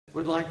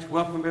Would like to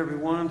welcome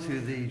everyone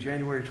to the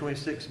January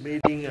 26th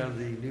meeting of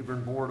the New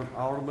Bern Board of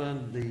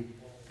Aldermen. The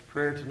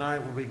prayer tonight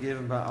will be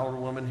given by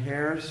Alderwoman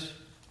Harris.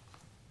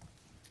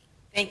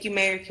 Thank you,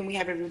 Mayor. Can we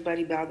have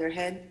everybody bow their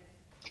head?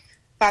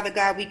 Father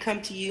God, we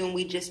come to you and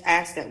we just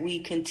ask that we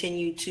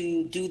continue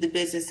to do the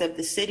business of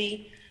the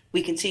city.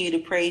 We continue to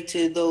pray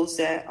to those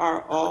that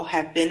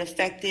have been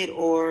affected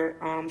or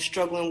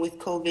struggling with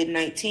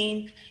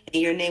COVID-19.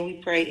 In your name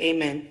we pray,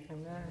 amen.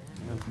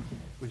 Amen.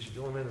 Would you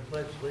join me in the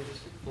pledge of allegiance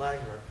to the flag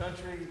of our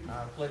country?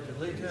 I pledge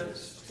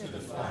allegiance to the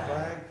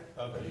flag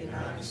of the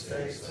United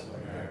States of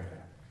America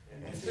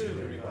and to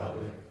the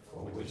republic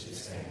for which it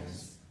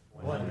stands,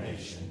 one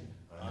nation,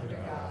 under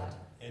God,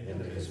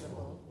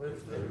 indivisible,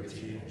 with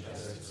liberty and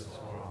justice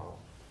for all.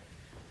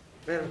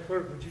 Madam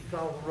Clerk, would you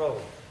call the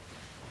roll?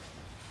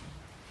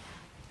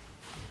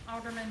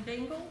 Alderman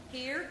Bingle,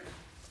 here.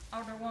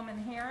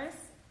 Alderwoman Harris.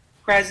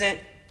 Present.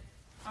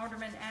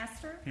 Alderman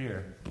Astor.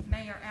 Here.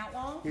 Mayor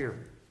Outlaw. Here.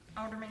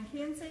 Alderman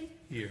Kinsey.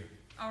 Here.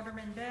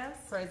 Alderman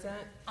Best. Present.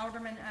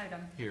 Alderman Odom.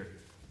 Here.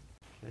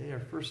 Okay, our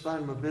first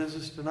item of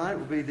business tonight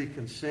will be the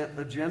consent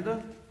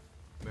agenda.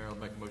 Mayor, I'll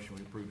make a motion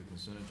we approve the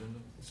consent agenda.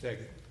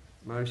 Second.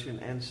 Motion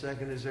and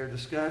second. Is there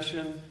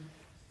discussion?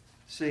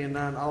 Seeing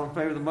none, all in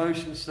favor of the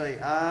motion say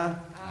aye.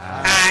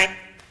 Aye.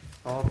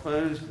 All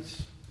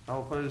opposed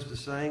the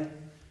same.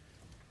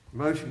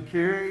 Motion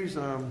carries.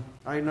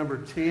 Item number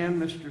 10,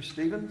 Mr.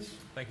 Stevens.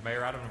 Thank you,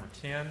 Mayor. Item number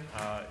 10,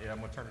 I'm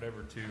going to turn it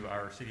over to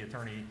our city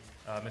attorney,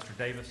 Mr.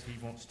 Davis. He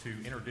wants to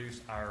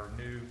introduce our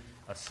new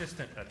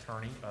assistant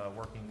attorney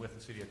working with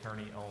the city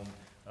attorney on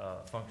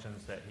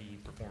functions that he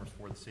performs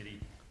for the city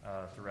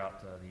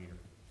throughout the year.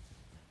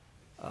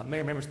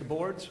 Mayor, members of the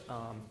board,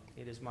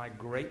 it is my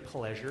great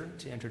pleasure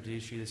to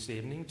introduce you this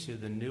evening to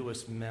the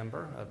newest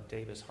member of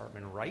Davis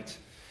Hartman Wright,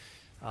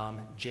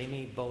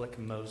 Jamie Bullock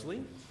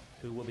Mosley,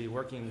 who will be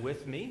working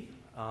with me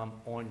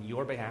on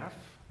your behalf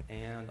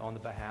and on the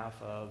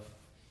behalf of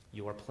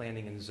your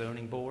Planning and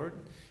Zoning Board,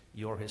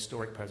 your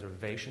Historic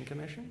Preservation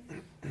Commission,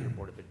 your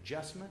Board of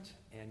Adjustment,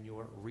 and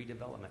your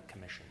Redevelopment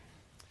Commission.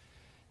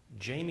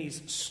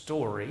 Jamie's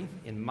story,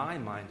 in my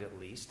mind at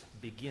least,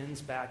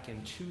 begins back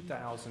in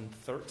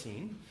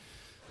 2013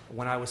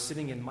 when I was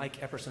sitting in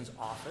Mike Epperson's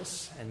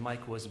office and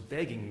Mike was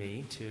begging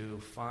me to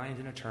find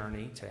an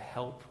attorney to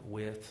help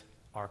with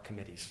our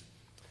committees.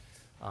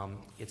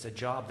 It's a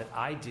job that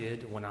I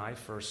did when I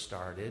first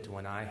started,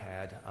 when I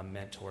had a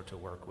mentor to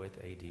work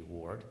with, A.D.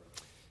 Ward,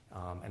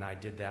 and I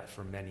did that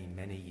for many,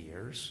 many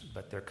years,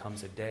 but there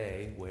comes a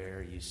day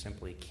where you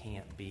simply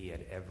can't be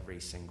at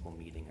every single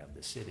meeting of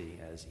the city,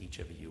 as each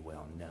of you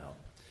well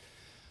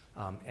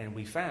know. And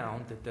we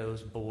found that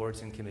those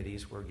boards and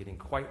committees were getting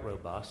quite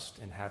robust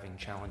and having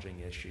challenging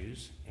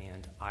issues,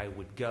 and I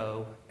would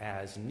go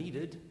as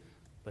needed,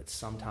 but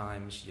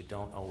sometimes you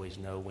don't always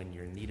know when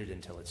you're needed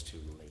until it's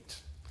too late.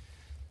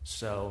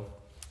 So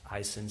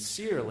I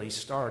sincerely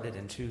started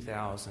in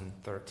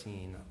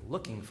 2013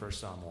 looking for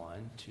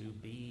someone to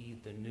be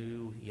the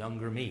new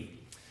younger me.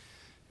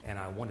 And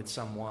I wanted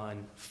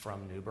someone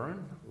from New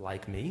Bern,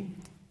 like me.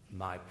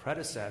 My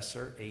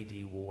predecessor,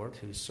 A.D. Ward,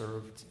 who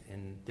served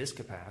in this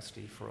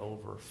capacity for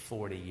over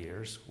 40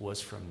 years,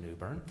 was from New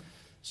Bern.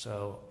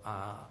 So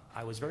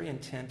I was very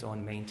intent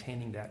on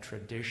maintaining that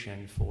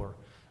tradition for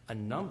a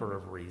number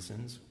of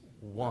reasons.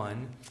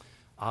 One,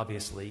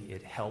 obviously,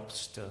 it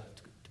helps to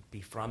be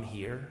from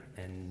here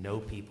and know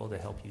people to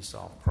help you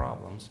solve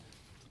problems.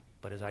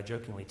 But as I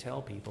jokingly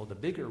tell people, the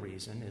bigger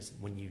reason is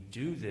when you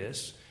do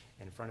this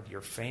in front of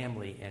your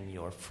family and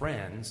your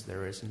friends,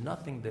 there is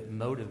nothing that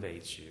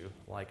motivates you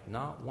like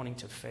not wanting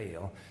to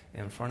fail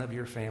in front of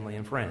your family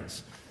and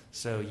friends.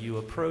 So you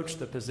approach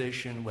the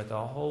position with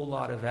a whole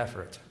lot of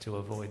effort to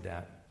avoid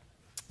that.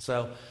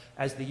 So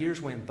as the years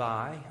went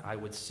by, I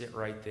would sit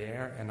right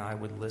there and I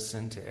would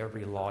listen to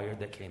every lawyer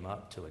that came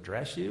up to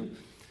address you.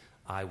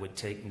 I would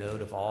take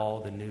note of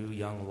all the new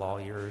young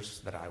lawyers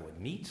that I would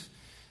meet,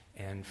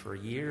 and for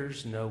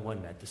years no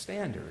one met the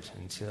standard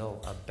until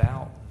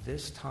about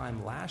this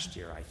time last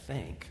year, I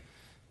think,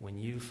 when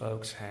you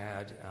folks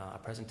had a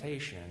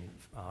presentation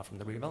from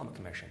the Redevelopment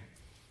Commission.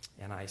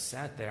 And I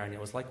sat there, and it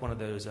was like one of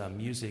those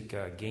music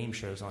game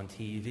shows on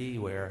TV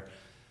where,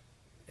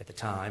 at the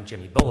time,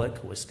 Jamie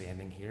Bullock was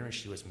standing here, and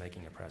she was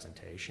making a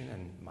presentation,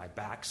 and my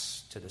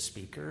back's to the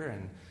speaker,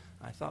 and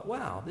I thought,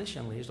 wow, this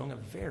young lady is doing a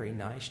very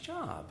nice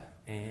job.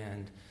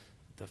 And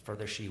the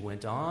further she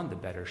went on, the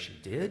better she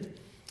did.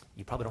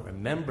 You probably don't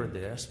remember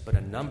this, but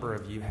a number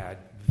of you had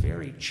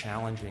very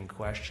challenging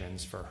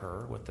questions for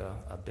her with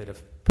a bit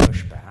of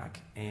pushback,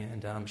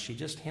 and she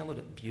just handled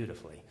it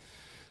beautifully.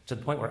 To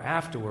the point where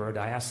afterward,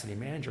 I asked the city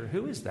manager,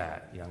 who is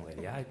that young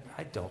lady? I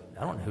don't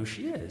know who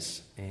she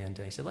is. And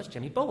he said, well, that's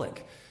Jamie Bullock.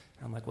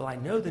 And I'm like, well, I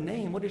know the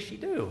name. What does she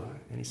do?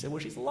 And he said, well,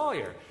 she's a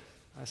lawyer.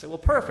 I said, well,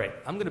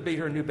 perfect. I'm going to be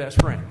her new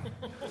best friend.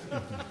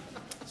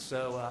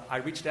 So I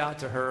reached out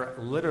to her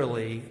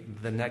literally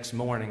the next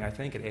morning, I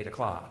think at 8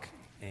 o'clock.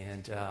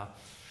 And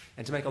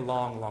to make a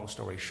long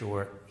story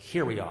short,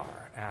 here we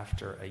are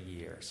after a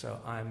year. So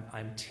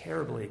I'm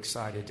terribly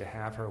excited to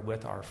have her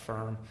with our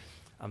firm.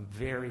 I'm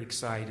very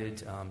excited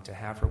to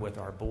have her with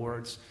our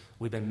boards.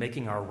 We've been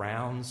making our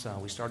rounds.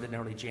 We started in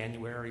early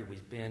January.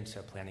 We've been to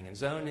Planning and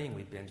Zoning.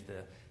 We've been to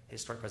the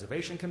Historic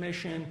Preservation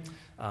Commission,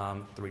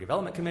 the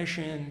Redevelopment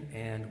Commission,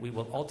 and we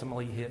will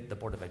ultimately hit the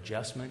Board of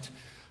Adjustment.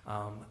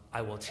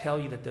 I will tell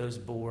you that those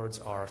boards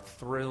are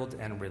thrilled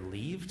and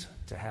relieved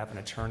to have an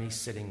attorney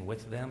sitting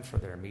with them for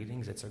their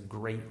meetings. It's a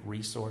great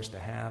resource to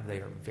have.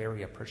 They are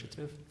very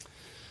appreciative.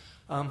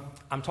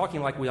 I'm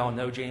talking like we all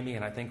know Jamie,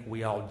 and I think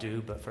we all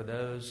do, but for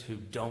those who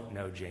don't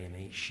know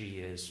Jamie, she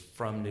is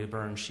from New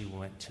Bern. She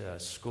went to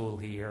school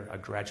here, a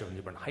graduate of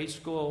New Bern High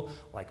School,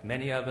 like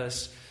many of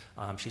us.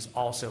 She's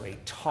also a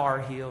Tar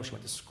Heel. She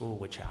went to school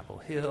with Chapel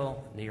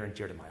Hill, near and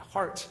dear to my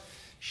heart.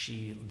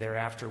 She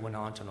thereafter went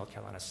on to North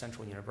Carolina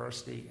Central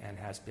University and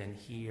has been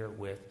here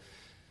with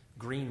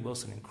Green,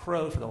 Wilson, and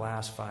Crow for the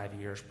last 5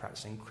 years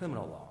practicing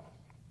criminal law,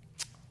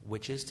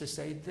 which is to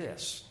say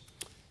this.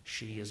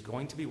 She is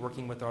going to be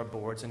working with our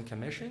boards and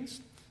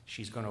commissions.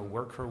 She's going to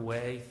work her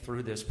way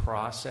through this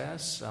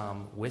process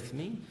with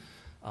me.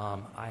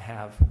 I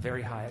have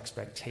very high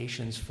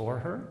expectations for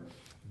her,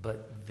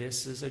 but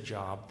this is a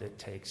job that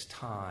takes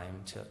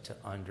time to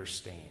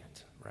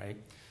understand, right?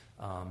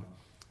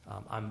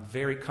 I'm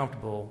very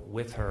comfortable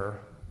with her,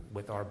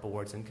 with our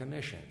boards and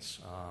commissions.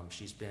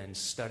 She's been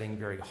studying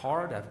very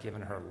hard. I've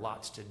given her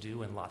lots to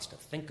do and lots to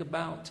think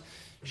about.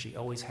 She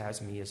always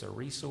has me as a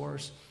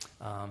resource.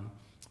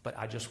 But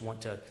I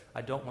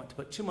don't want to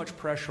put too much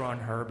pressure on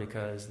her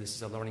because this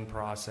is a learning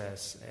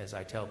process. As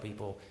I tell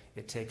people,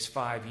 it takes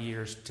 5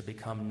 years to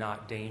become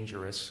not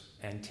dangerous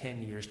and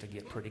 10 years to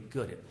get pretty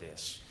good at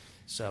this.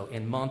 So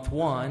in month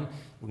 1,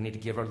 we need to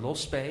give her a little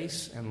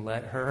space and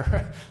let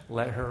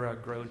her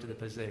grow into the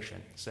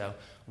position. So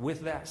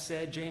with that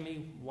said,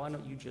 Jamie, why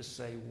don't you just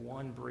say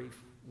one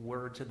brief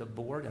word to the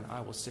board and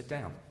I will sit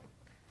down.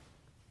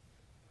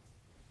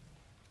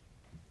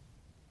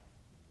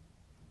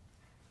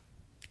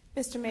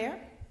 Mr. Mayor,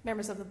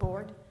 members of the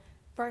board,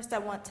 first I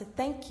want to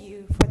thank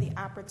you for the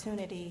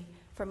opportunity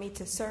for me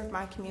to serve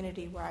my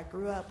community where I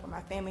grew up, where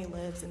my family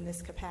lives in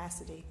this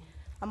capacity.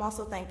 I'm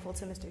also thankful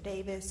to Mr.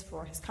 Davis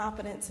for his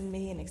confidence in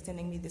me and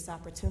extending me this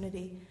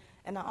opportunity.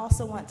 And I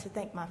also want to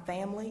thank my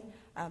family,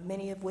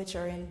 many of which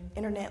are in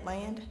internet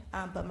land,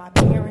 but my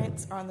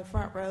parents are on the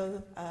front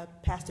row,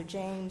 Pastor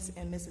James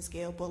and Mrs.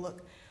 Gail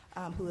Bullock,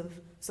 who have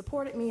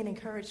supported me and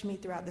encouraged me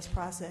throughout this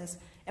process,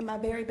 and my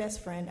very best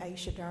friend,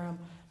 Aisha Durham,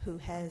 who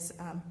has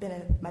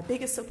been my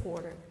biggest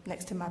supporter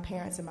next to my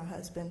parents and my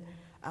husband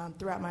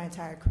throughout my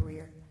entire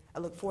career. I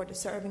look forward to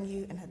serving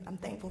you, and I'm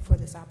thankful for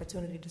this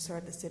opportunity to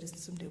serve the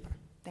citizens of New Bern.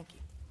 Thank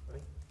you.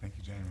 Thank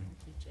you, Jamie.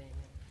 Thank you,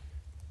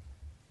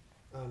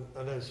 Jamie.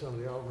 I know some of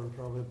the Aldermen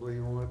probably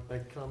want to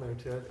make a comment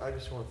or two. I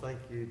just want to thank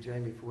you,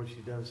 Jamie, for what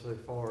you've done so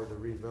far, the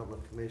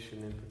Redevelopment Commission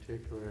in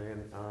particular.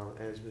 And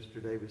as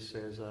Mr. Davis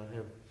says, I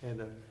have had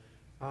the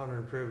honor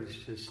and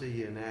privilege to see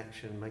you in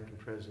action, making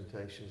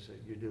presentations.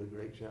 You do a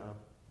great job.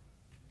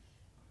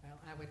 Well,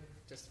 I would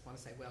just want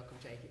to say welcome,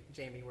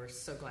 Jamie. We're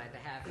so glad to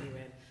have you.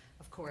 And,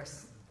 of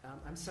course,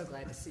 I'm so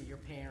glad to see your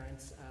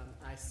parents.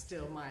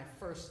 My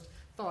first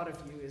thought of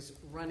you is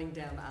running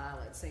down the aisle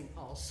at St.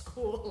 Paul's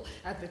School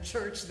at the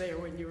church there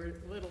when you were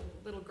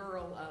a little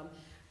girl,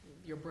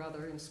 your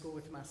brother in school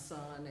with my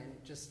son,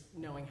 and just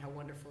knowing how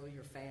wonderful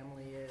your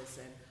family is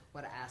and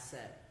what an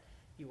asset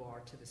you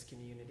are to this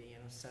community.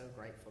 And I'm so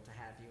grateful to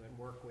have you and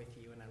work with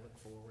you, and I look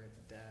forward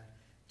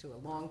to a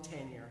long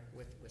tenure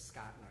with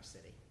Scott in our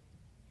city.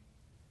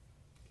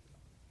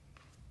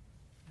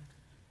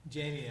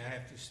 Jamie, I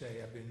have to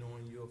say, I've been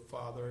knowing your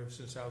father ever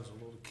since I was a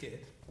little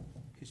kid.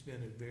 He's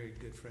been a very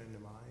good friend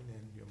of mine,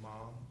 and your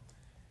mom.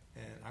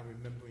 And I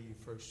remember when you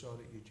first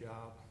started your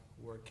job,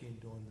 working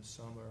during the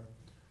summer,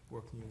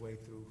 working your way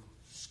through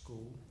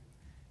school.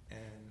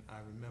 And I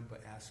remember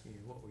asking you,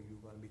 what were you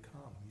going to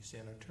become? You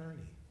said an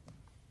attorney.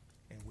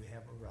 And we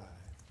have arrived.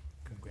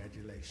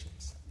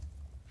 Congratulations.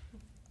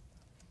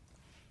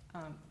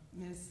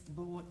 Ms.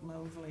 Bullock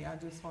Mosley, I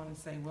just want to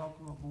say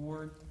welcome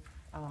aboard.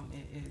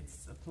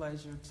 It's a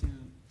pleasure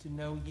to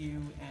know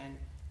you and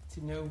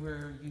to know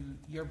where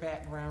your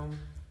background,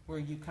 where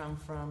you come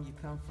from. You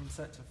come from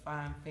such a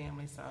fine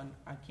family, so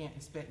I can't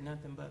expect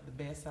nothing but the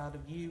best out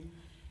of you.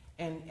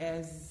 And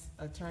as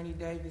Attorney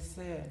Davis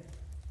said,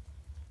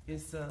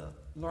 it's a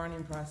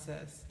learning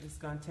process. It's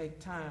going to take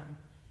time.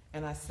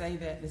 And I say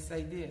that to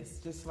say this,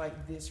 just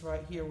like this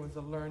right here was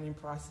a learning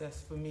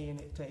process for me, and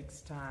it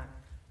takes time.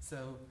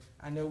 So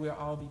I know we'll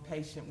all be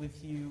patient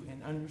with you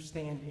and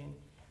understanding,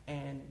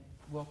 and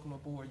welcome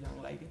aboard,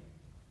 young lady.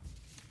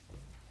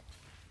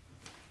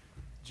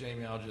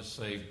 Jamie, I'll just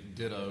say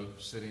ditto.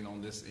 Sitting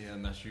on this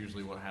end, that's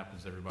usually what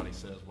happens. Everybody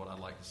says what I'd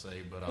like to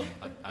say, but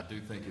I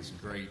do think it's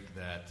great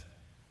that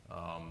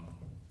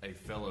a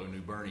fellow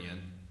New Bernian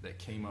that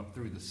came up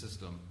through the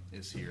system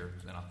is here,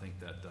 and I think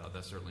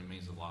that certainly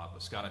means a lot.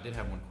 But Scott, I did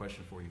have one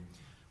question for you.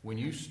 When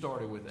you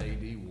started with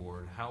AD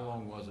Ward, how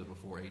long was it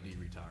before AD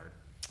retired?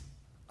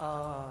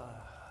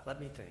 Let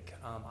me think.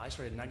 I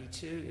started in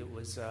 '92. It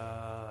was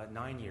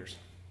 9 years.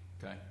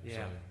 Okay.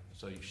 Yeah.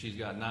 So she's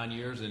got 9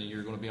 years, and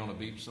you're going to be on a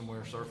beach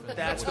somewhere surfing? Is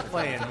That's that the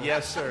what you're plan.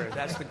 Yes, sir.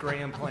 That's the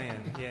grand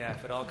plan. Yeah,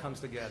 if it all comes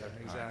together.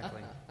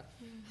 Exactly.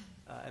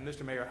 And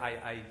Mr. Mayor,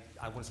 I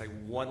want to say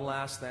one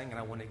last thing, and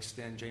I want to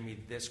extend Jamie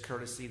this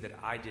courtesy that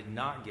I did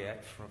not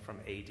get from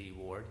A.D.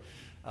 Ward.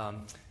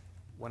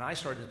 When I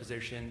started in the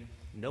position,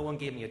 no one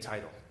gave me a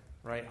title,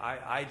 right?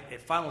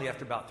 Finally,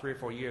 after about 3 or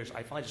 4 years,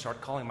 I finally just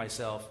started calling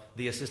myself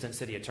the Assistant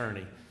City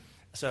Attorney.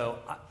 So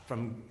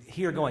from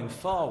here going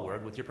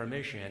forward, with your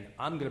permission,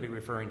 I'm going to be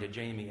referring to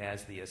Jamie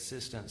as the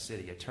Assistant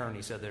City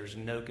Attorney, so there's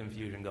no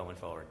confusion going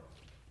forward.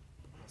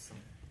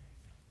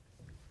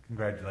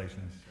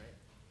 Congratulations.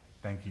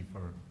 Thank you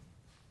for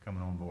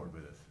coming on board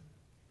with us.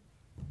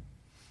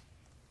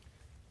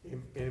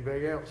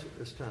 Anybody else at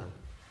this time?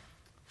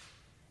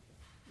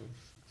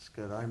 Let's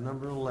go to item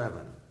number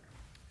 11.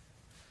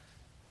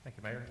 Thank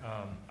you, Mayor.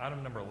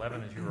 Item number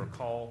 11, as you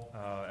recall,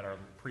 at our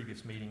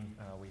previous meeting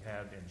we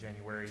had in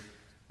January,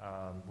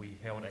 we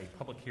held a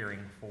public hearing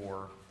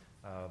for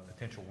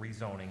potential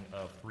rezoning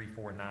of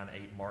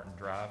 3498 Martin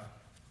Drive.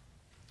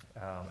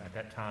 At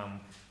that time,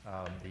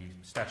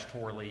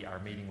 statutorily, our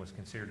meeting was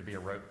considered to be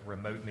a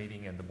remote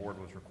meeting, and the board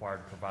was required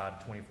to provide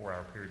a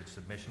 24-hour period of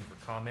submission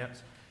for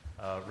comments,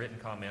 written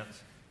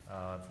comments,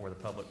 for the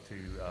public to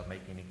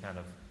make any kind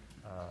of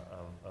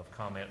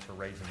comments or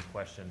raise any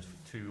questions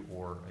to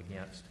or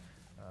against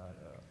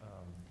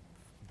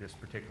this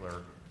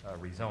particular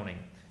rezoning.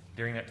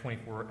 During that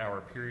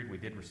 24-hour period, we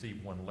did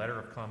receive one letter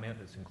of comment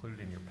that's included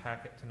in your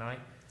packet tonight.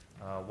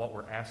 What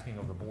we're asking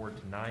of the board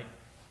tonight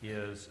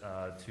is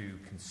to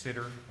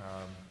consider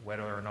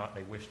whether or not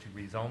they wish to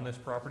rezone this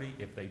property.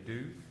 If they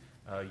do,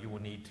 you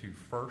will need to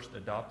first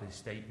adopt a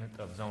statement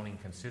of zoning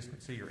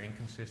consistency or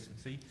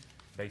inconsistency,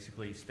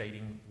 basically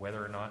stating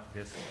whether or not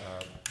this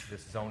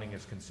zoning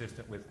is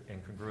consistent with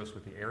and congruous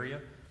with the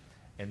area.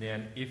 And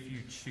then if you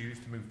choose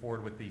to move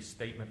forward with the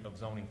statement of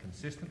zoning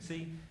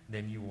consistency,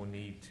 then you will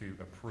need to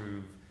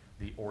approve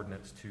the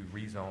ordinance to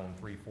rezone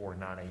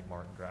 3498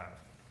 Martin Drive.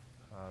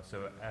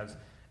 So as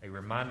a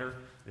reminder,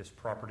 this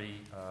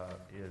property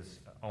is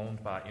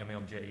owned by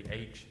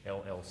MMJH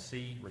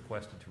LLC,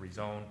 requested to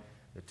rezone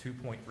the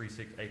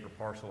 2.36 acre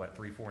parcel at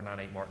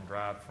 3498 Martin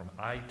Drive from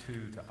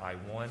I-2 to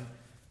I-1.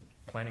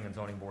 Planning and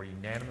Zoning Board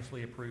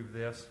unanimously approved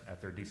this at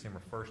their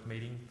December 1st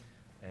meeting,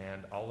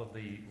 and all of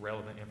the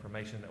relevant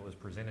information that was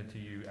presented to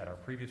you at our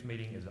previous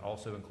meeting is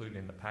also included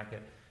in the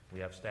packet. We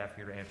have staff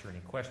here to answer any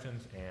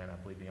questions, and I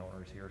believe the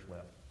owner is here as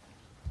well.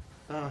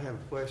 I have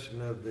a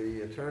question of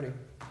the attorney.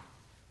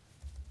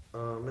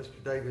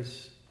 Mr.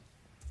 Davis,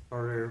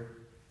 are there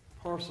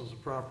parcels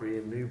of property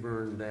in New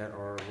Bern that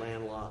are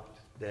landlocked,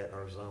 that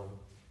are zoned?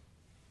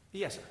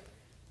 Yes, sir.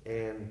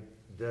 And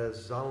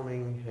does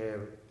zoning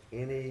have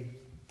any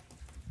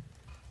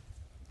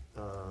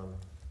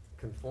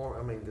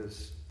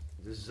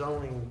does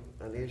zoning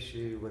an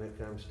issue when it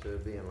comes to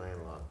being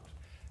landlocked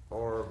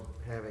or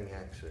having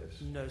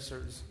access? No,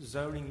 sir.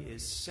 Zoning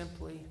is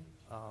simply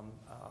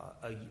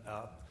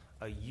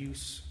a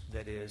use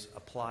that is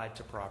applied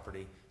to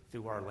property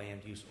through our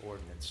land use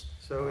ordinance.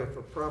 So if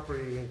a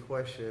property in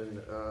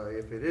question,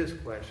 if it is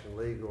question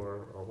legal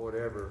or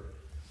whatever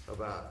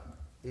about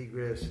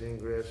egress,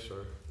 ingress,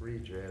 or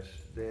regress,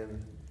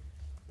 then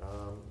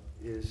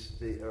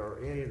are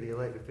any of the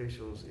elected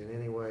officials in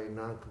any way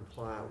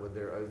non-compliant with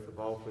their oath of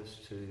office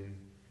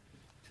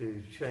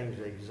to change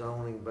a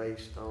zoning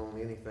based on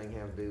anything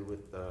having to do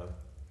with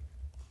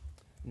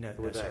No,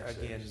 sir.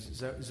 Again,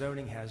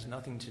 zoning has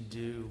nothing to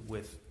do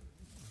with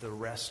the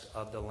rest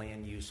of the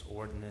land use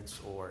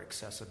ordinance or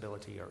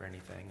accessibility or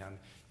anything.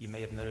 You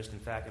may have noticed, in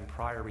fact, in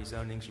prior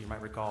rezonings, you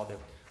might recall that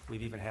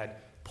we've even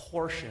had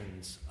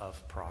portions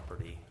of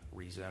property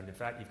rezoned. In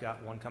fact, you've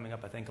got one coming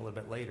up, I think, a little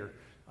bit later,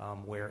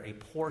 where a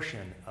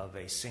portion of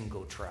a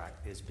single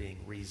tract is being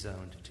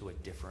rezoned to a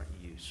different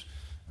use.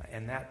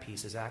 And that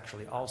piece is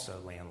actually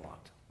also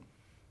landlocked.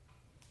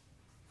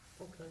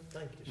 Okay,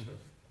 thank you, sir.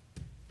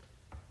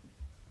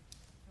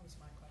 That was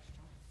my question.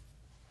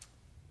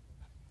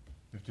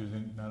 If there's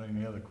not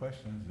any other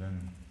questions, then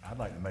I'd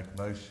like to make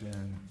a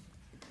motion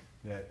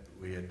that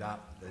we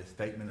adopt the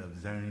statement of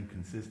zoning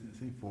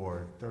consistency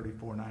for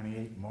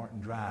 3498 Martin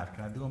Drive.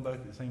 Can I do them both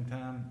at the same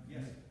time?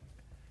 Yes.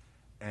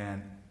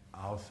 And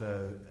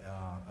also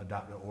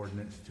adopt the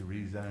ordinance to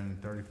rezone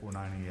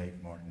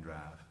 3498 Martin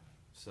Drive.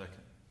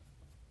 Second.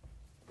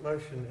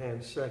 Motion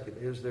and second.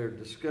 Is there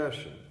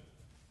discussion?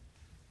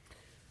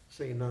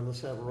 Seeing none,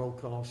 let's have a roll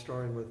call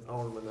starting with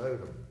Alderman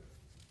Odom.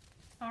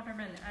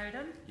 Alderman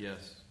Odom.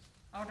 Yes.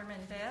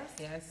 Alderman Best.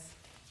 Yes.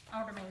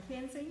 Alderman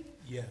Kinsey.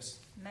 Yes.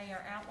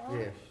 Mayor Outlaw.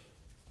 Yes.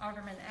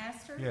 Alderman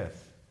Astor. Yes.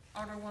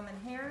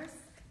 Alderwoman Harris.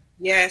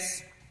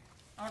 Yes.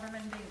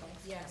 Alderman Bingle.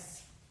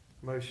 Yes.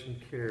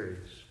 Motion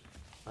carries.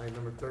 Item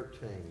number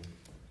 13.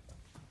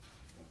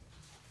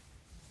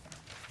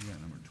 You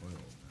got number 12 now.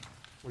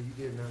 Well, you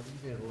did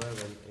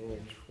 11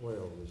 and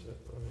 12, is that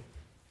right?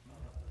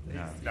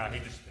 No, he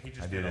just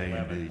I did did A and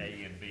 11, B. A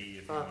and B.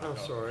 If you want to I'm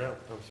call it. sorry.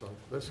 I'm sorry.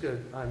 Let's go.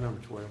 Item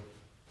number 12.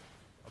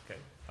 Okay.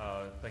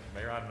 Thank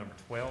you, Mayor. Item number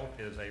 12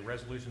 is a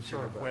resolution to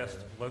Sorry about request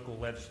that. local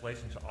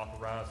legislation to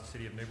authorize the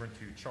city of New Bern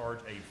to charge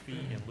a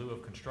fee in lieu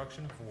of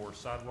construction for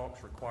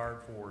sidewalks required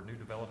for new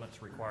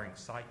developments requiring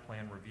site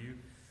plan review.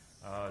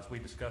 As we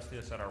discussed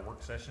this at our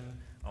work session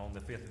on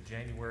the 5th of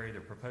January, the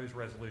proposed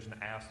resolution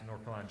asked the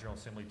North Carolina General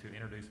Assembly to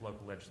introduce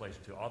local legislation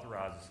to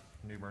authorize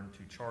New Bern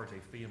to charge a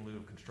fee in lieu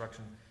of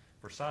construction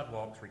for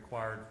sidewalks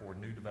required for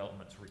new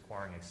developments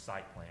requiring a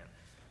site plan.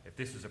 If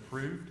this is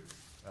approved,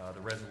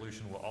 the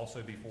resolution will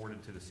also be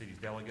forwarded to the city's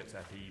delegates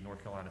at the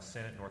North Carolina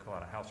Senate, North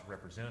Carolina House of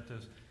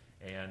Representatives,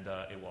 and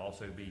it will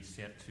also be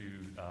sent to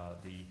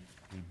the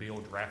bill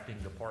drafting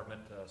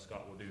department.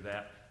 Scott will do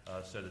that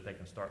so that they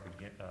can start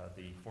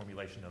the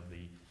formulation of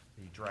the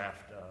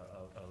draft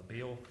of a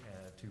bill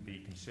to be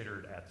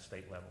considered at the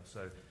state level.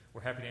 So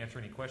we're happy to answer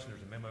any questions.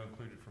 There's a memo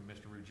included from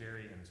Mr.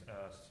 Ruggieri, and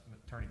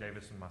Attorney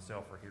Davis and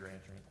myself are here to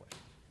answer any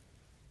questions.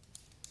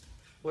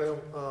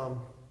 Well,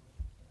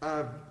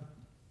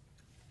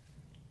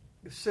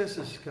 since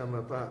this has come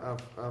up,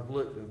 I've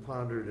looked and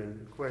pondered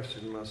and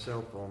questioned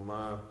myself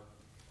on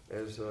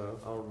as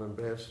Alderman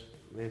Best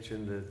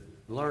mentioned, the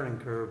learning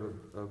curve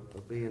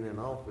of being in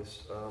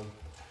office.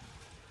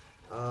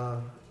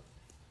 I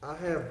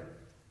have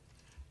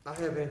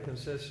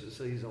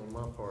inconsistencies on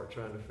my part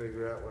trying to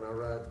figure out when I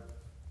ride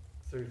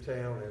through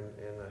town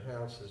and a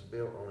house is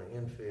built on an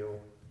infill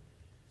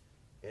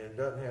and it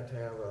doesn't have to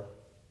have a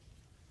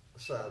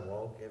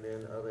sidewalk, and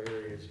then other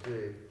areas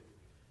do.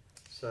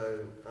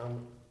 So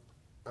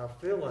I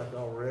feel like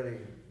already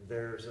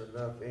there's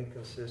enough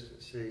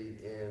inconsistency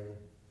in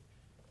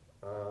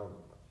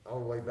all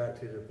the way back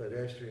to the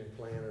pedestrian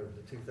plan of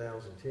the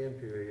 2010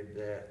 period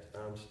that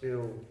I'm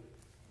still,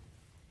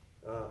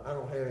 I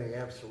don't have any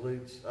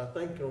absolutes. I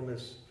think on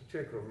this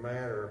particular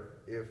matter,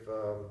 if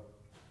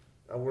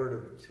I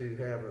were to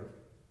have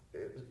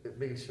it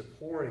be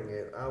supporting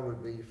it, I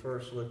would be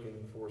first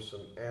looking for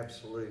some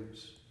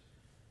absolutes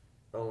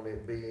on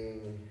it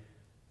being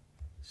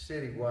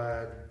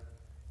citywide.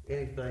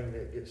 Anything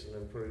that gets an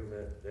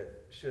improvement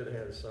that should have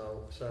had a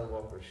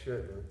sidewalk or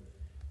shouldn't.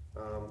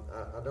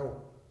 I don't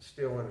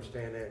still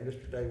understand that.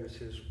 Mr. Davis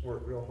has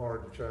worked real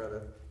hard to try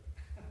to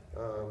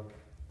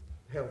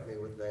help me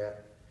with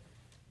that.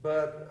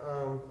 But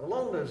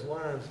along those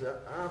lines,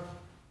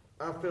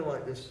 I feel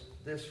like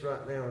this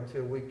right now,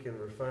 until we can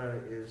refine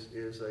it,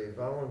 is a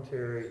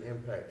voluntary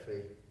impact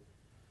fee.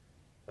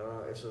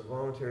 It's a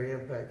voluntary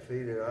impact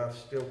fee that I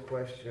still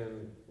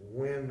question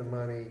when the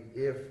money,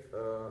 if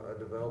a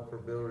developer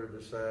builder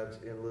decides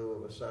in lieu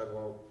of a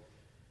sidewalk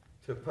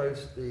to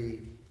post the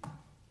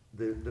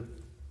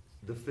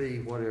fee,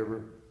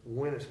 whatever,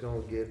 when it's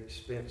going to get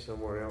spent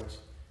somewhere else,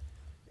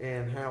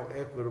 and how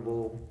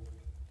equitable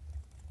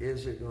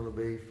is it going to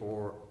be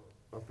for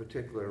a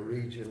particular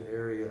region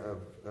area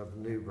of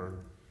New Bern.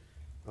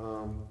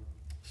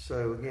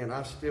 So again,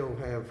 I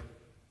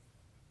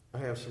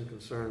have some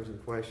concerns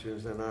and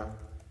questions, and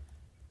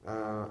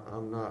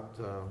I'm not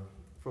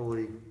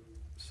fully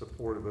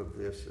supportive of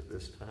this at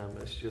this time.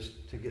 That's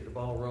just to get the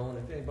ball rolling.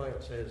 If anybody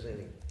else has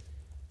any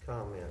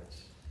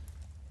comments.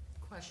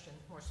 Question,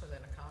 more so than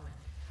a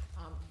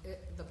comment.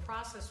 The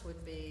process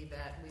would be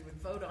that we would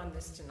vote on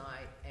this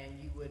tonight, and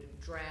you would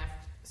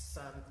draft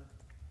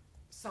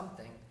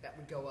something that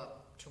would go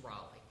up to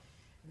Raleigh.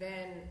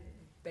 Then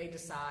they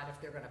decide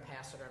if they're going to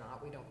pass it or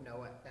not. We don't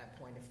know at that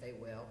point if they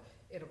will.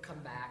 It'll come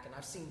back, and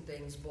I've seen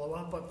things blow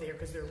up there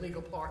because their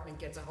legal department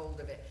gets a hold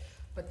of it.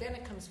 But then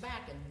it comes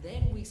back, and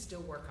then we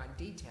still work on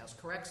details,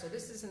 correct? So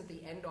this isn't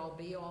the end-all,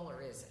 be-all,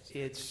 or is it?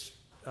 It's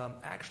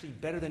actually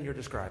better than you're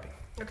describing.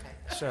 Okay.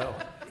 So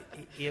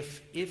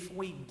if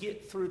we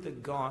get through the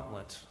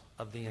gauntlet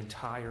of the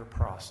entire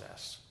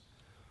process,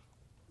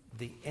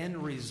 the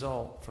end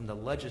result from the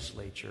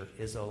legislature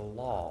is a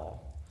law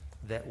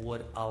that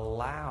would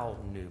allow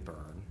New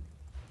Bern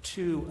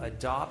to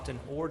adopt an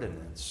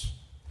ordinance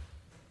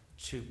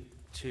to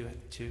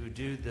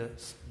do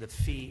the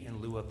fee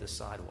in lieu of the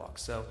sidewalk.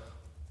 So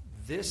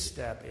this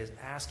step is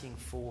asking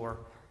for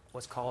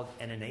what's called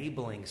an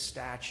enabling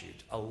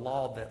statute, a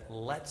law that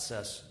lets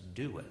us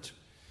do it.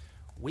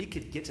 We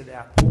could get to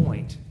that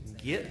point,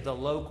 get the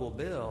local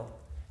bill,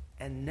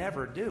 and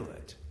never do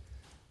it.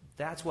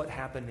 That's what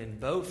happened in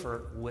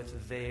Beaufort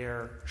with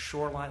their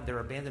shoreline, their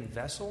abandoned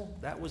vessel.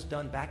 That was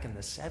done back in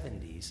the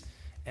 70s.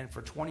 And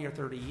for 20 or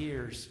 30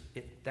 years,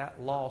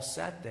 that law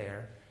sat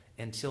there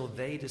until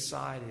they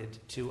decided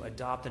to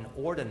adopt an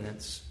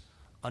ordinance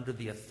under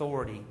the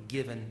authority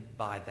given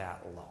by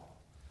that law.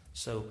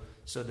 So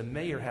the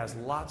mayor has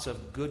lots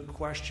of good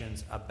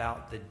questions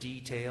about the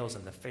details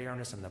and the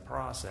fairness and the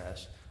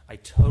process. I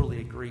totally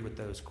agree with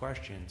those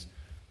questions,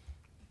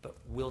 but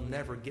we'll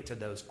never get to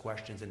those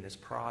questions in this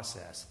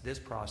process. This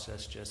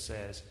process just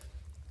says,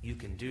 you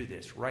can do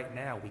this. Right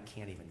now, we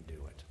can't even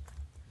do it.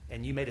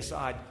 And you may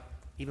decide,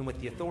 even with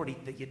the authority,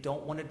 that you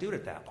don't want to do it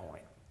at that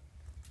point.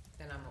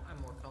 Then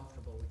I'm more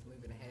comfortable with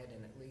moving ahead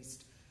and at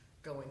least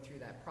going through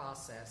that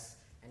process.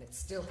 And it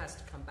still has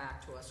to come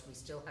back to us. We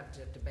still have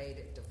to debate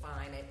it,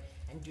 define it,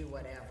 and do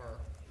whatever.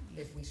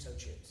 if we so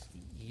choose.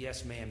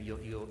 Yes, ma'am.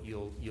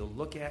 You'll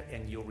look at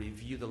and you'll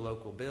review the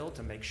local bill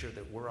to make sure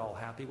that we're all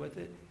happy with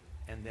it.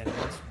 And then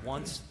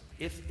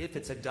if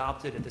it's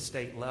adopted at the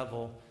state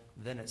level,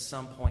 then at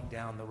some point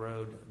down the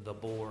road, the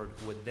board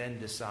would then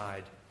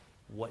decide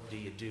what do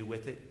you do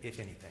with it, if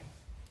anything.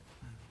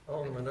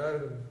 Alderman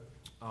Odom.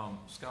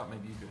 Scott,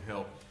 maybe you could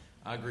help.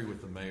 I agree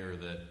with the mayor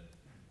that,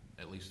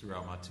 at least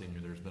throughout my tenure,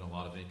 there's been a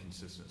lot of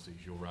inconsistencies.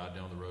 You'll ride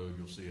down the road,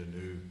 you'll see a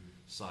new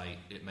site,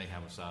 it may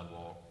have a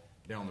sidewalk.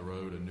 Down the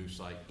road, a new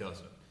site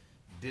doesn't.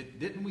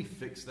 Didn't we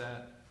fix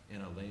that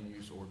in a land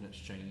use ordinance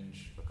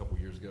change a couple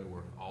years ago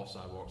where all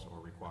sidewalks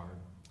are required?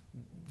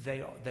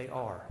 They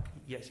are.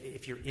 Yes,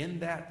 if you're in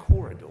that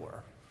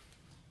corridor,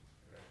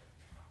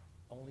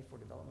 only for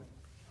development,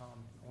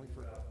 only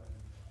for,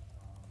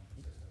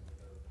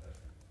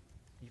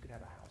 you could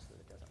have a house that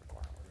it doesn't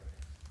require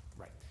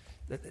one.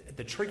 Right.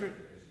 The trigger,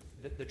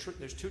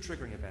 there's two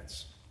triggering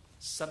events: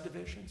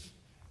 subdivisions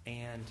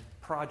and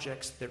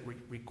projects that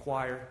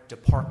require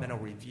departmental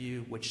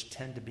review, which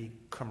tend to be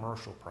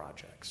commercial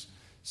projects.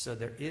 So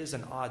there is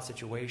an odd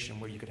situation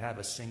where you could have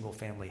a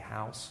single-family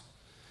house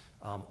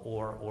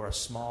or a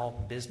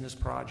small business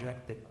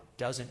project that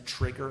doesn't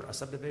trigger a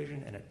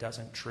subdivision and it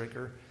doesn't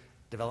trigger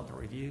development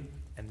review,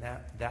 and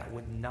that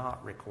would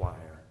not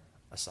require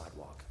a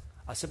sidewalk.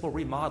 A simple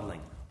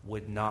remodeling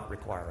would not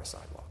require a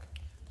sidewalk.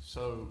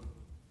 So,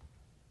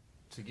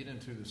 to get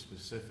into the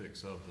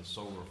specifics of the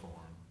solar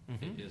farm,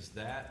 is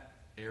that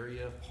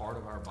area part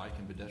of our bike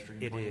and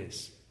pedestrian plan?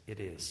 It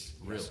is.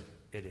 Really? Yes,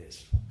 it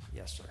is.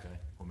 Yes, sir. Okay.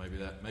 Well,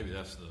 maybe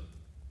that's the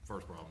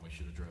first problem we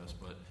should address.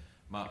 But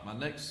my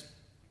next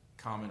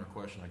comment or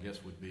question, I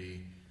guess, would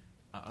be,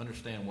 I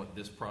understand what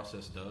this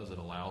process does. It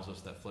allows us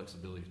that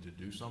flexibility to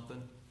do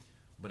something.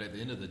 But at the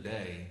end of the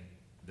day,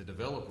 the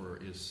developer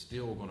is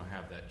still going to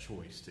have that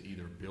choice to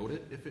either build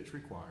it if it's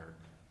required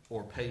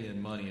or pay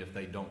in money if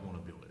they don't want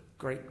to build it.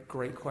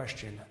 Great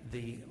question.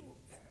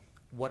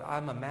 What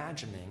I'm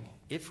imagining,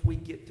 if we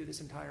get through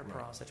this entire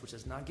process, which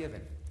is not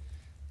given,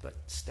 but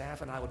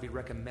staff and I would be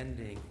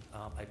recommending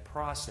a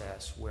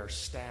process where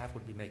staff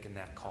would be making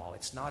that call.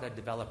 It's not a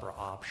developer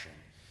option.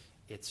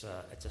 It's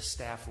a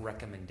staff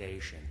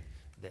recommendation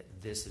that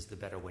this is the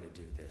better way to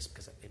do this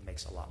because it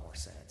makes a lot more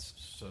sense.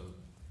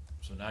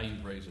 So now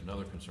you've raised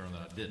another concern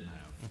that I didn't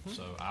have.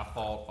 So I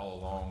thought all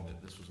along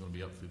that this was going to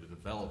be up to the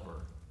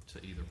developer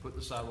to either put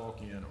the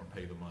sidewalk in or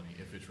pay the money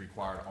if it's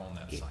required on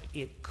that site.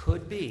 It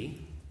could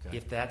be, okay,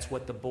 if that's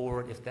what the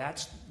board, if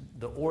that's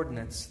the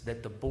ordinance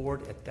that the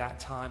board at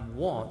that time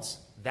wants,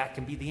 that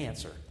can be the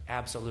answer,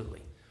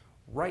 absolutely.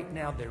 Right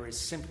now, there is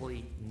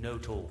simply no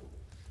tool.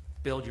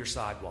 Build your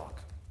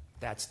sidewalk.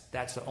 That's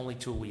the only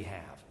tool we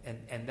have.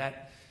 And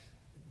that,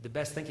 the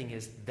best thinking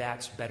is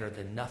that's better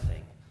than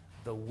nothing.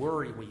 The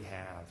worry we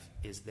have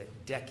is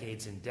that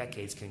decades and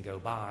decades can go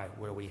by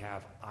where we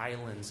have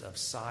islands of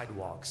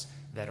sidewalks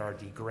that are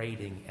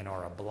degrading and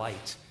are a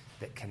blight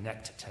that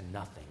connect to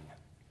nothing.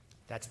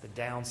 That's the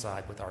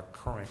downside with our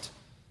current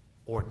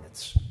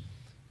ordinance.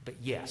 But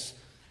yes,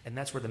 and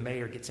that's where the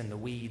mayor gets in the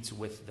weeds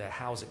with the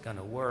how's it going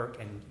to work,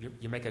 and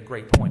you make a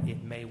great point.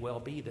 It may well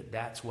be that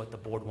that's what the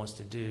board wants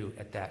to do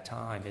at that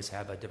time, is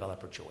have a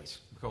developer choice.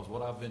 Because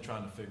what I've been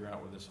trying to figure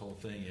out with this whole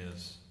thing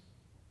is,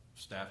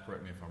 staff,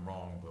 correct me if I'm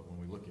wrong, but when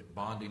we look at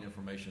bonding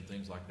information,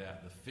 things like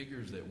that, the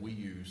figures that we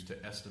use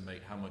to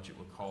estimate how much it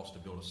would cost to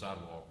build a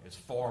sidewalk is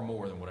far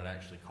more than what it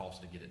actually costs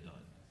to get it done.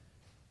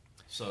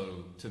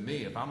 So to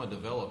me, if I'm a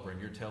developer and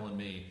you're telling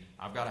me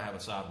I've got to have a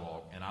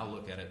sidewalk, and I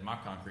look at it, my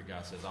concrete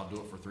guy says I'll do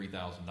it for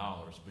 $3,000,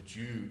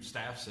 but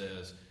staff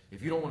says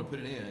if you don't want to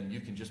put it in,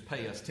 you can just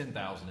pay us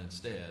 $10,000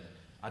 instead.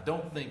 I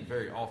don't think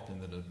very often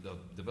that the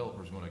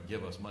developer is going to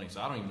give us money, so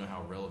I don't even know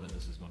how relevant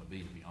this is going to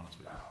be honest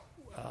with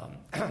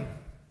you.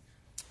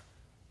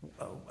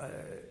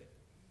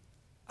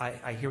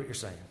 I hear what you're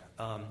saying.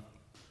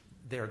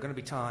 There are going to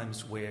be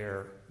times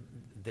where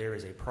there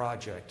is a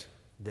project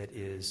that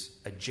is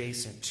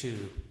adjacent to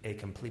a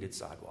completed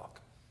sidewalk,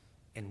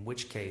 in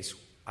which case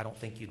I don't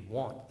think you'd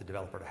want the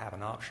developer to have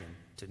an option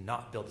to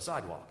not build the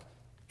sidewalk.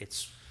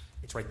 It's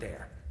right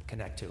there.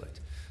 Connect to it.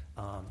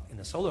 In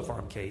the solar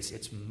farm case,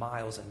 it's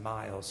miles and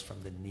miles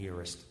from the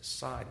nearest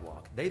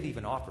sidewalk. They've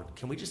even offered,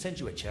 can we just send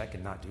you a check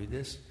and not do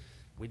this?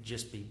 We'd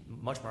just be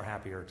much more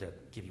happier to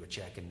give you a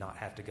check and not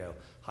have to go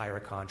hire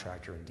a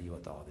contractor and deal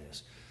with all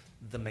this.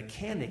 The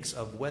mechanics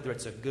of whether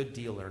it's a good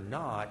deal or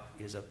not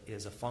is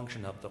a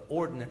function of the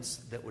ordinance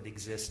that would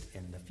exist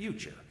in the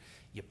future.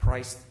 You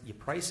price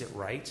it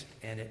right,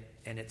 and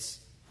it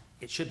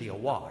should be a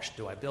wash.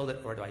 Do I build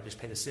it or do I just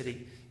pay the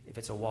city? If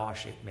it's a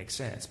wash, it makes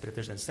sense. But if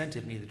there's an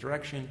incentive in either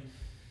direction,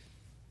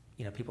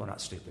 people are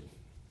not stupid.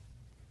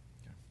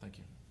 Okay, thank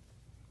you.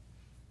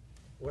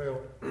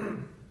 Well,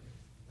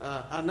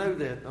 I know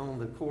that on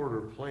the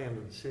corridor plan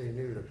of the city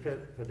near the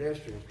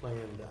pedestrian plan,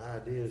 the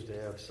idea is to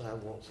have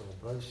sidewalks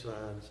on both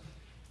sides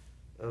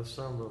of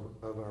some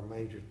of our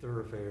major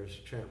thoroughfares,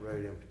 Trent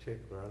Road in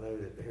particular. I know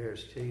that the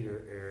Harris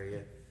Teeter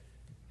area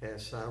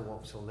has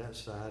sidewalks on that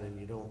side, and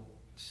you don't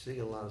see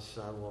a lot of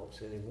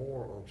sidewalks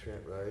anymore on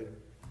Trent Road.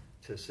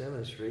 to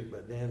Simmons Street,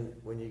 but then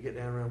when you get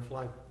down around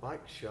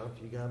Bike Shop,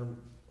 you got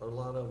them, a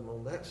lot of them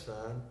on that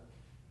side,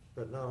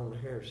 but not on the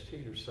Harris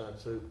Teeter side.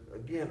 So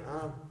again,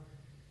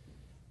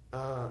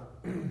 I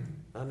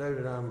know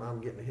that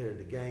I'm getting ahead of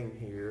the game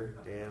here,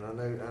 and I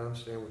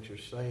understand what you're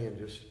saying.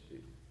 Just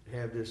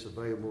have this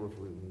available if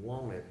we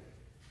want it,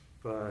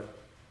 but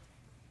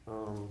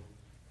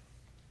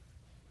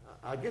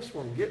I guess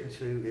what I'm getting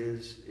to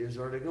is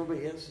are there going to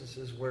be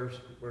instances where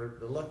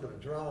the luck of the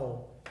draw,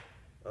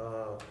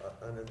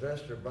 an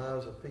investor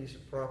buys a piece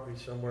of property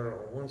somewhere on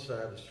one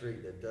side of the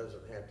street that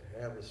doesn't have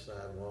to have a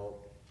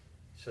sidewalk,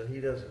 so he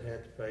doesn't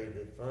have to pay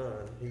the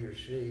fine, he or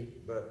she,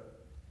 but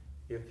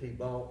if he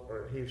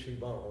or she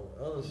bought on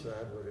the other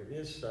side where there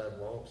is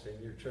sidewalks and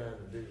you're trying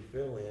to do the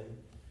fill-in,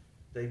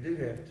 they do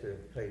have to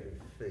pay the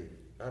fee.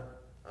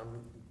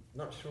 I'm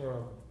not sure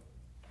I'm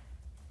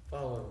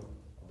following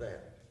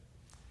that.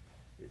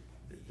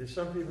 Do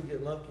some people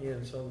get lucky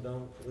and some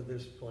don't with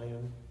this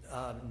plan?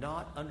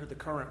 Not under the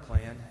current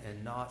plan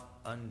and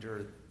not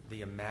under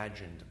the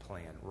imagined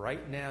plan.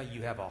 Right now,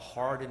 you have a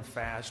hard and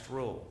fast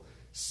rule.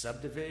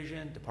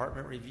 Subdivision,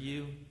 department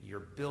review, you're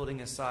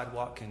building a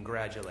sidewalk,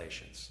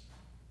 congratulations.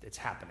 It's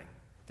happening.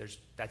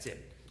 That's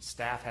it.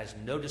 Staff has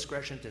no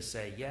discretion to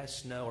say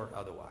yes, no, or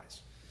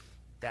otherwise.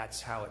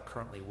 That's how it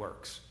currently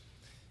works.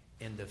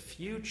 In the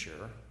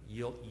future,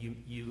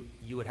 you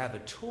would have a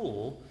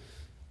tool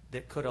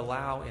that could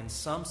allow, in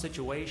some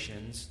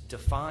situations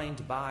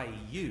defined by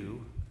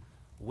you,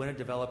 when a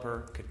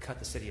developer could cut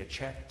the city a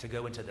check to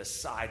go into the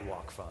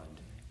sidewalk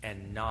fund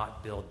and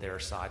not build their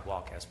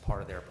sidewalk as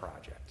part of their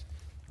project.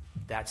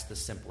 That's the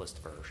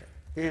simplest version.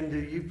 And do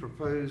you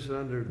propose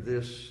under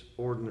this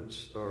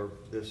ordinance or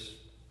this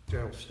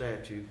general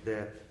statute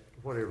that,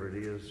 whatever it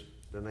is,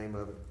 the name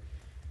of it,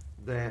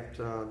 that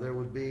there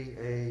would be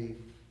a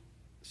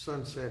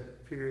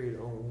sunset period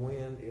on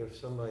when, if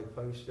somebody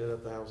posted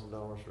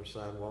 $1,000 for a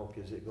sidewalk,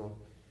 is it going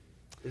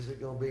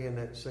to be in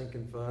that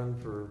sinking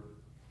fund for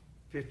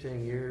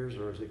 15 years,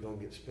 or is it going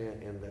to get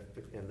spent in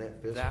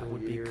that fiscal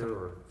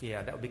year?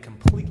 Yeah, that would be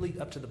completely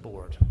up to the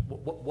board.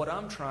 What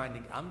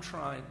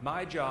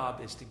my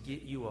job is to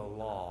get you a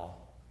law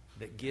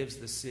that gives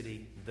the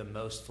city the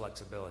most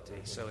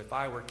flexibility. So if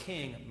I were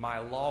king, my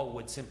law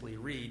would simply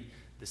read,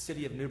 the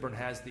city of New Bern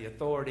has the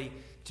authority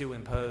to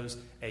impose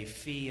a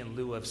fee in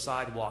lieu of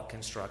sidewalk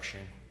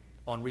construction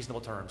on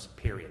reasonable terms,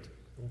 period.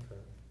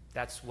 Okay.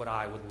 That's what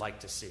I would like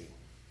to see.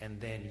 And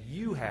then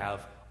you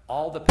have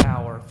all the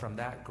power from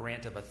that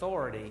grant of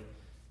authority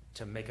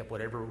to make up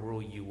whatever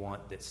rule you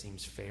want that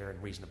seems fair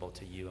and reasonable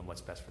to you and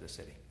what's best for the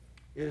city.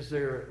 Is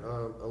there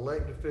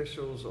elected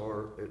officials,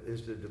 or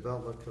is the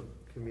development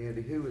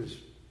community, who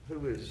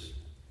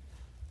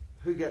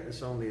got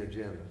this on the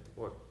agenda?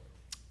 What?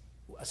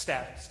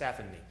 Staff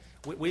and me.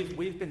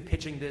 We've been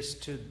pitching this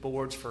to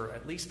boards for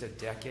at least a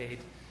decade,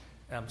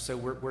 so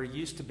we're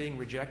used to being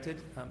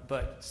rejected.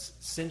 But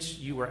since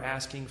you were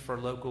asking for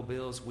local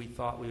bills, we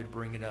thought we would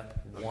bring it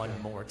up one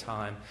more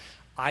time.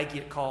 I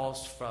get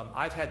calls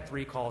I've had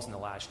 3 calls in the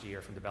last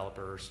year from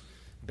developers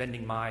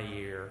bending my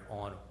ear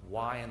on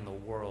why in the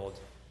world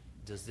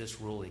does this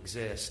rule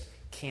exist?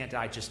 Can't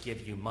I just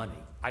give you money?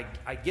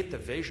 I get the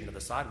vision of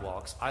the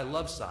sidewalks. I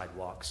love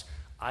sidewalks.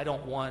 I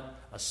don't want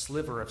a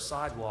sliver of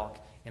sidewalk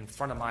in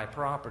front of my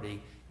property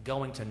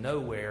going to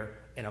nowhere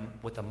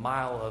with a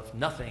mile of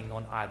nothing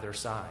on either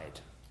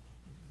side.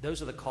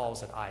 Those are the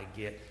calls that I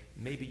get.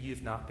 Maybe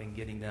you've not been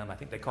getting them. I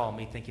think they call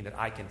me thinking that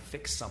I can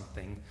fix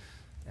something,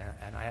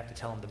 and I have to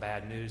tell them the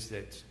bad news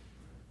that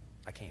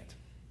I can't.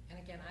 And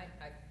again,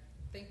 I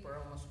think we're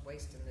almost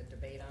wasting the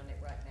debate on it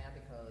right now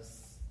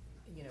because,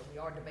 we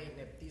are debating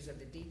if these are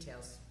the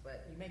details,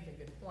 but you make a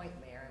good point,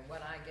 Mayor, and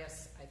what I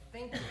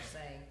think you're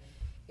saying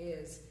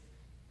is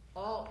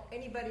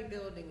anybody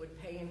building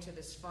would pay into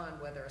this fund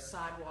whether a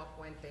sidewalk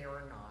went there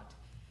or not.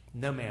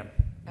 No, ma'am.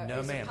 No,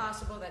 is ma'am. it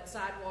possible that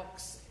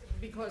sidewalks,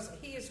 because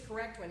he is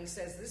correct when he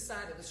says this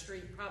side of the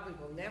street probably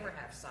will never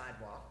have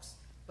sidewalks,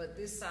 but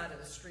this side of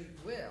the street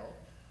will.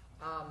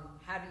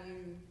 How do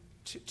you...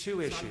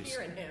 Two issues. I'm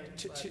hearing him.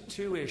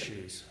 Two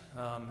issues.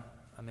 I'm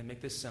going to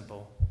make this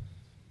simple.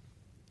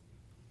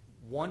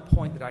 One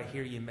point that I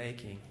hear you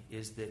making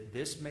is that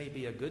this may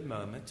be a good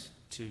moment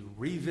to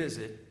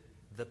revisit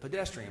the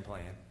pedestrian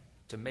plan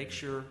to make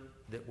sure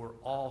that we're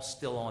all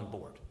still on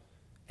board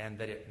and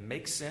that it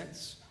makes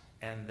sense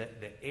and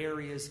that the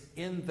areas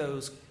in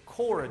those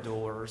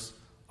corridors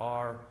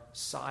are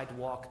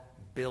sidewalk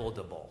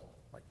buildable.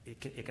 Like it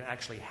can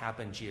actually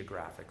happen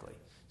geographically.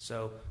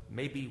 So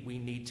maybe we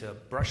need to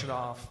brush it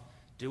off,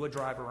 do a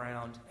drive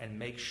around, and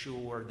make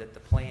sure that the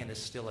plan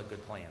is still a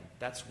good plan.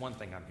 That's one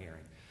thing I'm hearing.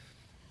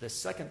 The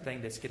second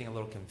thing that's getting a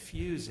little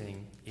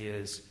confusing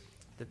is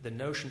that the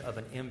notion of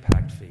an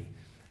impact fee.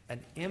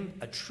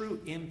 A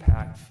true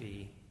impact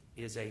fee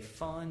is a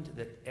fund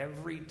that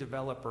every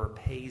developer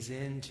pays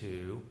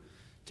into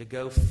to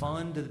go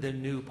fund the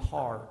new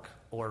park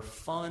or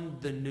fund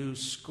the new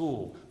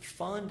school,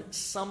 fund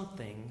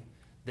something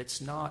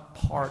that's not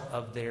part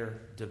of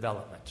their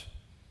development.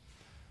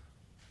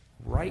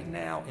 Right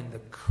now, in the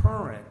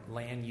current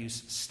land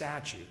use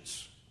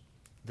statutes,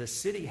 the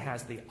city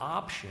has the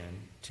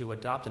option to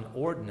adopt an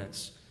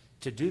ordinance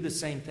to do the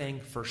same thing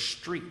for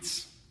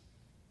streets.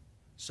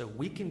 So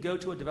we can go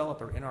to a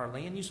developer in our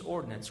land use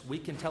ordinance, we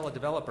can tell a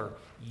developer,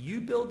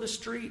 you build the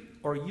street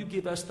or you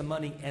give us the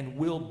money and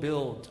we'll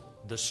build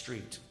the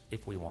street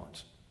if we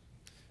want.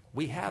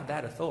 We have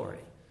that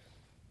authority.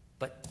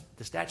 But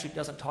the statute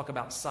doesn't talk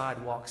about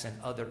sidewalks and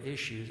other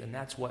issues, and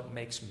that's what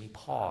makes me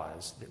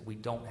pause, that we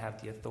don't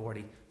have the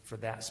authority for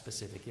that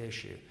specific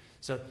issue.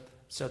 So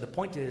the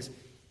point is,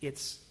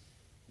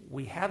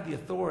 we have the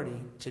authority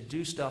to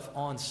do stuff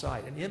on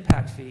site. An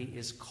impact fee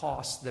is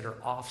costs that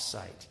are off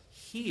site.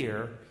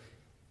 Here,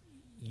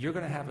 you're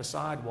going to have a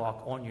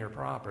sidewalk on your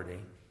property,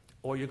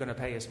 or you're going to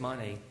pay us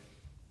money,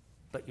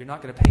 but you're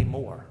not going to pay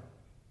more.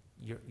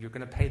 You're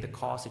going to pay the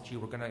cost that you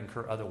were going to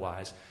incur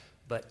otherwise.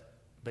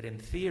 But in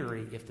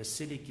theory, if the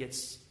city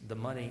gets the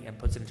money and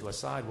puts it into a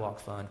sidewalk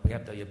fund, we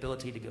have the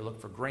ability to go look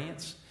for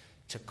grants,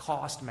 to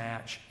cost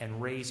match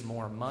and raise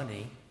more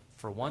money,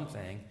 for one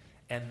thing,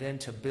 and then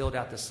to build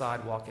out the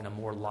sidewalk in a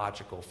more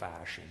logical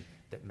fashion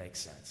that makes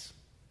sense.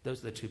 Those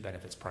are the two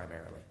benefits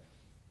primarily.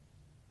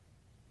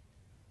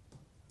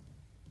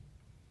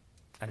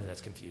 I know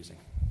that's confusing.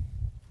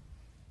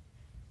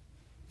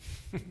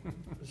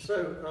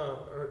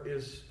 So,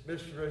 is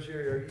Mr.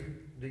 Rosieri,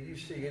 do you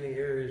see any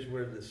areas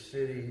where the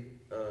city,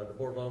 the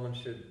Board of Aldermen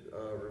should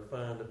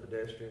refine the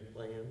pedestrian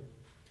plan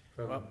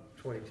from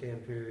 2010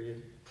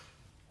 period?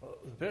 Well,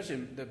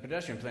 the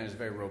pedestrian plan is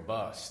very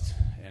robust,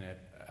 and it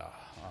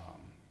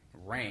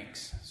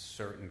ranks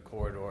certain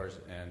corridors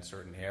and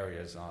certain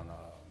areas on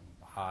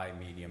a high,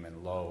 medium,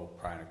 and low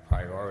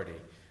priority.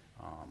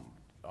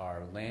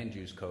 Our land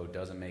use code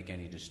doesn't make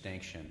any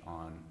distinction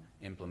on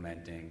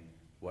implementing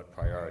what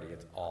priority.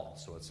 It's all.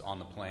 So it's on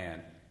the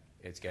plan.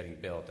 It's getting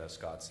built, as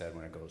Scott said,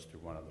 when it goes through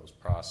one of those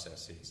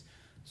processes.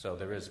 So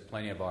there is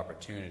plenty of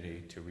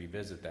opportunity to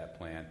revisit that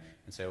plan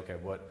and say, okay,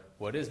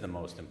 what is the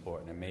most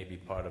important? And maybe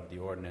part of the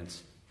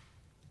ordinance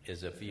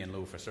is a fee in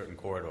lieu for certain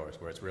corridors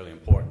where it's really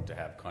important to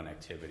have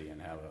connectivity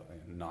and have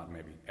not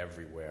maybe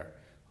everywhere,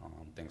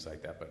 things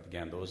like that. But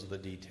again, those are the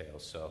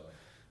details. So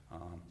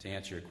to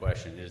answer your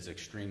question, it is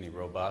extremely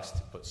robust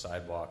to put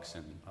sidewalks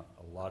in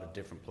a lot of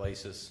different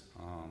places.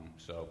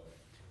 So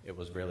it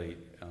was really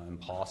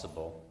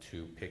impossible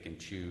to pick and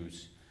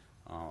choose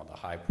the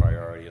high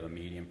priority or the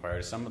medium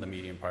priority. Some of the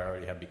medium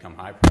priority have become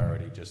high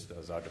priority just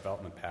as our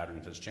development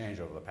patterns has changed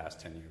over the past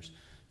 10 years.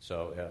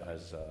 So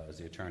as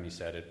the attorney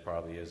said, it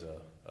probably is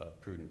a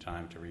prudent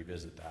time to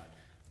revisit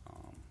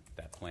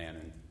that plan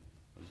and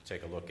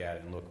take a look at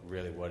it and look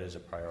really what is a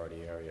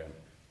priority area and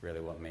really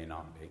what may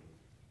not be.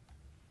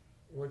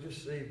 Well,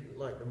 just see,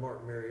 like the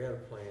Martin Marietta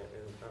plant,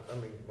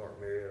 and Martin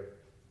Marietta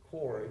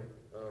Quarry,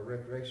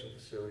 recreational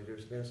facility,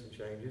 there's been some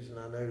changes, and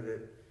I know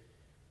that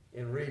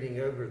in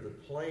reading over the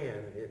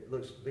plan, it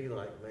looks to be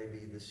like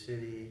maybe the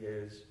city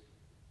has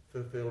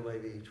fulfilled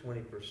maybe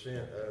 20%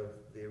 of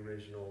the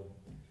original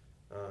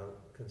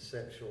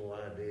conceptual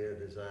idea,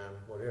 design,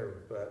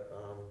 whatever. But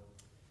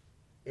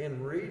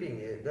in reading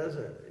it,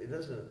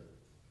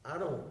 I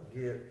don't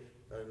get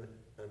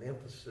an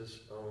emphasis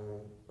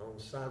on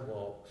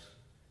sidewalks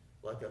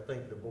like I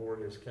think the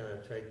board has kind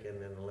of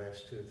taken in the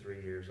last 2 or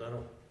 3 years.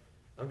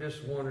 I'm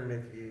just wondering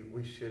if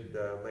we should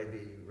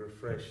maybe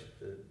refresh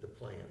the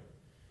plan.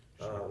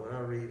 When I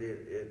read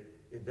it,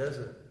 it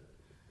doesn't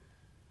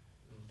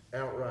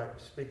outright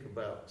speak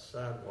about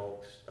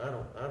sidewalks. I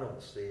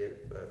don't see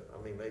it, but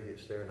I mean maybe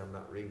it's there and I'm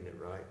not reading it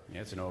right.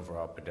 Yeah, it's an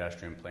overall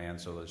pedestrian plan,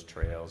 so there's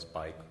trails,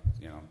 bike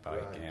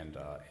right.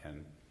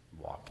 and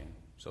walking.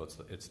 So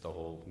it's the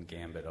whole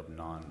gambit of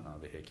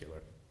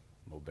non-vehicular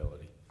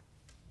mobility.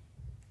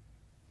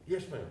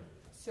 Yes, ma'am.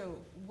 So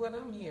what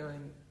I'm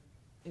hearing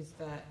is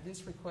that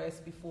this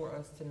request before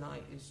us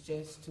tonight is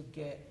just to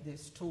get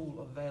this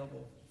tool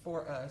available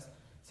for us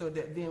so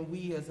that then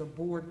we as a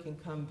board can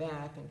come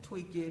back and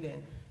tweak it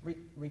and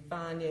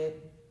refine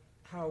it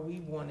how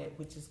we want it,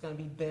 which is going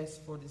to be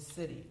best for the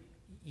city.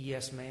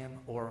 Yes, ma'am,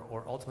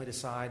 or ultimately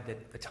decide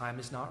that the time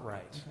is not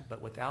right. Okay.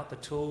 But without the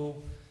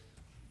tool,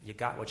 you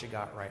got what you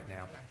got right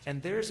now.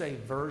 And there's a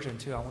version,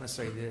 too, I want to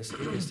say this. It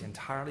is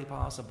entirely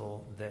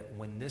possible that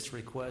when this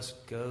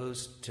request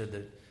goes to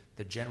the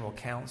general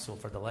counsel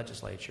for the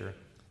legislature,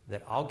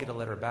 that I'll get a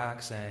letter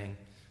back saying,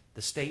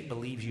 the state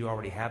believes you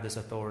already have this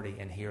authority,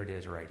 and here it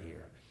is right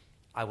here.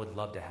 I would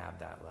love to have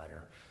that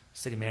letter.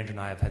 City manager and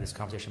I have had this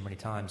conversation many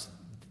times.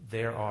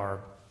 There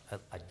are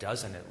a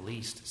dozen at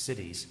least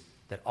cities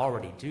that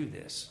already do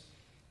this.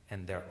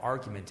 And their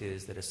argument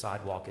is that a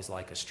sidewalk is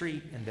like a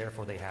street, and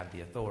therefore they have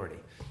the authority.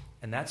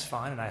 And that's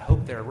fine, and I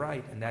hope they're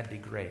right, and that'd be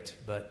great.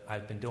 But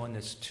I've been doing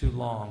this too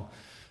long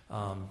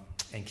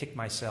and kicked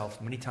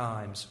myself many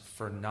times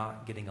for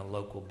not getting a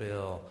local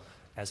bill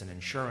as an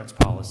insurance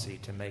policy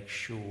to make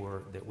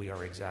sure that we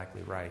are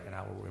exactly right. And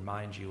I will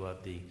remind you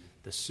of the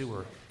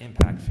sewer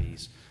impact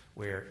fees,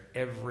 where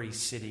every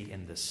city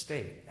in the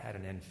state had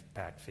an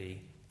impact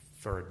fee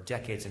for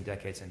decades and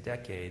decades and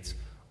decades.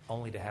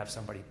 only to have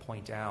somebody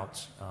point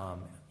out,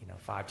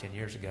 5-10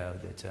 years ago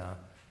that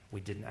we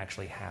didn't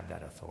actually have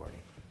that authority.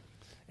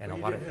 And Well, a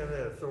you lot of didn't have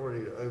that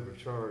authority to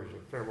overcharge a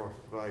fair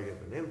market value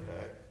of an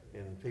impact,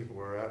 and people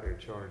were out there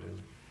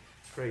charging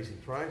crazy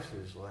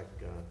prices like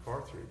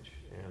Carthage,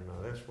 and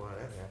that's why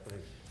that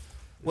happened.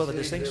 Well, the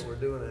cities distinction- that were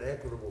doing an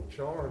equitable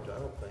charge, I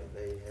don't think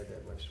they had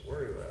that much to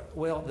worry about.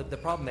 Well, the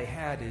problem they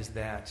had is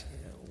that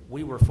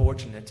we were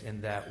fortunate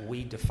in that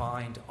we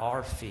defined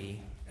our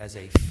fee as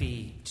a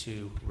fee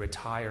to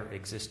retire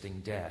existing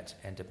debt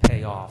and to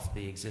pay off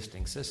the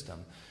existing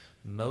system.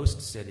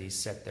 Most cities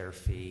set their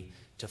fee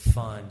to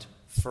fund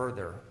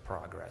further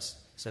progress.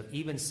 So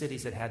even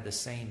cities that had the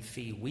same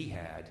fee we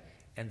had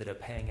ended up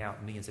paying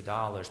out millions of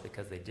dollars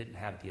because they didn't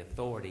have the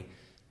authority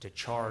to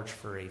charge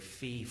for a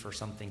fee for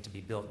something to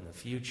be built in the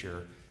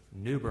future.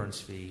 New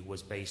Bern's fee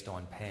was based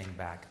on paying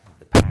back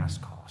the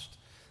past cost.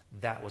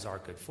 That was our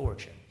good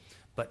fortune.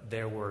 But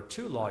there were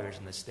 2 lawyers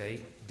in the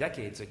state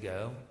decades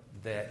ago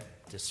that,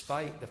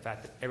 despite the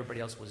fact that everybody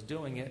else was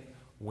doing it,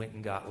 went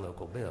and got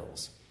local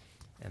bills.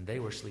 And they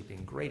were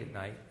sleeping great at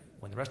night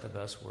when the rest of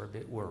us were a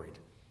bit worried.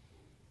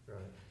 Right.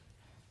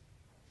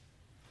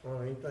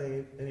 Well,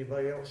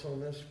 anybody else on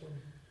this one?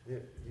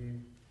 It's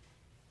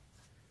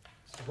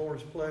the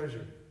board's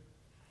pleasure.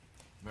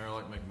 Mayor, I'd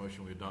like to make a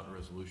motion we adopt a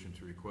resolution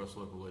to request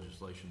local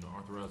legislation to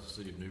authorize the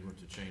city of New Bern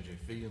to change a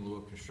fee in lieu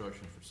of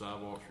construction for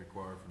sidewalks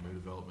required for new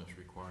developments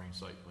requiring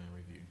site plan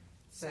review.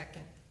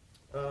 Second.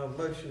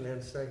 Motion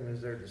and second,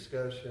 is there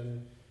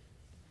discussion?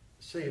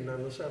 Seeing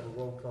none, let's have a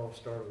roll call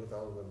starting with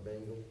Alderman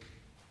Bingle.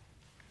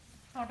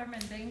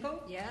 Alderman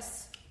Bingle?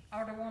 Yes.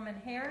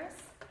 Alderwoman Harris?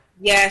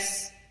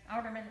 Yes.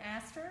 Alderman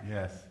Astor?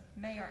 Yes.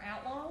 Mayor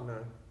Outlaw?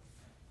 No.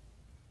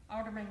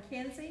 Alderman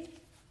Kinsey?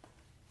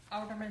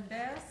 Alderman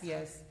Best?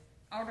 Yes.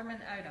 Alderman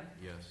Odom?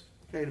 Yes.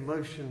 Okay, the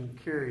motion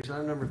carries.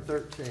 Item number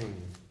 13.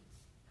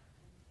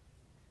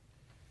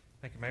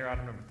 Thank you, Mayor.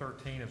 Item number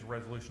 13 is a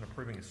resolution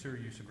approving a sewer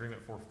use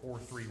agreement for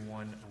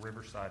 431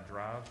 Riverside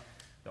Drive.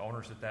 The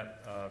owners at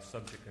that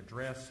subject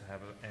address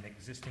have an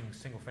existing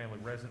single-family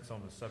residence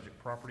on the subject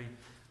property,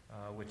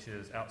 which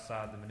is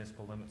outside the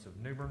municipal limits of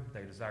New Bern.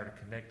 They desire to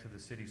connect to the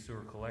city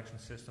sewer collection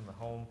system. The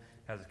home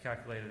has a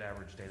calculated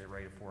average daily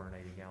rate of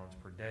 480 gallons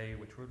per day,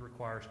 which would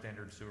require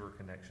standard sewer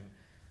connection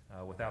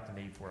without the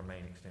need for a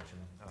main extension.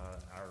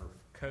 Our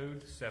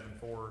code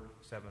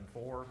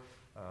 7474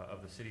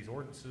 of the city's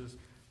ordinances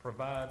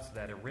provides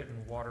that a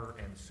written water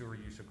and sewer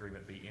use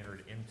agreement be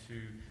entered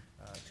into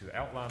to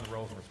outline the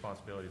roles and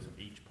responsibilities of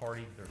each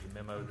party. There's a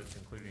memo that's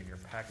included in your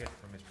packet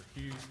from Mr.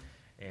 Hughes.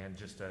 And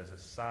just as a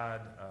side,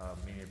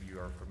 many of you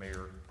are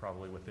familiar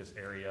probably with this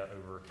area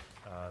over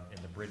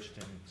in the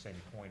Bridgeton,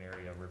 Sandy Point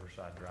area,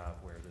 Riverside Drive,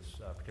 where this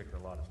particular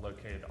lot is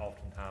located.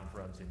 Oftentimes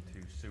runs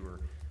into sewer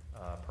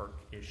perk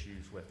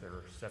issues with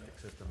their septic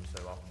systems,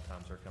 so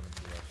oftentimes they're coming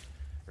to us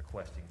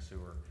requesting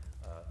sewer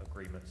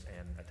agreements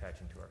and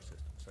attaching to our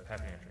system. So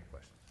happy to answer any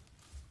questions.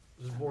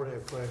 Does the board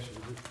have questions?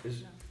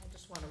 I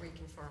just want to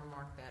reconfirm,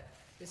 Mark, that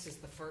this is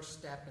the first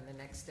step, and the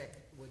next step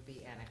would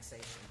be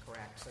annexation,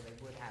 correct? So they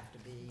would have to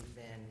be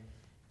then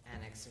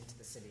annexed into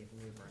the city of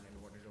New Bern in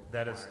order to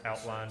That require is the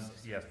outlined,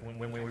 services. yes.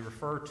 When we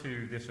refer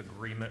to this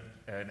agreement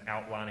and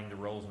outlining the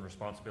roles and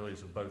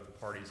responsibilities of both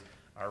parties,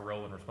 our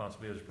role and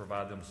responsibility is to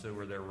provide them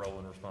sewer. Their role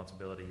and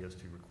responsibility is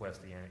to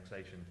request the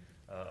annexation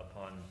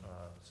upon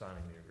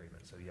signing the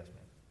agreement. So yes, ma'am.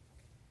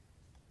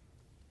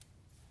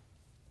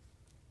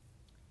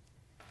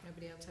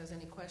 Nobody else has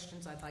any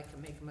questions? I'd like to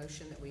make a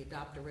motion that we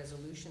adopt a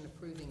resolution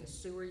approving a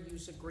sewer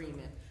use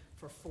agreement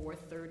for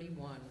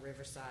 431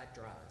 Riverside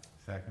Drive.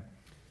 Second.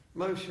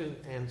 Motion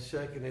and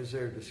second, is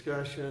there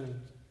discussion?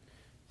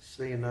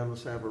 Seeing none,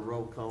 let's have a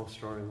roll call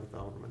starting with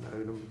Alderman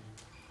Odom.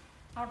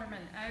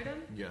 Alderman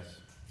Odom? Yes.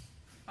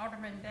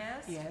 Alderman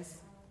Best? Yes.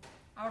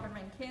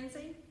 Alderman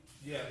Kinsey?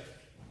 Yes.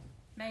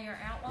 Mayor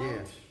Outlaw?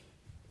 Yes.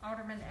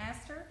 Alderman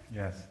Astor?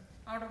 Yes.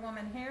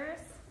 Alderwoman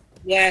Harris?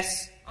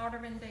 Yes.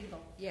 Alderman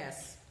Bingle?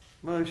 Yes.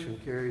 Motion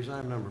carries.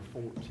 Item number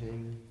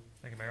 14.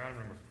 Thank you, Mayor. Item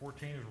number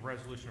 14 is a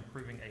resolution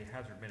approving a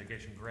hazard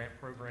mitigation grant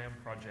program,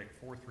 project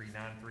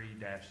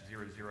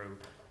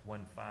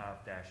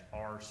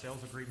 4393-0015-R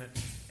sales agreement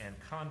and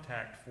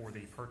contact for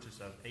the purchase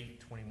of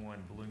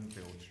 821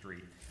 Bloomfield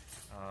Street.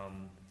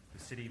 The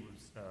city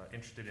was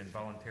interested in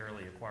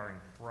voluntarily acquiring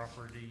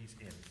properties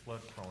in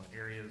flood-prone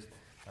areas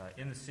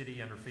in the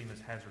city under FEMA's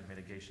hazard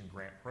mitigation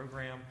grant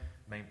program.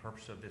 The main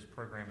purpose of this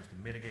program is to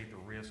mitigate the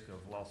risk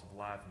of loss of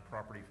life and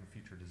property from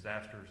future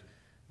disasters.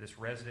 This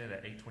resident at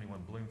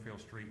 821 Bloomfield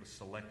Street was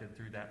selected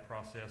through that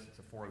process. It's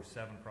a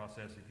 407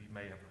 process, if you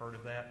may have heard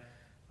of that.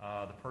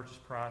 The purchase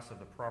price of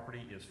the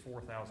property is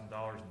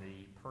 $4,000, and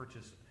the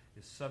purchase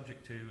is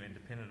subject to and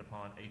dependent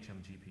upon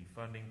HMGP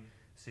funding.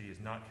 The city is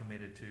not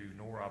committed to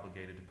nor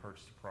obligated to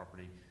purchase the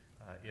property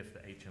if the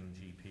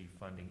HMGP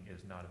funding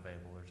is not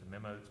available. There's a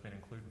memo that's been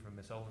included from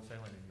Ms.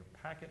 Oldensalem in your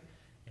packet,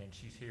 and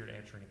she's here to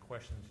answer any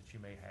questions that you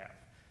may have.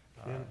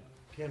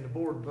 Can the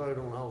board vote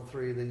on all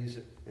three of these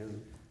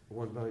in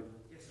one vote?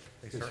 Yes, sir.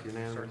 It's They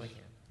unanimous. certainly can.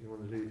 If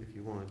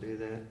you want to do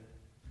that?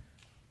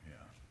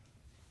 Yeah.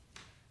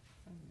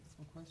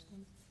 Some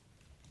questions?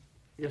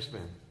 Yes,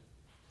 ma'am.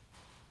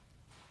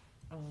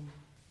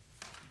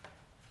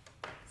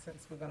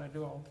 Since we're gonna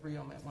do all three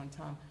of them at one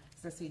time,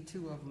 'cause I see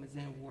two of them is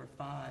in Ward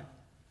 5.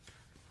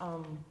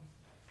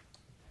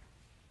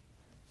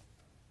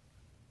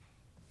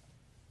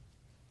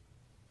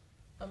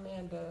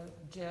 Amanda,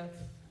 Jeff,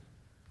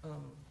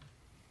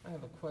 I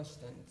have a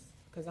question,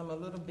 because I'm a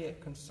little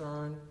bit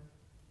concerned.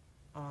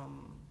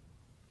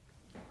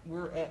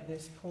 We're at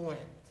this point,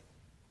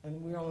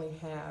 and we only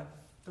have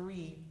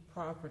 3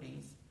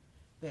 properties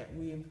that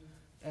we're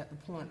at the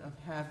point of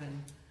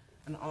having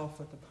an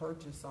offer to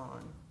purchase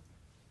on.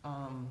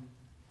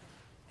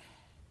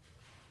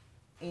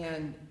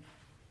 And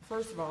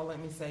first of all, let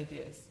me say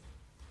this.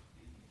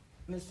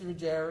 Mr.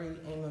 Jerry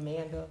and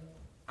Amanda,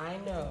 I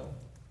know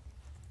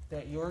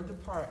that your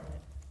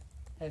department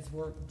has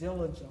worked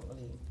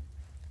diligently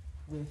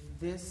with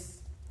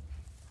this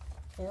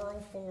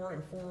 404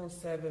 and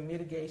 407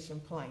 mitigation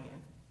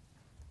plan.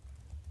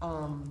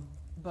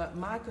 But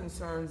my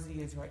concerns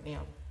is right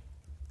now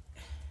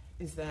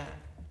is that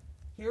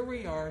here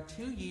we are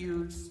 2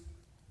 years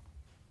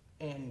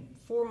and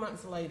 4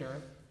 months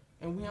later,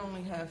 and we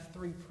only have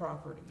 3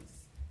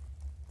 properties.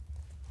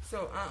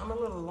 So I'm a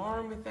little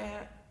alarmed with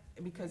that,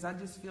 because I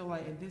just feel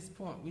like at this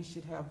point we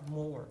should have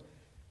more.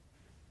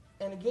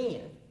 And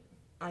again,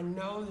 I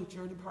know that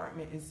your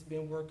department has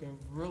been working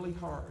really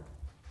hard,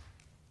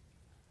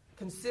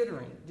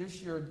 considering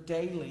just your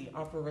daily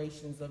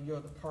operations of your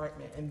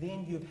department, and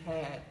then you've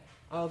had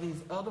all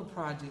these other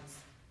projects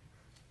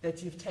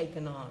that you've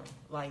taken on,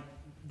 like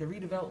the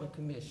Redevelopment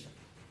Commission,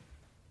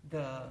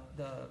 the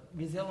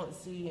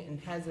Resiliency and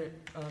Hazard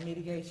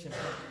Mitigation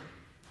Plan,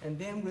 and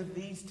then with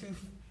these 2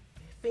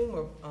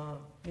 FEMA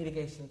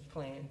mitigation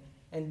plan,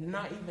 and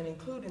not even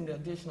including the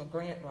additional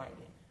grant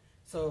writing.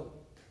 So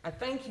I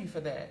thank you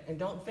for that, and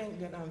don't think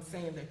that I'm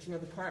saying that your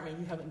department,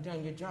 you haven't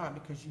done your job,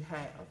 because you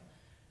have.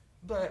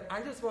 But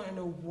I just want to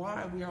know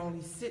why we're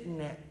only sitting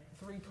at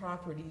 3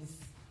 properties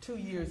 2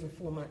 years and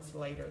 4 months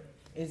later.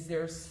 Is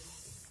there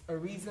a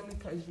reason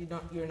because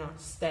you're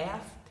not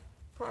staffed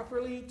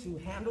properly to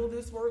handle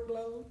this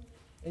workload?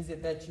 Is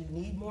it that you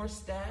need more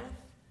staff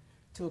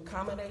to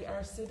accommodate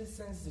our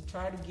citizens to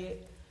try to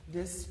get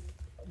this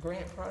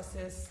grant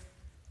process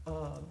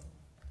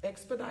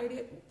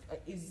expedited?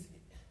 Is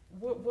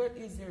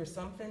there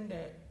something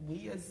that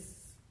we as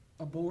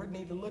a board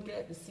need to look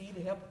at to see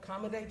to help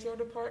accommodate your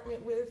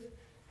department with?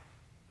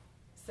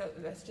 So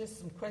that's just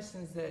some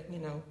questions that,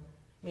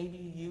 maybe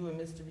you and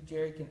Mr.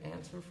 Jerry can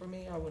answer for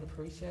me. I would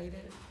appreciate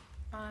it.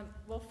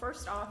 Well,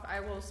 first off, I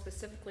will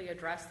specifically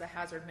address the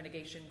Hazard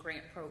Mitigation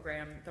Grant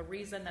Program. The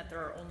reason that there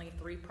are only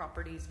 3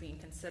 properties being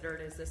considered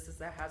is this is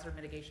the Hazard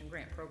Mitigation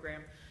Grant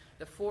Program.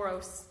 The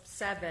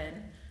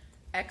 407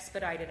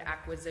 Expedited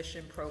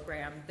Acquisition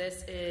Program.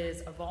 This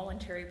is a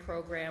voluntary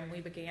program.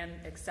 We began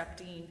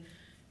accepting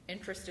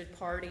interested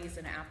parties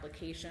and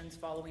applications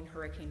following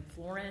Hurricane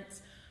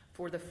Florence.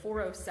 For the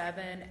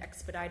 407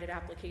 expedited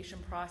application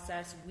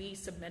process, we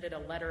submitted a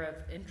letter of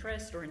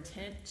interest or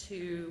intent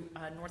to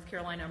North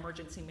Carolina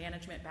Emergency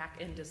Management back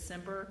in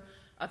December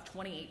of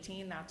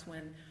 2018. That's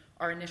when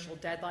our initial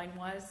deadline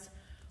was.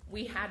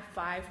 We had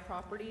 5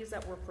 properties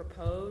that were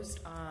proposed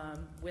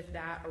with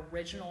that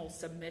original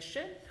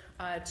submission.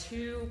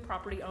 2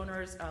 property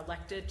owners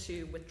elected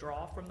to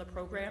withdraw from the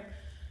program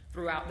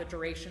throughout the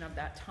duration of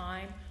that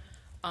time.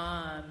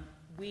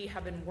 We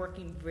have been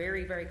working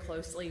very, very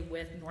closely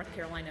with North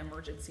Carolina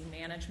Emergency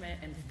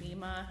Management and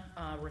FEMA,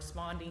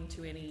 responding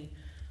to any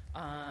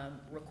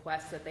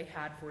requests that they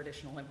had for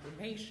additional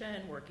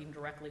information, working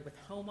directly with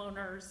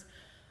homeowners.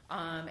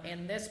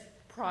 And this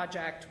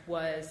project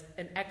was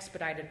an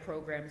expedited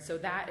program, so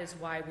that is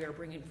why we are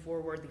bringing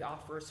forward the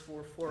offers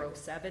for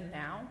 407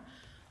 now.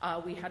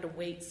 We had to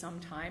wait some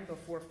time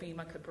before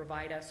FEMA could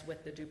provide us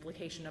with the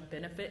duplication of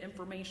benefit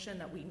information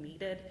that we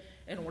needed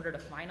in order to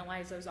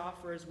finalize those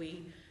offers.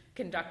 We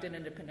conducted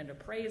independent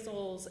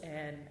appraisals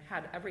and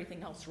had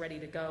everything else ready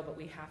to go, but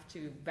we have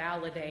to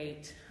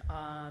validate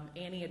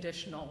any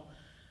additional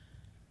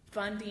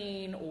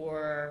funding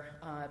or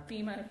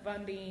FEMA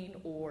funding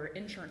or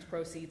insurance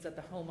proceeds that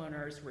the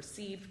homeowners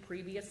received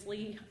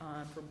previously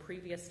from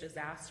previous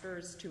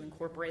disasters to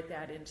incorporate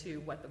that into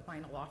what the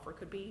final offer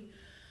could be.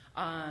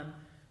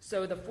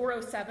 So the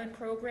 407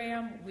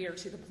 program, we are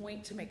to the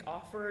point to make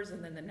offers,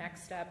 and then the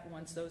next step,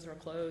 once those are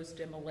closed,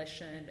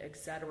 demolition, et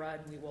cetera,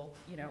 and we will,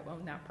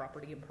 own that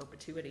property in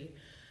perpetuity.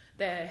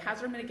 The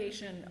Hazard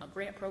Mitigation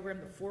Grant Program,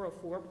 the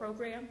 404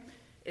 program,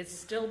 is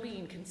still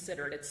being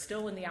considered. It's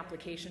still in the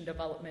application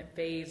development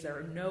phase. There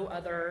are no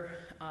other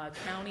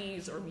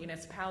counties or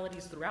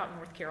municipalities throughout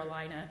North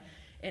Carolina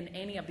in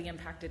any of the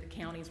impacted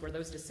counties where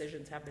those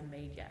decisions have been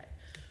made yet.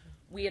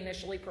 We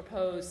initially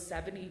proposed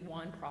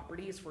 71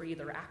 properties for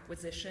either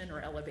acquisition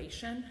or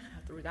elevation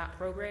through that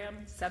program,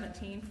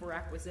 17 for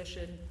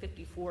acquisition,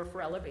 54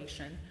 for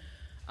elevation.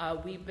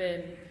 We've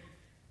been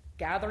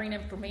gathering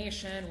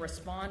information,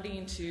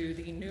 responding to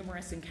the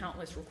numerous and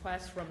countless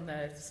requests from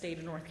the state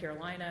of North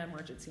Carolina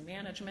Emergency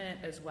Management,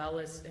 as well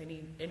as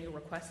any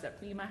requests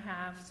that FEMA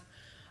has.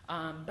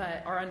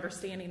 But our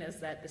understanding is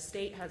that the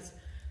state has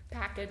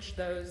packaged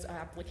those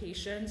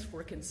applications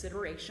for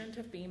consideration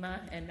to FEMA,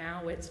 and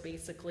now it's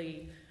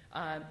basically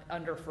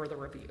under further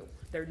review.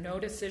 No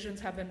decisions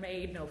have been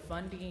made, no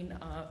funding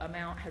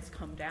amount has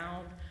come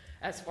down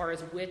as far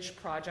as which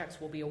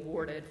projects will be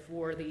awarded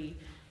for the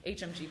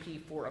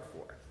HMGP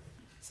 404.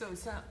 So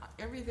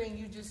everything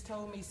you just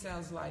told me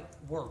sounds like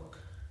work.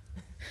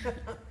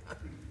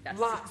 Yes.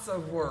 Lots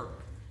of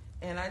work.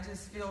 And I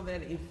just feel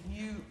that if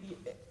you,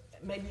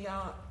 maybe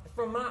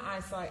from my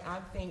eyesight, I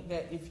think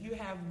that if you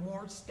have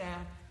more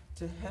staff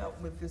to help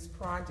with this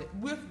project,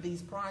 with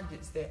these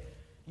projects that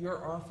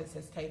your office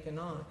has taken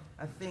on,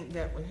 I think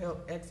that would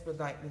help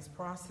expedite this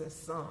process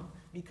some,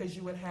 because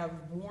you would have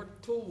more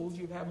tools,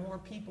 you'd have more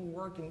people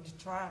working to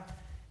try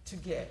to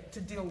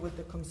deal with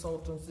the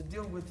consultants, to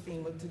deal with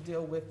FEMA, to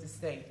deal with the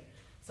state.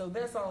 So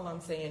that's all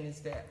I'm saying is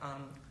that,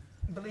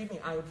 believe me,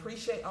 I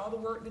appreciate all the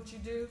work that you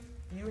do,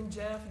 you and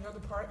Jeff, your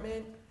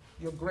department,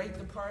 your great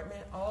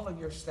department, all of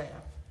your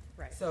staff.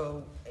 Right.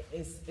 So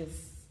it's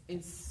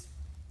as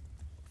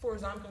far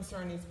as I'm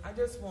concerned, I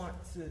just want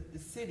the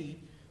city,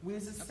 we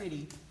as a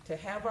city, to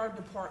have our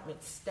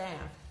department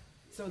staffed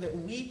so that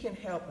we can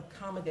help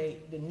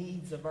accommodate the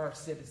needs of our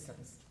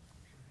citizens.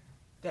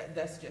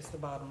 That's just the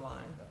bottom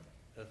line.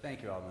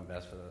 Thank you, Alderman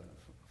Best,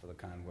 for the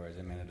kind words.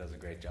 Amanda does a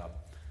great job.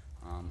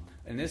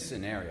 In this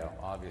scenario,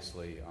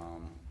 obviously,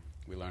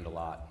 we learned a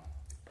lot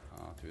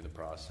through the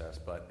process,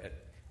 but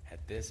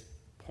at this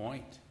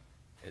point,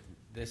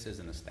 this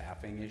isn't a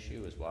staffing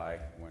issue, is why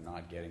we're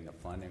not getting the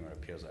funding, or it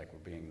appears like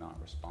we're being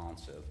not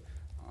responsive.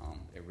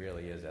 It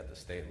really is at the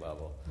state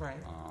level, right,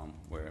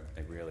 where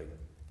they really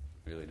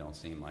don't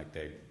seem like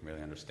they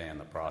really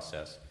understand the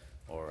process,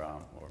 or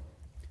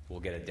we'll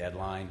get a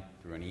deadline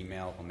through an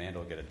email. Amanda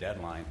will get a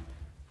deadline,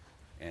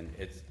 and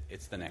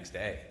it's the next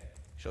day.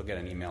 She'll get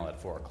an email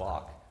at 4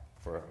 o'clock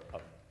for a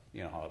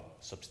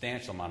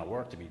substantial amount of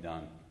work to be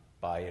done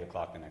by 8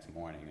 o'clock the next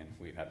morning, and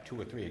we've had 2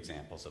 or 3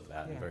 examples of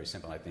that. Yeah. And very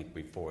simple. I think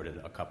we forwarded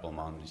a couple of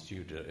them to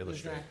you to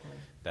illustrate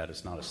that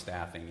it's not a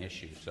staffing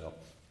issue. So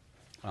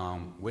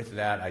with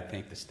that, I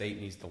think the state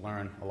needs to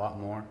learn a lot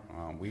more.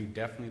 We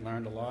definitely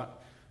learned a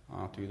lot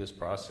through this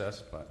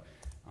process, but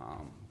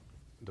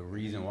the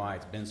reason why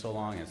it's been so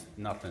long has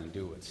nothing to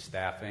do with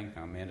staffing.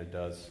 Amanda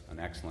does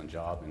an excellent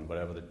job, and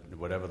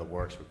whatever the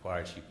work's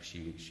required,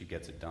 she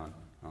gets it done,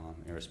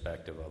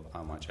 irrespective of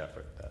how much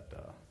effort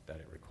that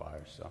it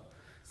requires.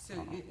 So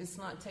it's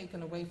not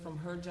taken away from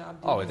her job?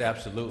 Oh, it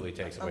absolutely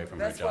takes away from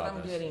her job. That's what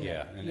I'm getting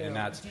at. Yeah, and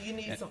that's... Do you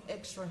need some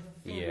extra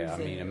fingers? Yeah, I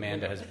mean,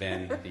 Amanda has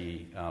been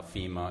the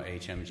FEMA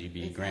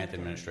HMGB grant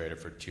administrator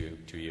for two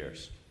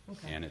years.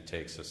 Okay. And it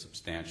takes a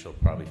substantial,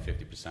 probably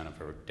 50% of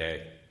her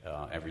day,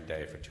 every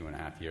day for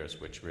 2.5 years,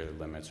 which really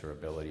limits her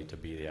ability to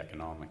be the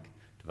economic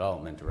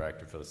development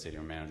director for the city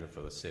or manager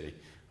for the city.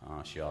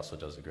 She also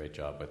does a great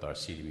job with our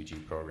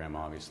CDBG program,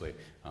 obviously,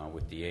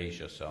 with the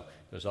Asia. So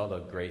there's all the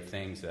great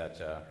things that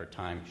her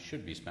time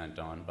should be spent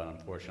on, but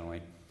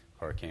unfortunately,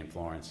 Hurricane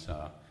Florence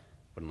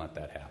wouldn't let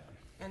that happen.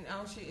 And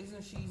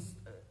she's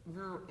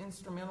very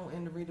instrumental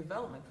in the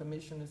Redevelopment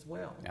Commission as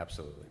well?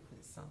 Absolutely.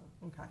 So,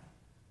 okay.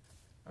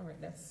 All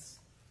right, that's...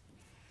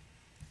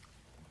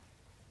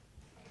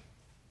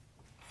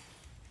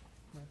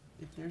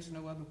 If there's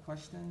no other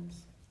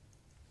questions,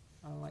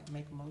 I'd like to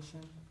make a motion.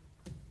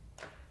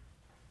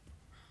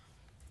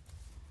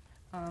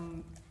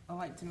 I'd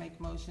like to make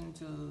a motion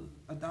to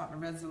adopt a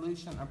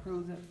resolution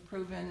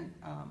approving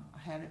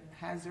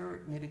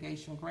Hazard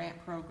Mitigation Grant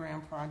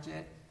Program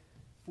Project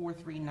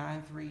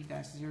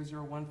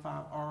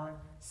 4393-0015R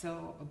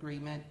sale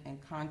agreement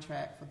and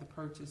contract for the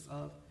purchase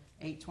of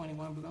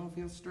 821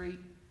 Bloomfield Street,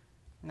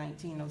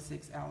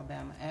 1906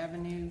 Alabama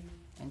Avenue,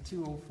 and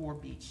 204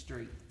 Beach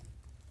Street.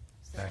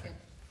 Second.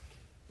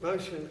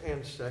 Motion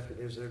and second.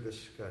 Is there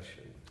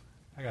discussion?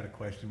 I got a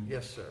question.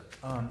 Yes, sir.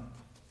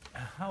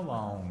 How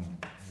long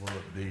will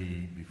it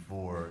be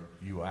before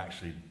you will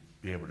actually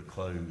be able to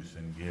close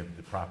and give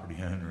the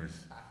property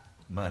owners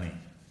money?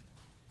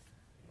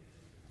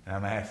 And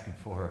I'm asking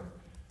for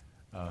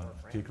a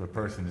particular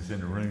person that's in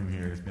the room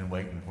here that's been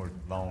waiting for a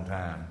long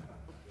time.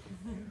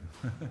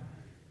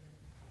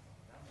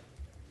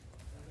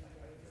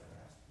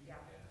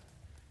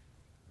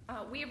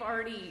 We've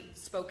already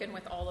spoken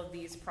with all of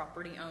these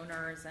property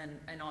owners, and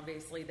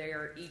obviously they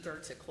are eager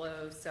to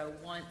close. So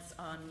once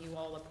you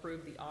all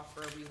approve the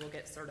offer, we will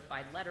get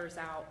certified letters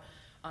out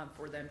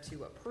for them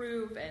to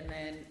approve. And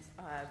then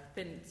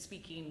been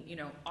speaking,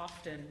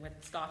 often with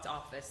Scott's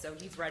office, so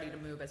he's ready to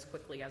move as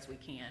quickly as we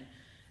can.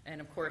 And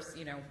of course,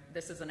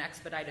 this is an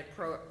expedited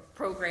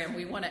program.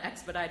 We want to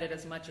expedite it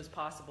as much as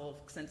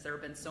possible since there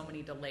have been so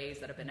many delays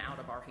that have been out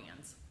of our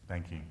hands.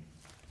 Thank you.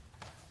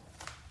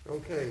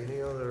 Okay,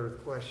 any other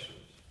questions?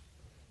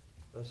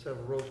 Let's have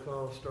a roll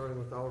call, starting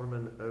with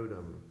Alderman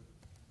Odom.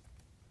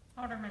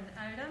 Alderman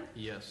Odom.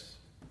 Yes.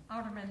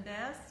 Alderman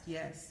Best.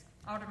 Yes.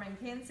 Alderman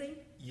Kinsey.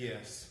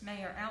 Yes.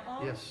 Mayor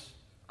Outlaw. Yes.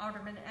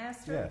 Alderman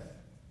Astor. Yes.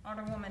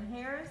 Alderwoman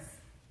Harris.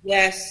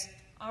 Yes.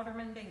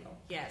 Alderman Bingle.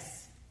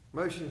 Yes.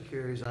 Motion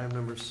carries. Item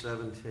number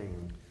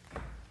 17.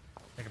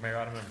 Thank you, Mayor.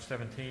 Item number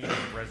 17,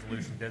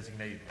 resolution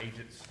designated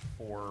agents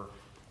for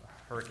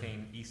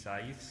Hurricane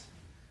Isaias.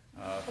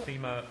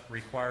 FEMA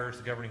requires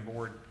the governing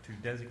board to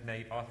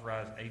designate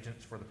authorized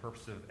agents for the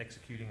purpose of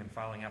executing and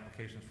filing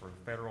applications for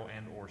federal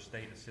and/or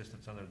state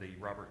assistance under the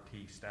Robert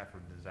T.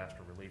 Stafford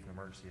Disaster Relief and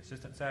Emergency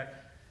Assistance Act.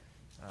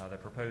 The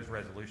proposed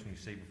resolution you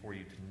see before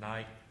you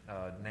tonight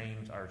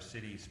names our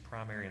city's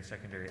primary and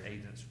secondary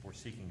agents for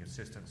seeking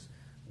assistance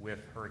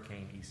with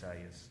Hurricane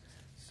Isaias.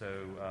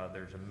 So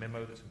there's a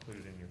memo that's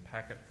included in your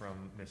packet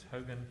from Ms.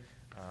 Hogan,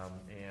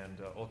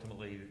 and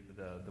ultimately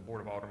the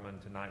Board of Aldermen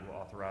tonight will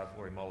authorize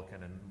Lori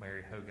Mulliken and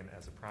Mary Hogan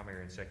as the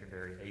primary and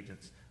secondary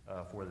agents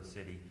for the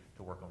city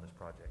to work on this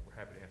project. We're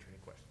happy to answer any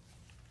questions.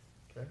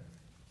 Okay.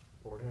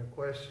 Board have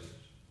questions?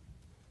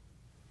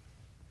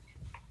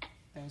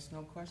 There's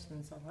no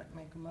questions. I'd like to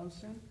make a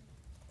motion.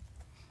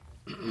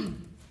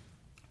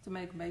 To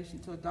make a motion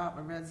to adopt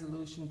a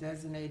resolution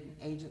designating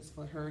agents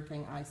for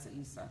Hurricane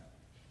Isaias.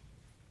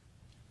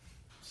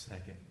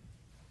 Second.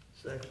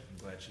 Second. I'm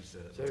glad she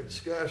said Is there it.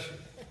 discussion?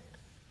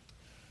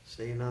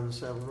 Seeing none, let's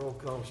have a roll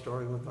call,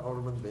 starting with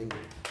Alderman Bingham.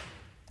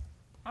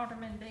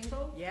 Alderman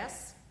Bingle?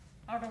 Yes?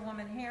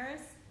 Alderwoman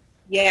Harris?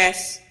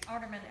 Yes.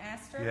 Alderman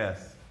Astor?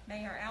 Yes.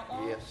 Mayor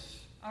Outlaw? Yes.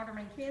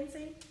 Alderman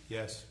Kinsey?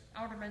 Yes.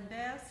 Alderman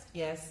Best?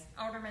 Yes.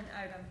 Alderman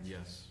Odom?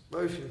 Yes.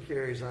 Motion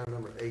carries. Item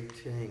number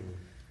 18.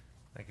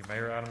 Thank you,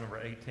 Mayor. Item number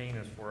 18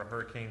 is for a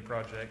hurricane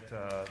project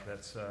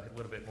that's a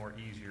little bit more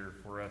easier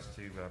for us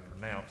to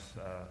pronounce,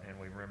 and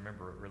we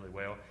remember it really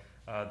well.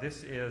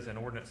 This is an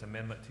ordinance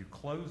amendment to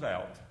close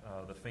out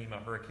the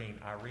FEMA Hurricane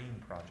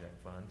Irene Project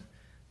Fund.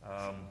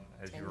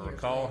 As you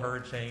recall,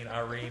 Hurricane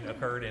Irene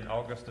occurred in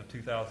August of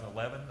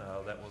 2011.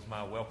 That was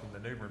my welcome to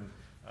New Bern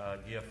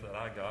gift that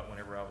I got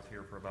whenever I was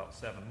here for about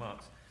 7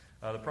 months.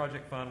 The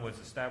project fund was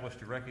established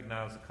to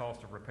recognize the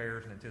cost of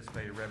repairs and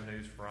anticipated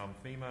revenues from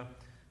FEMA.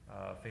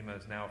 FEMA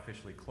has now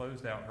officially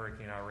closed out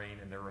Hurricane Irene,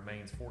 and there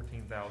remains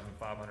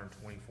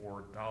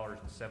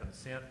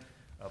 $14,524.07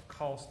 of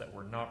costs that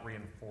were not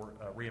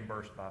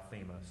reimbursed by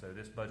FEMA. So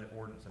this budget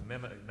ordinance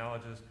amendment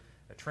acknowledges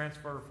a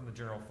transfer from the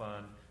general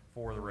fund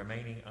for the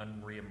remaining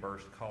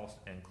unreimbursed costs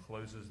and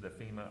closes the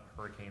FEMA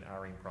Hurricane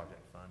Irene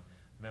Project Fund.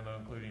 Memo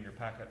included in your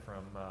packet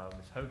from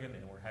Ms. Hogan,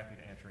 and we're happy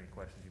to answer any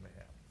questions you may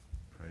have.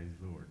 Praise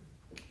the Lord.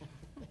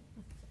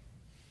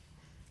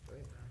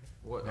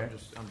 What, I'm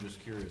just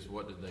curious,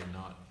 what did they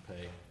not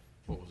pay?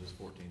 What was this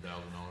 $14,000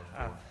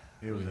 for?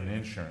 It was an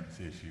insurance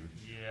issue.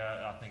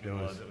 Yeah, I think it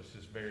was. It was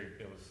just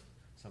it was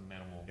some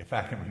minimal. If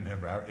I can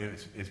remember,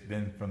 it's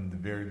been from the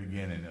very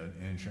beginning an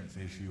insurance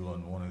issue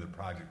on one of the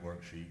project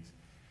worksheets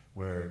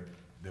where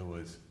there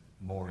was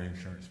more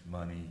insurance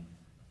money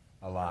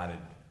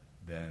allotted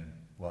than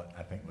what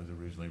I think was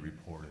originally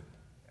reported.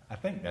 I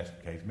think that's the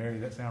case. Mary,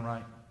 does that sound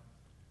right?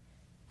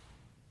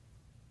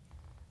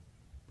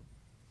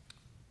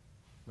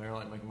 Mayor, I'd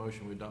like to make a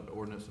motion, we adopt the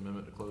ordinance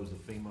amendment to close the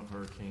FEMA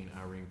Hurricane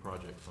Irene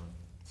Project Fund.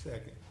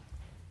 Second.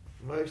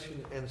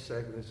 Motion and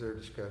second. Is there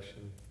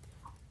discussion?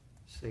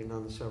 Seeing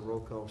none, let's have a roll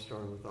call,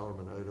 starting with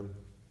Alderman Odom.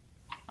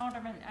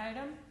 Alderman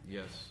Odom?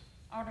 Yes.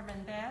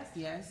 Alderman Best?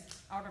 Yes.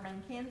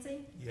 Alderman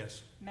Kinsey?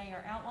 Yes.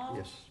 Mayor Outlaw?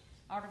 Yes.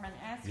 Alderman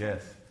Astor?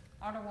 Yes.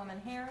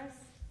 Alderwoman Harris?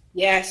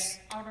 Yes.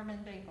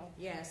 Alderman Bingle?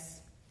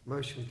 Yes.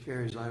 Motion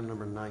carries. Item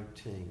number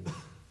 19.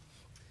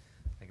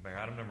 Thank you, Mayor.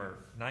 Item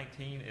number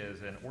 19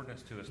 is an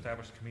ordinance to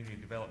establish Community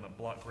Development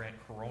Block Grant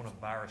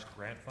Coronavirus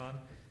Grant Fund.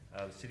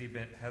 The city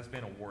has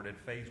been awarded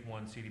Phase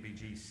 1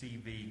 CDBG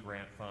CV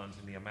grant funds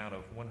in the amount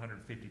of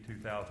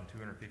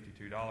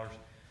 $152,252.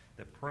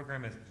 The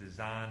program is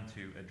designed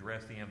to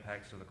address the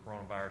impacts of the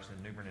coronavirus,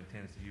 and New Bern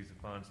intends to use the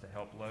funds to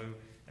help low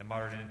and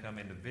moderate income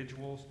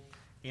individuals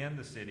in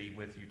the city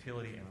with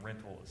utility and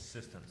rental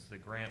assistance. The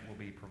grant will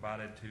be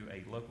provided to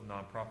a local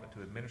nonprofit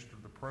to administer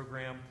the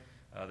program.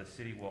 The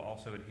city will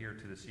also adhere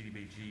to the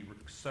CDBG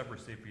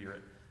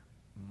subrecipient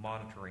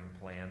monitoring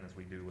plan, as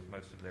we do with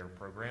most of their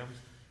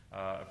programs,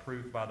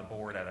 approved by the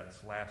board at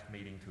its last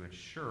meeting to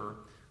ensure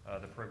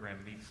the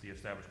program meets the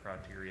established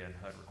criteria and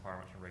HUD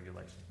requirements and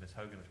regulations. Ms.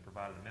 Hogan has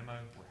provided a memo.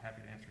 We're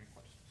happy to answer any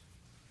questions.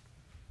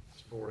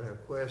 Does the board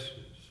have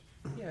questions?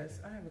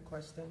 Yes, I have a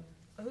question.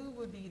 Who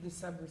would be the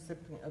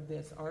subrecipient of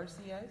this?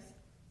 RCS?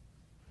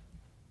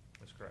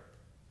 That's correct.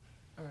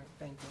 All right,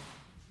 thank you.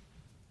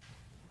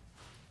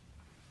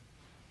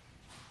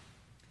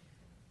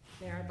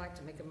 Mayor, I'd like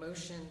to make a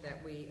motion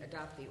that we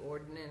adopt the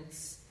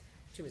ordinance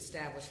to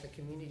establish the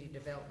Community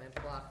Development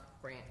Block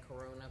Grant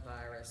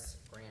Coronavirus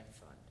Grant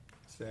Fund.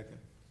 Second.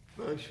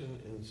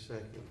 Motion and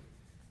second.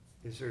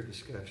 Is there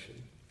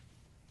discussion?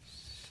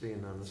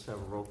 Seeing none, let's have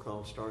a roll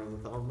call, starting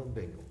with Alderman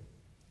Bingle.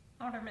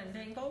 Alderman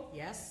Bingle?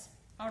 Yes?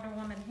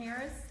 Alderwoman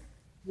Harris?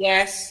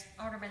 Yes.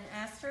 Alderman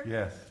Astor?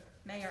 Yes.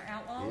 Mayor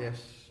Outlaw?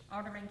 Yes.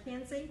 Alderman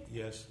Kinsey?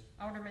 Yes.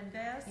 Alderman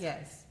Best?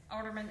 Yes.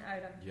 Alderman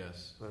Odom?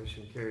 Yes.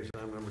 Motion carries.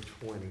 Item number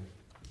 20. Thank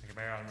you,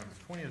 Mayor. Item number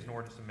 20 is an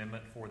ordinance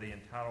amendment for the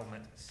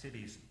Entitlement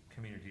Cities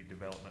Community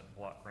Development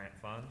Block Grant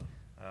Fund.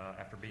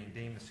 After being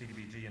deemed the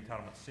CDBG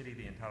Entitlement City,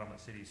 the Entitlement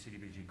Cities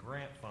CDBG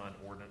Grant Fund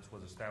ordinance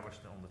was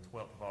established on the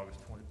 12th of August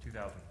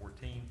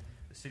 2014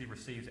 The city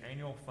receives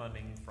annual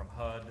funding from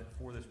HUD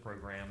for this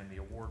program, and the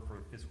award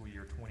for fiscal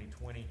year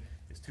 2020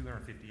 is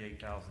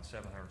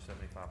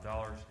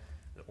 $258,775.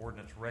 The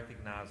ordinance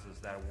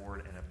recognizes that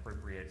award and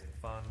appropriates the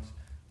funds.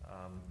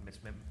 Ms.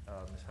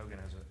 Hogan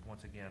has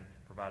once again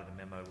provided a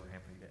memo. We're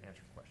happy to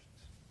answer questions.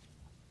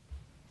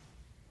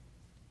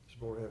 Does the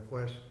board have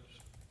questions?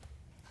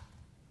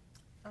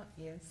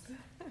 Yes.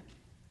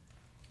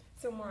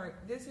 So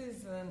Mark, this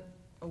is an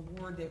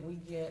award that we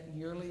get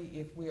yearly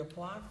if we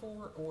apply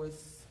for, or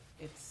it's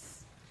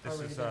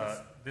already been...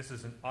 This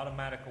is an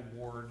automatic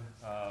award.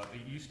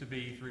 It used to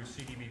be through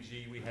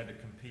CDBG. We had to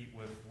compete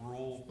with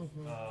rural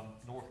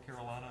North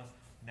Carolina.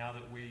 Now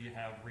that we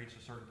have reached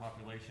a certain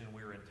population,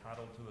 we're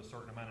entitled to a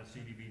certain amount of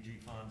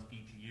CDBG funds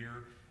each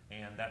year,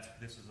 and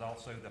this is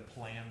also the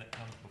plan that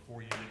comes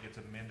before you that gets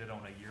amended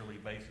on a yearly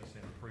basis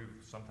and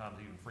approved sometimes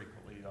even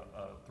frequently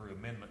through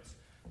amendments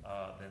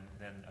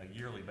than a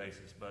yearly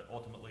basis. But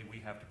ultimately, we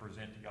have to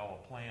present to y'all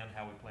a plan,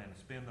 how we plan to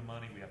spend the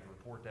money. We have to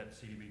report that to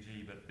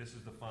CDBG, but this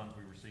is the funds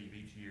we receive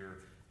each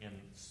year in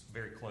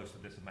very close to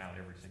this amount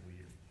every single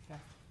year. Okay,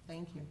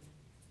 thank you.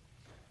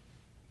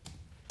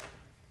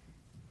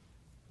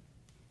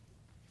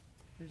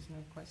 There's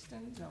no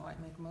questions. I'd like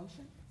to make a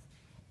motion.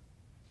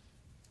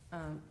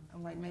 I'd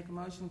like to make a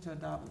motion to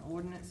adopt an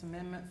ordinance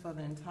amendment for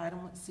the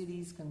Entitlement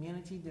Cities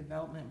Community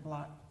Development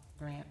Block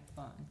Grant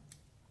Fund.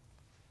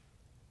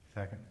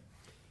 Second.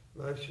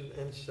 Motion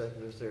and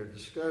second. Is there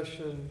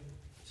discussion?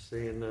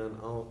 Seeing none,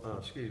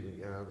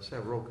 let's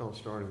have a roll call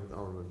starting with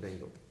Alderman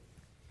Bingle.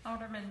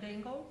 Alderman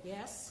Bingle.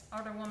 Yes.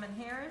 Alderwoman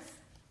Harris.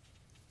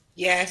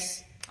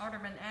 Yes.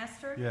 Alderman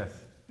Astor. Yes.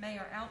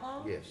 Mayor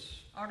Outlaw.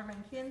 Yes.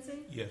 Alderman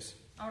Kinsey. Yes.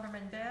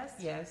 Alderman Best.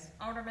 Yes.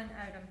 Alderman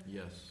Odom.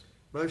 Yes.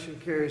 Motion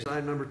carries.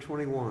 Item number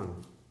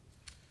 21.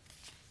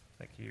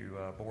 Thank you,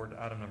 Board.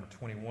 Item number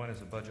 21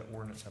 is a budget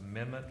ordinance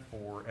amendment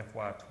for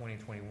FY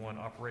 2021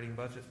 operating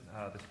budget.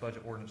 This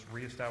budget ordinance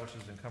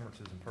reestablishes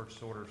encumbrances and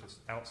purchase orders that's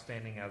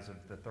outstanding as of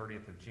the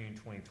 30th of June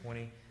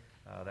 2020.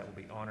 That will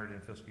be honored in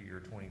fiscal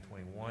year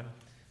 2021.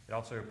 It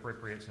also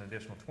appropriates an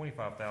additional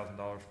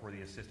 $25,000 for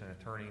the assistant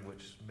attorney,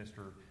 which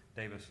Mr.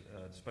 Davis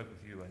spoke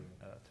with you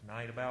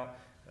tonight about.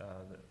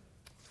 The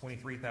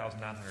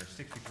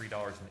 $23,963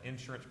 in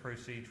insurance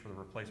proceeds for the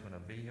replacement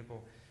of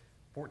vehicle,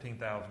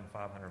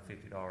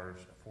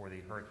 $14,550 for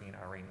the Hurricane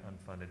Irene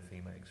unfunded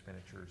FEMA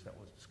expenditures that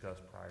was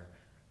discussed prior.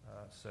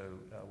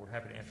 We're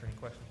happy to answer any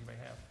questions you may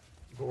have.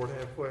 Board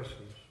have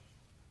questions?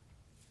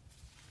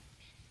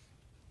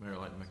 Mayor, I'd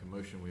like to make a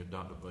motion we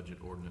adopt a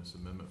budget ordinance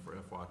amendment for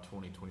FY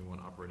 2021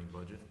 operating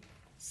budget.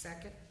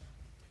 Second.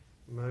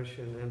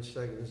 Motion and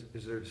second.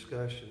 Is there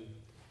discussion?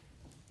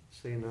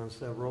 Seeing none, let's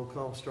have a roll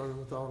call starting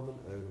with Alderman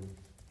Odom.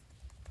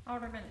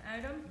 Alderman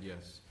Odom.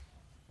 Yes.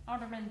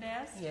 Alderman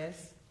Best.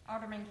 Yes.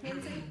 Alderman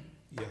Kinsey.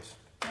 Yes.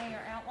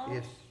 Mayor Outlaw.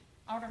 Yes.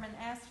 Alderman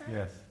Astor.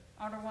 Yes.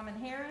 Alderwoman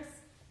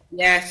Harris.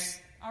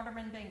 Yes.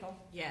 Alderman Bingle.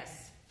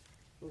 Yes.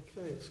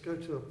 Okay, let's go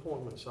to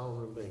appointments.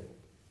 Alderman Bingle.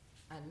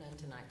 None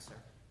tonight, sir.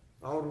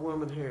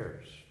 Alderwoman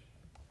Harris.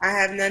 I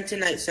have none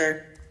tonight,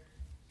 sir.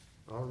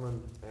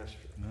 Alderman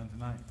Astor. None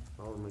tonight.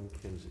 Alderman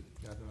Kinsey.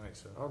 Not tonight,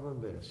 sir.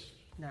 Alderman Best.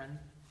 None.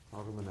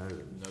 Alderman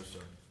Odom. No,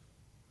 sir.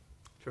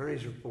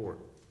 Attorney's report.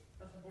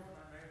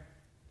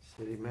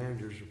 City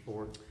manager's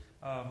report.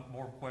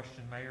 More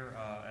question, Mayor,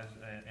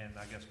 and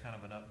I guess kind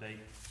of an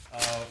update.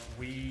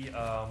 We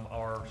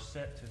are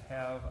set to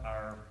have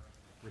our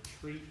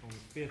retreat on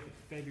the 5th of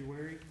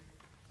February,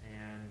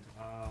 and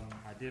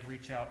I did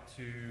reach out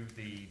to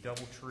the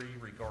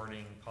Doubletree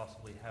regarding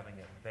possibly having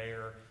it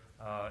there,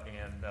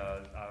 and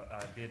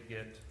I did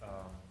get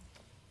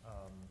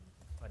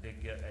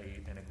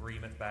an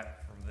agreement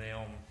back from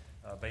them,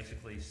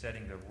 basically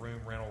setting the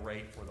room rental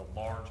rate for the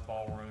large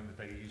ballroom that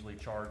they usually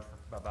charge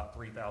for about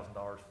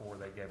 $3,000 for.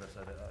 They gave us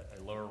a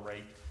lower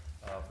rate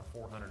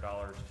for $400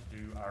 to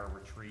do our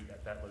retreat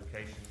at that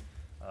location.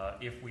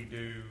 If we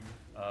do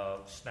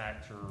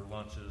snacks or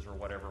lunches or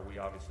whatever, we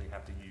obviously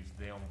have to use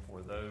them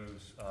for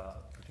those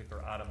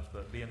particular items.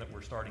 But being that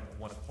we're starting at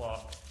 1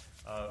 o'clock,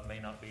 may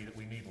not be that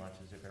we need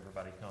lunches if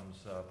everybody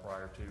comes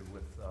prior to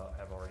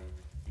have already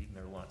eaten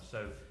their lunch.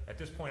 So at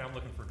this point, I'm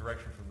looking for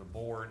direction from the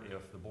board.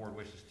 If the board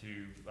wishes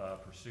to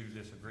pursue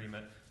this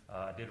agreement,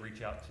 I did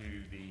reach out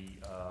to the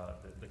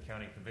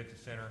county convention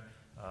center.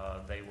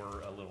 They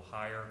were a little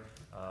higher.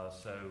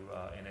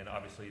 And then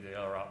obviously the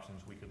other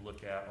options we could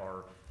look at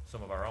are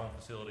some of our own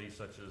facilities,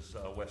 such as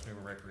West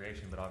Newman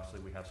Recreation, but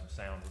obviously we have some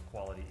sound and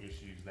quality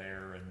issues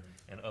there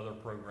and other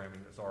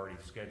programming that's already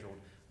scheduled,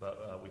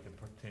 but we could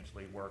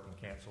potentially work and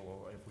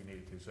cancel if we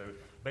needed to. So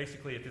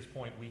basically at this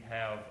point we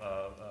have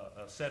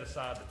set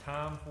aside the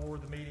time for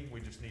the meeting.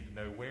 We just need to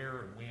know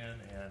where and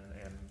when and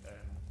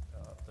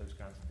those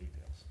kinds of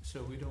details.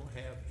 So we don't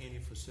have any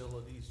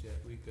facilities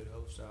that we could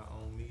host our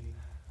own meeting?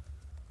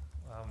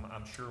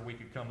 I'm sure we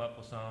could come up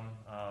with some.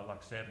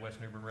 Like I said, West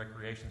Newbern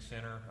Recreation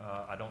Center.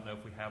 I don't know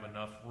if we have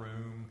enough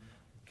room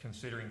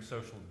considering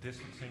social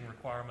distancing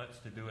requirements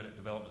to do it at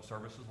development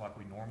services like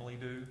we normally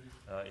do.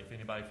 If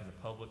anybody from the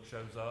public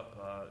shows up,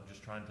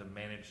 just trying to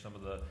manage some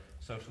of the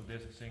social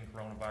distancing,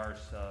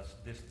 coronavirus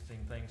distancing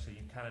things, so you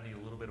kind of need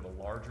a little bit of a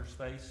larger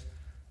space.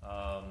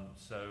 And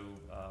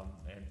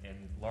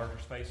larger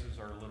spaces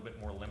are a little bit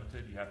more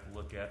limited. You have to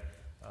look at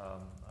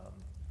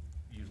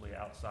usually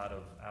outside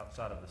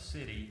of the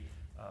city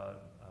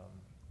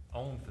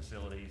owned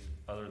facilities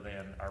other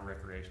than our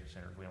recreation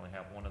centers. We only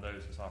have one of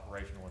those that's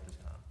operational at this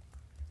time.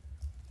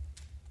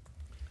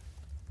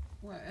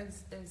 Well,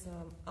 as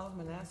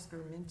Alderman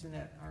Asker mentioned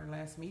at our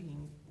last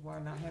meeting, why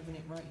not having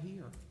it right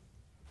here?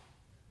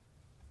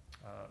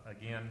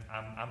 Again,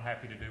 I'm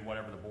happy to do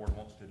whatever the board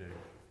wants to do.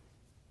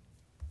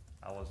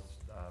 I was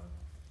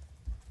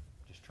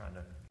just trying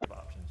to give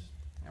options.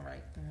 All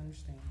right, I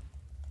understand.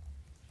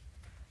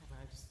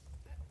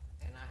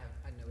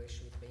 I have no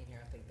issue with being here.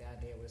 I think the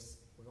idea was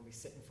we're going to be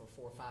sitting for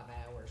 4 or 5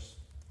 hours.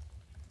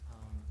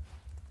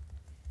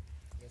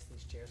 I guess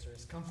these chairs are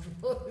as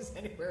comfortable as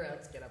anywhere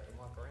else. Get up and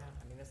walk around.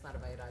 I mean, that's not a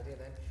bad idea.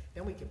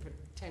 Then we could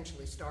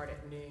potentially start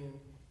at noon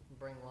and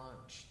bring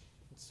lunch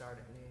and start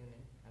at noon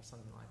and have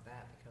something like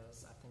that,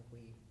 because I think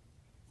we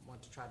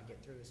want to try to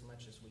get through as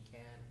much as we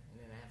can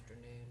in an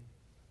afternoon.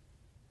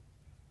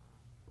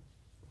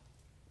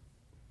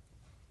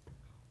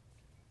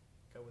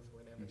 Go with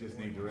whatever. You just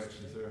need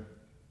direction, sir?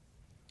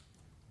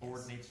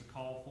 Board needs to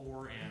call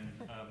for and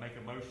make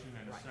a motion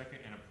and a second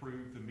and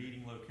approve the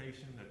meeting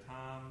location, the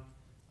time,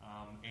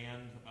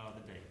 and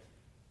the date.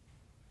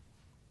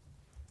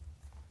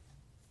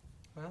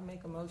 Well, I'll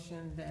make a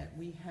motion that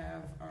we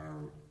have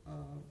our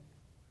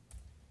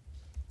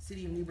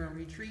City of New Bern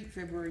retreat,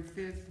 February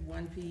 5th,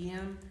 1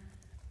 p.m.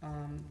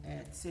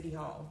 At City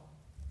Hall.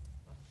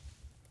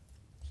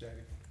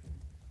 Second.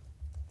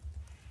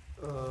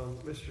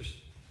 Mr.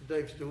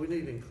 Davis, do we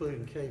need to include,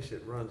 in case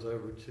it runs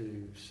over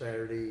to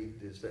Saturday,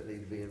 does that need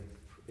to be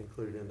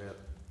included in that?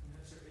 No,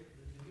 sir.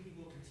 The meeting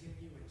will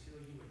continue until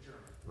you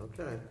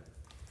adjourn.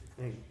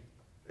 Okay.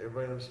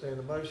 Everybody understand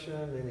the motion?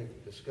 Any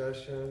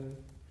discussion?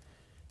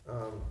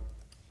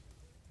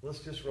 Let's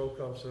just roll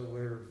call so we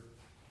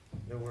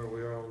know where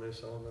we are on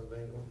this, Alderman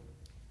Bingham.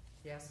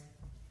 Yes?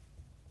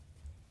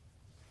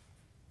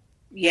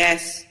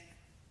 Yes.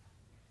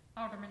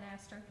 Alderman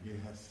Astor,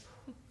 Yes.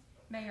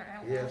 Mayor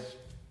Outlaw. Yes.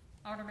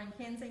 Alderman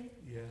Kinsey,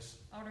 Yes.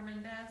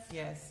 Alderman Best,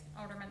 Yes.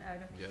 Alderman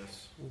Odom.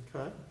 Yes.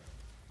 Okay.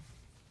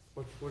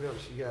 What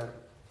else you got?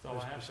 That's all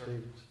I have, Mr. sir.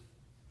 Stevens?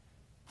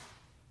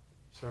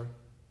 Sir?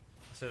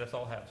 So that's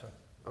all I have, sir.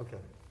 Okay.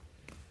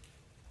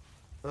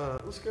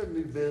 Let's go to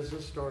new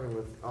business, starting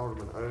with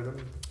Alderman Odom,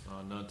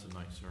 None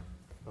tonight, sir.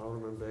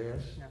 Alderman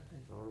Bass,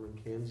 Nothing. Alderman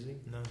Kinsey.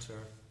 None, sir.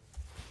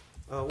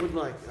 Would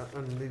like,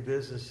 under new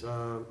business,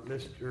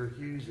 Mr.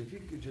 Hughes, if you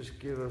could just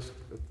give us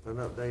an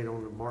update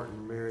on the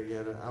Martin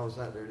Marietta. I was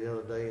out there the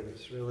other day, and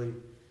it's really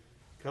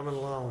coming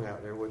along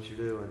out there, what you're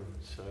doing.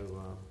 So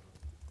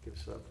give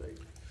us an update.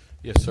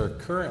 Yes, sir.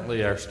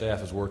 Currently, our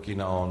staff is working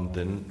on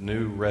the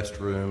new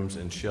restrooms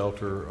and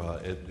shelter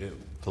at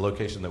the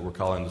location that we're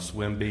calling the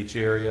Swim Beach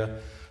area.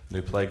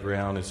 New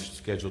playground is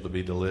scheduled to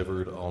be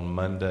delivered on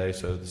Monday,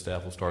 so the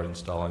staff will start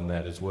installing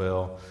that as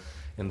well.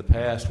 In the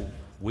past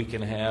week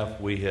and a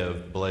half, we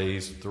have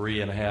blazed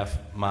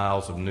 3.5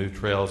 miles of new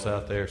trails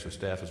out there, so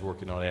staff is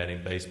working on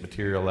adding base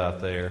material out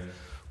there.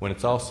 When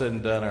it's all said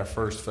and done, our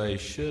first phase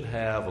should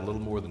have a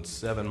little more than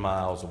 7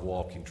 miles of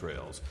walking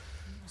trails.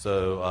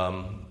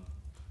 So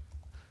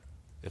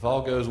if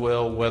all goes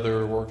well,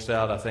 weather works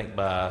out, I think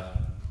by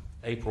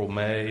April,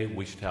 May,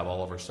 we should have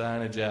all of our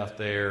signage out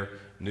there,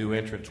 new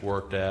entrance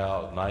worked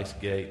out, nice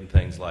gate and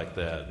things like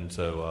that. And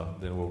so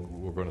then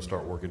we're going to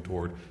start working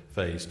toward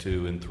phase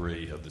 2 and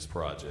 3 of this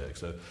project.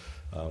 So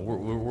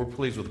we're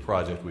pleased with the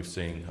project we've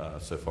seen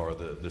so far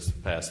this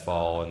past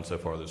fall and so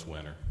far this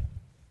winter.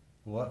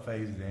 What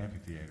phase is the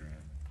amphitheater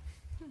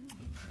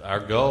in? Our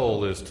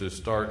goal is to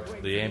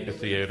start the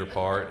amphitheater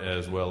part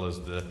as well as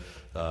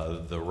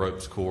the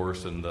ropes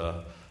course and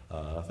the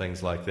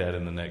things like that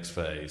in the next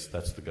phase.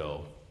 That's the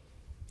goal.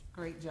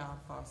 Great job,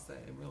 Foster.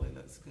 It really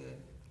looks good.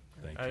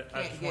 Thank you.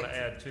 I just want to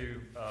add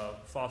too,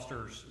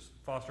 Foster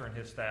and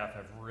his staff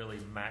have really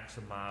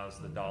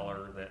maximized the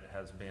dollar that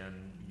has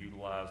been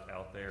utilized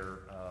out there.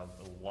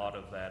 A lot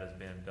of that has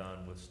been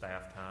done with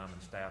staff time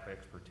and staff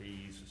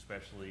expertise,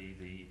 especially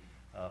the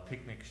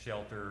picnic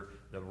shelter,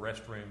 the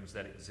restrooms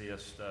that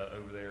exist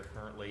over there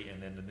currently,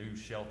 and then the new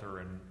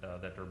shelter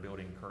that they're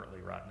building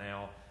currently right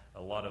now.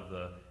 A lot of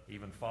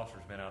even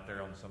Foster's been out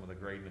there on some of the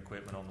grading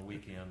equipment on the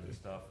weekends and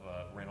stuff,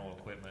 rental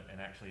equipment,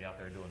 and actually out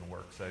there doing the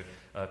work. So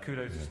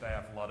kudos to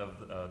staff. A lot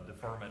of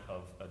deferment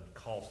of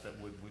costs that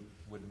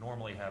would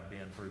normally have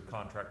been through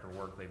contractor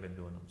work they've been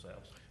doing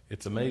themselves.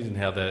 It's amazing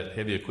how that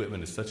heavy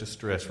equipment is such a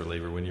stress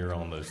reliever when you're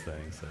on those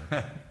things.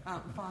 So.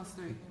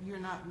 Foster, you're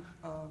not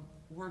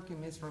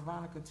working Miss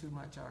Veronica too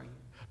much, are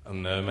you?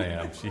 No,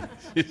 ma'am.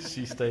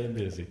 She's staying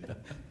busy.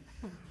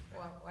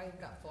 Well, while you've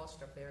got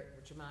Foster up there,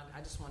 would you mind,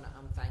 I just want to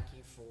thank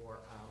you for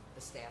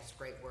the staff's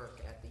great work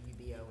at the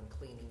UBO and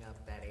cleaning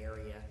up that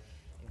area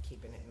and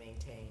keeping it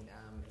maintained.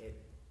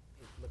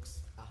 looks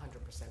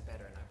 100%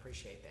 better, and I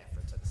appreciate the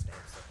efforts of the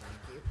staff, so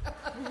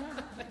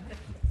thank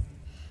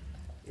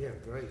you. Yeah,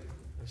 great.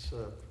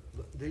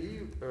 Do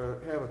you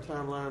have a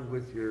timeline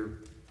with your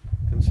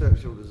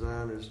conceptual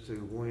design as to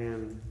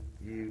when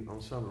you,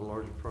 on some of the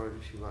larger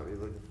projects, you might be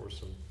looking for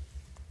some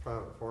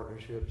private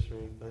partnerships or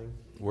anything?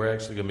 We're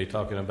actually going to be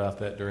talking about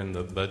that during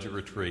the budget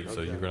retreat, so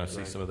Okay, you're going to see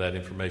great. some of that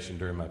information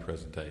during my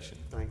presentation.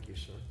 Thank you,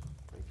 sir.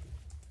 Thank you.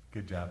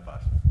 Good job,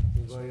 Foster.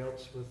 Anybody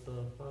else with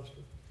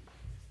Foster?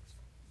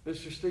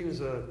 Mr.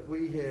 Stevens,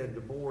 we had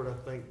the board, I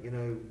think,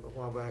 a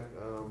while back,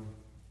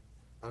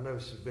 I know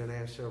this has been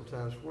asked several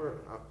times,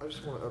 I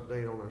just want to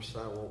update on our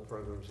sidewalk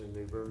programs in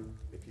New Bern,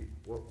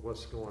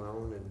 what's going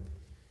on and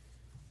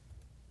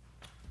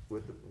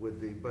with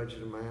the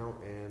budget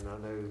amount, and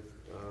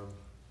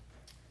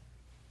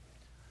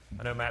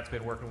I know Matt's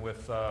been working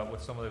with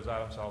some of those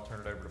items, so I'll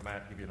turn it over to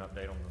Matt to give you an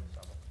update on the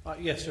sidewalk.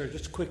 Yes, sir.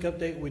 Just a quick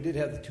update. We did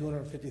have the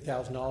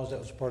 $250,000 that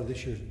was part of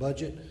this year's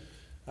budget.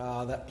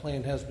 That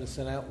plan has been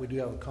sent out. We do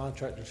have a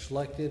contractor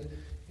selected,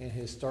 and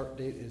his start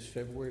date is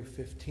February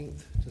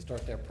 15th to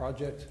start that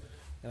project.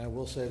 And I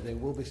will say they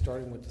will be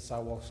starting with the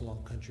sidewalks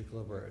along Country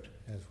Club Road,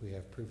 as we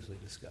have previously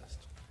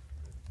discussed.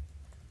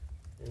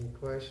 any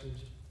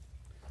questions?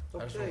 I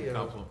just Okay,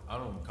 want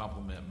to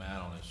compliment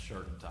Matt on his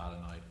shirt and tie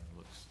tonight.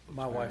 Looks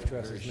My wife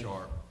dresses very me.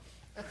 sharp.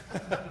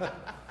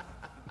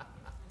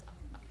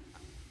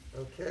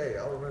 Okay,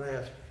 Alderman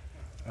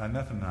Astor.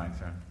 Nothing tonight,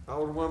 sir.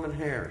 Alderwoman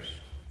Harris.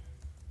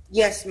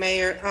 Yes,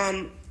 Mayor.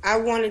 I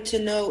wanted to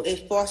know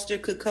if Foster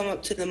could come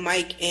up to the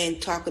mic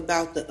and talk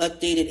about the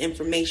updated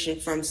information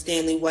from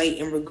Stanley White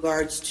in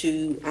regards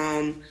to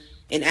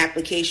an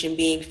application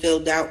being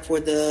filled out for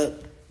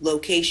the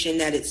location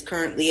that it's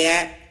currently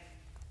at.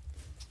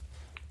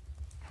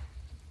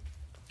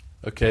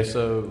 Okay,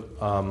 so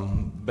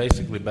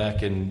basically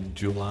back in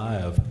July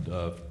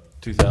of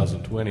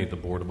 2020, the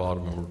Board of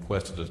Aldermen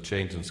requested a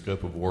change in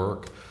scope of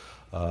work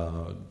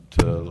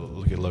to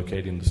look at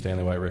locating the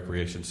Stanley White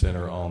Recreation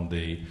Center on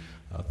the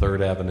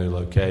 3rd Avenue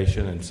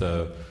location. And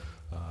so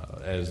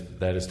as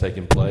that is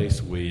taking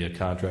place, we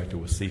contracted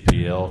with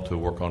CPL to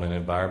work on an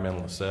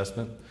environmental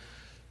assessment.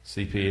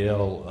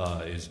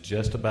 CPL is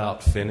just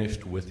about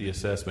finished with the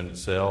assessment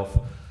itself.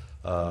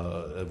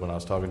 When I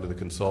was talking to the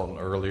consultant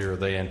earlier,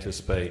 they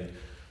anticipate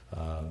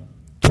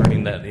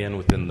turning that in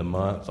within the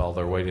month. All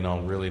they're waiting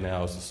on really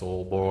now is the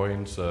soil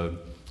boring, so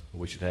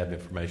we should have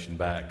information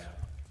back.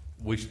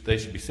 They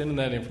should be sending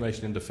that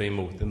information into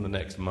FEMA within the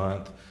next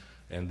month,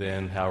 and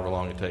then however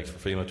long it takes for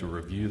FEMA to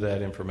review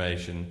that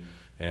information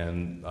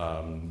and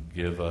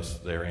give us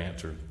their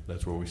answer.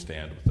 That's where we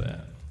stand with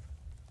that.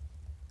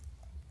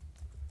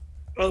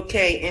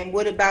 Okay, and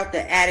what about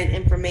the added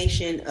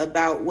information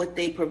about what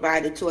they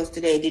provided to us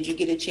today? Did you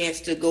get a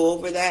chance to go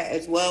over that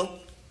as well?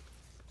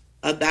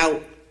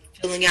 About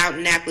filling out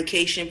an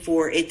application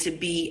for it to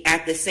be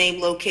at the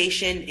same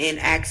location and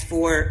ask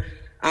for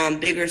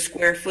bigger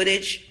square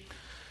footage?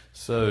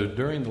 So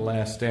during the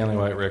last Stanley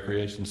White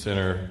Recreation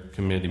Center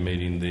committee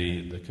meeting,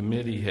 the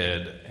committee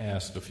had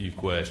asked a few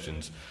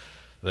questions.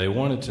 They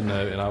wanted to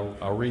know, and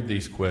I'll read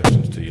these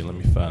questions to you. Let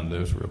me find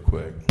those real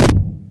quick.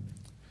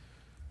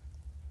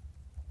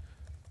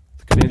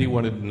 The committee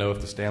wanted to know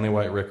if the Stanley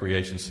White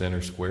Recreation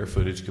Center square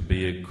footage could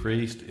be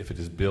increased if it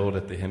is built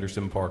at the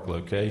Henderson Park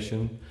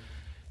location,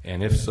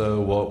 and if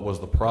so, what was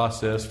the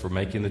process for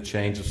making the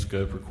change of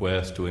scope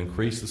request to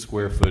increase the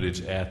square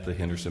footage at the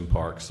Henderson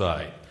Park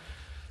site.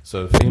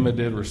 So FEMA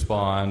did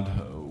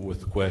respond with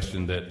the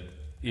question that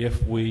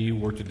if we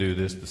were to do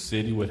this, the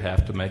city would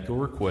have to make a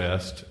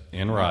request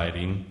in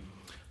writing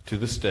to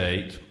the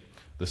state.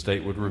 The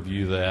state would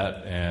review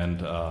that, and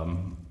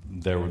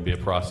there would be a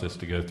process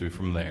to go through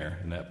from there.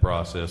 And that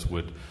process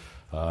would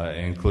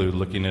include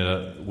looking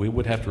at we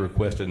would have to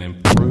request an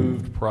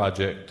improved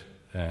project,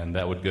 and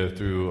that would go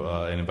through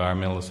an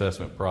environmental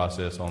assessment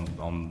process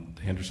on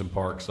the Henderson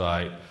Park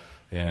site,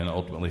 and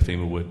ultimately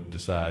FEMA would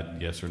decide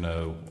yes or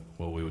no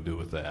what we would do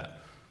with that.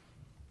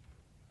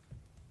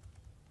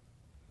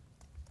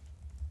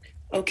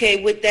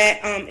 Okay, with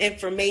that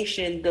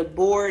information, the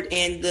board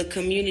and the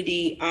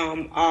community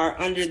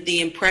are under the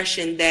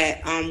impression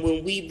that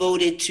when we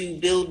voted to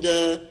build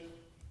the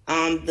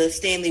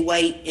Stanley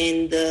White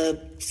in the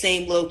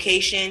same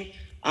location,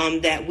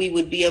 that we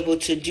would be able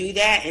to do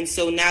that. And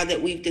so now that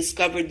we've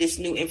discovered this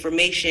new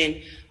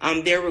information,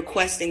 they're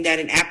requesting that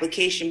an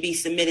application be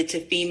submitted to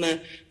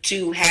FEMA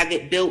to have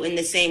it built in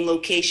the same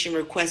location,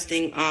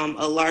 requesting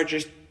a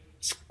larger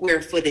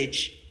square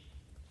footage.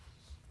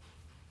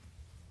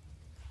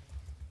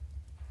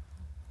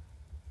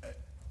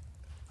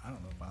 I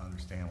don't know if I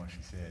understand what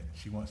she said.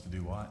 She wants to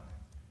do what?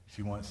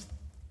 She wants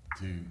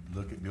to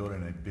look at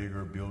building a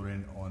bigger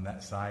building on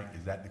that site?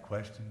 Is that the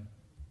question?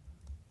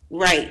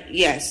 Right,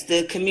 yes.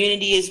 The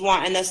community is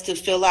wanting us to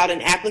fill out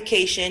an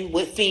application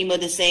with FEMA,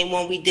 the same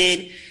one we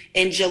did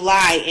in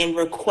July, and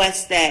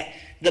request that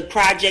the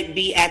project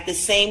be at the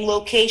same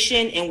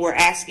location, and we're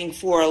asking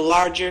for a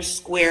larger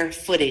square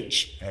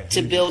footage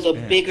to build a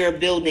bigger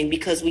building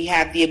because we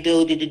have the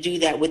ability to do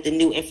that with the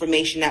new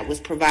information that was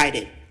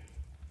provided.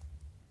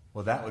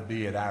 Well, that would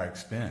be at our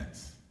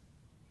expense.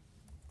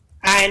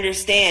 I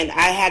understand.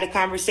 I had a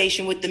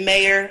conversation with the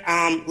mayor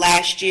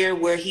last year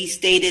where he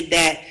stated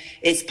that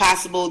it's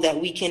possible that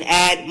we can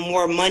add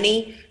more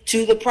money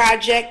to the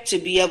project to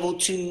be able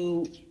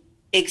to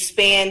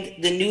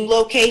expand the new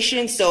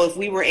location. So if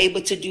we were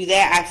able to do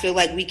that, I feel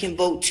like we can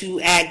vote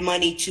to add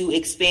money to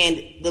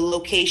expand the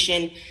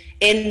location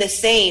in the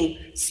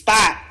same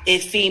spot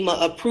if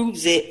FEMA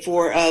approves it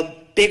for a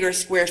bigger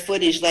square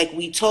footage, like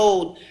we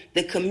told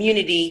the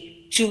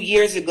community 2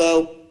 years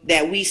ago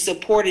that we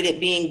supported it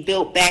being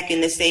built back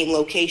in the same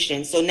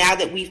location. So now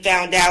that we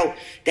found out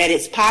that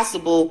it's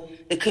possible,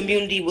 the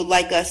community would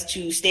like us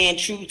to stand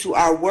true to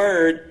our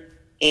word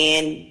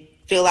and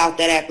fill out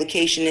that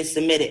application and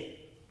submit it.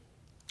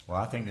 Well,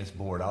 I think this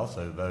board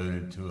also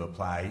voted to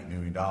apply $8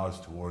 million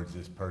towards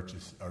this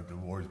purchase, or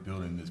towards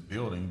building this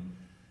building,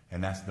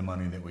 and that's the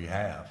money that we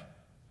have.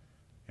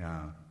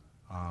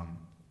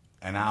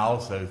 And I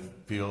also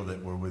feel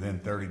that we're within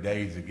 30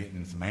 days of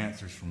getting some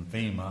answers from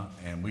FEMA,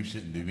 and we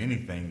shouldn't do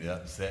anything to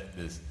upset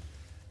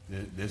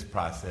this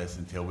process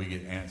until we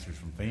get answers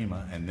from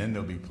FEMA, and then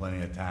there'll be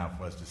plenty of time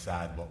for us to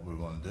decide what we're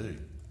going to do.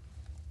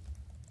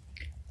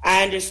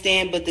 I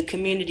understand, but the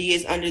community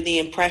is under the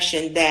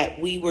impression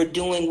that we were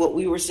doing what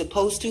we were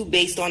supposed to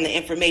based on the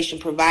information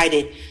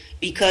provided.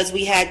 Because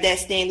we had that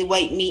Stanley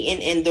White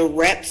meeting and the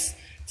reps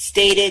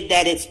stated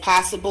that it's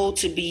possible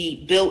to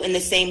be built in the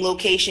same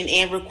location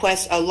and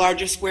request a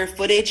larger square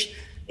footage,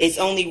 it's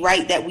only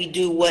right that we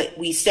do what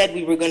we said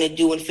we were going to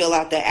do and fill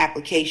out that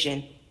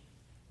application.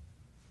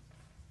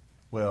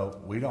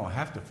 Well, we don't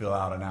have to fill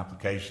out an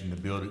application to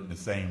build it in the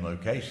same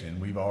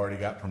location. We've already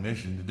got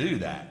permission to do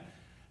that.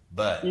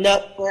 But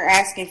no, we're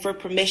asking for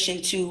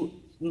permission to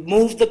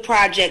move the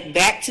project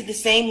back to the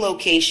same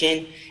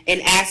location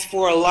and ask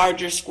for a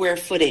larger square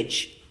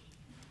footage.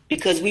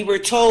 Because we were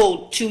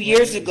told 2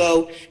 years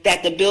ago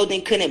that the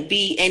building couldn't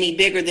be any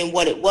bigger than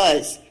what it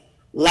was.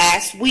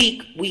 Last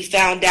week, we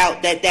found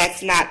out that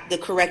that's not the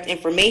correct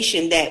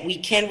information, that we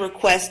can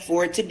request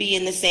for it to be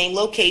in the same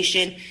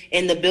location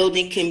and the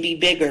building can be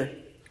bigger.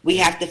 We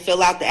have to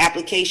fill out the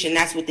application.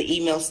 That's what the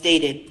email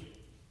stated.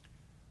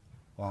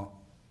 Well,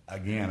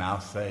 again, I'll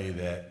say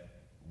that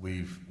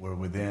we're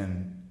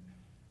within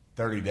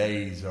 30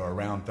 days or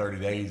around 30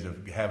 days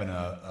of having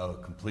a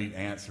complete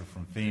answer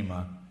from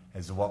FEMA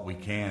as to what we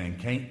can and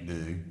can't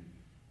do.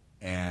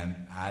 And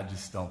I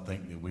just don't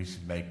think that we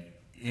should make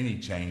any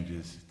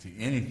changes to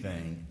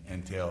anything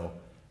until,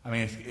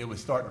 it would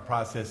start the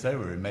process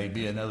over. It may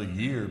be another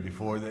year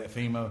before that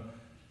FEMA,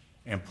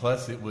 and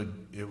plus it would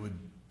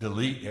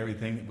delete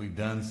everything that we've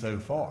done so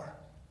far.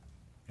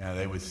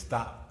 They would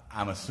stop.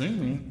 I'm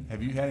assuming,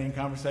 have you had any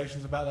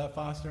conversations about that,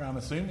 Foster? I'm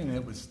assuming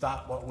it would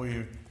stop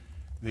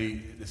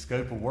the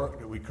scope of work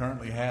that we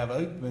currently have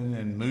open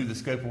and move the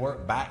scope of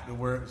work back to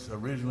where it's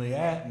originally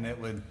at, and it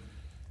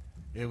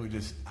would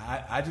just,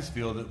 I just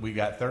feel that we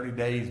got 30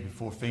 days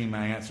before FEMA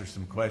answers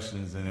some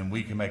questions, and then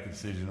we can make a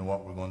decision on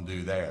what we're going to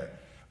do there.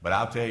 But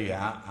I'll tell you,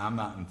 I'm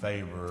not in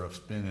favor of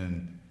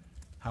spending,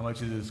 how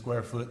much is it a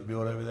square foot to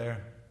build over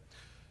there?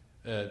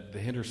 The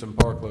Henderson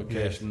Park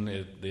location,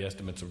 yes. The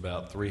estimates are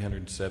about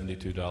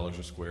 $372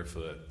 a square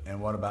foot.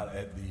 And what about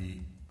at the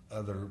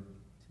other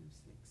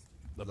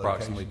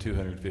approximately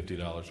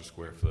 $250 a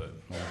square foot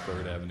on the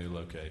 3rd Avenue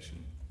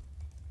location.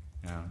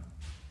 Yeah.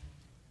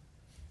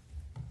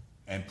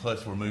 And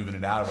plus we're moving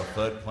it out of a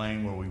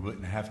floodplain where we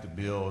wouldn't have to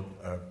build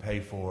or pay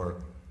for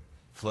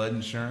flood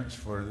insurance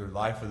for the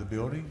life of the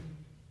building.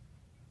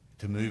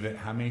 To move it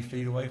how many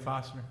feet away,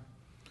 Foster?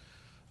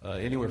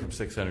 Anywhere from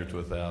 600 to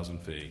 1,000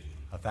 feet.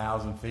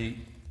 1,000 feet?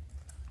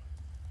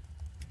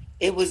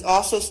 It was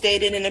also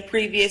stated in a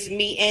previous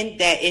meeting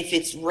that if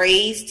it's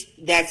raised,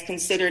 that's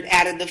considered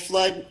out of the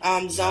flood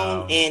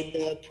zone, and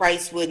the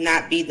price would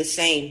not be the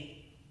same.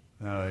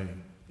 No,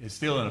 it's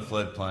still in a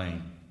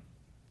floodplain.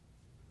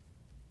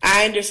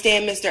 I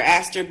understand, Mr.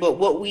 Astor, but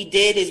what we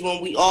did is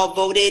when we all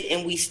voted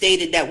and we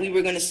stated that we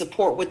were going to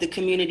support what the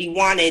community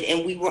wanted,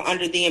 and we were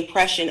under the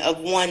impression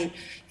of one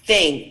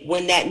thing.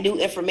 When that new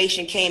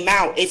information came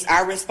out, it's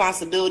our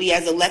responsibility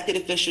as elected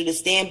officials to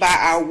stand by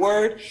our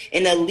word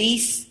and at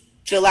least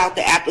fill out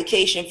the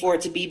application for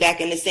it to be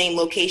back in the same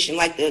location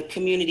like the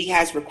community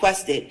has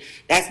requested.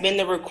 That's been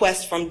the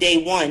request from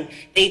day one.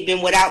 They've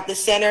been without the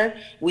center.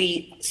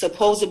 We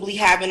supposedly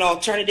have an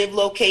alternative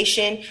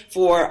location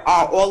for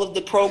all of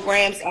the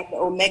programs at the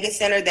Omega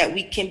Center that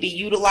we can be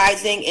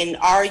utilizing and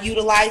are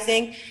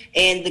utilizing,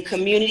 and the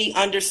community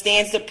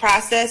understands the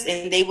process,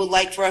 and they would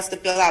like for us to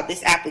fill out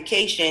this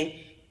application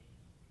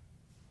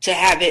to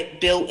have it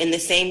built in the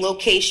same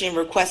location,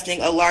 requesting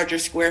a larger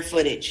square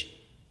footage.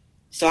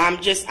 So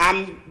I'm just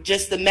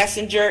the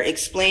messenger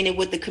explaining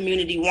what the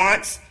community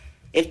wants.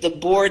 If the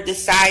board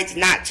decides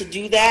not to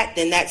do that,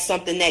 then that's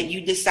something that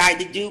you decide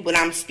to do. But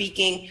I'm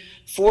speaking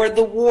for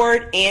the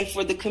ward and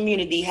for the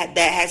community that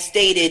has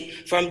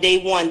stated from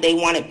day one they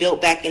want it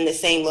built back in the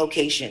same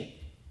location.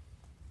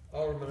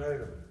 Alderman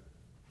Odom.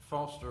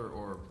 Foster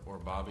or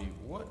Bobby,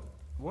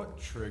 what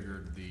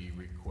triggered the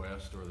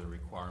request or the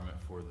requirement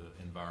for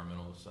the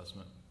environmental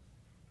assessment?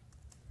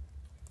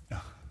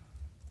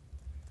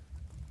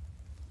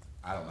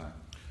 I don't know.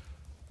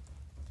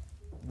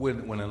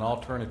 When an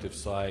alternative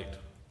site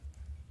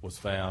was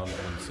found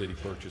when the city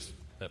purchased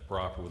that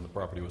property, when the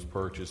property was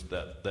purchased,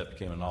 that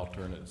became an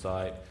alternate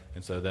site.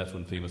 And so that's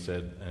when FEMA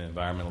said an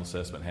environmental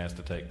assessment has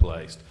to take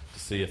place to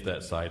see if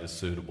that site is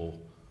suitable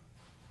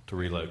to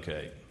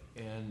relocate.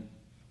 And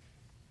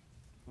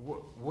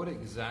what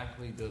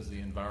exactly does the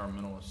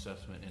environmental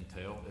assessment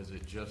entail? Is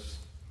it just,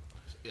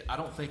 I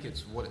don't think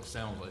it's what it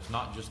sounds like. It's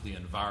not just the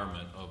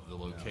environment of the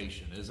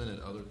location. Isn't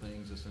it other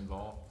things that's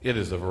involved? It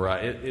is a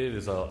variety. It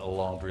is a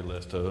laundry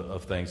list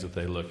of things that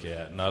they look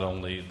at. Not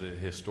only the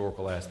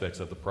historical aspects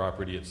of the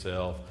property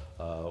itself,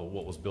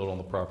 what was built on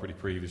the property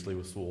previously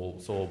with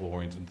soil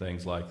borings and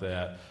things like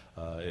that.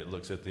 It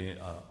looks at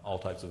all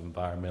types of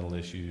environmental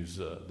issues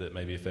that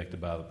may be affected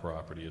by the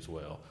property as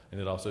well.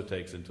 And it also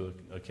takes into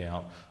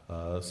account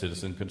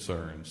citizen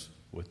concerns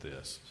with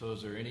this. So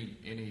is there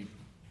any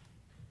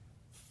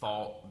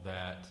thought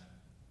that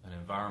an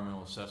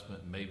environmental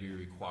assessment may be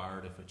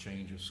required if a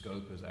change of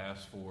scope is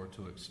asked for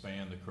to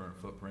expand the current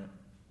footprint?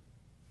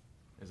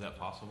 Is that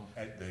possible?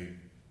 At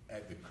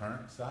the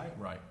current site?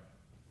 Right.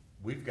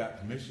 We've got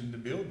permission to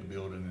build the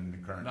building in the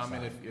current No, I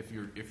site. mean, if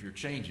you're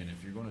changing,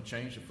 if you're going to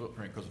change the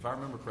footprint, because if I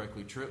remember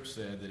correctly, Tripp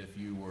said that if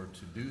you were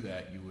to do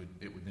that,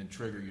 it would then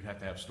trigger. You'd have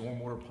to have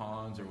stormwater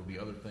ponds. There would be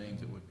other things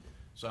that would.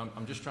 So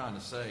I'm just trying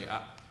to say,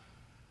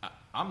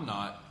 I'm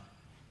not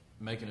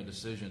making a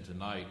decision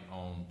tonight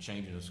on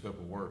changing the scope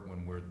of work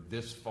when we're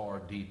this far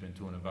deep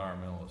into an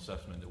environmental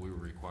assessment that we were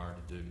required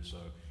to do. So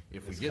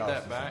if we get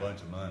that back, a bunch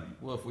of money.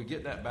 well, if we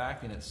get that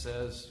back and it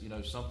says,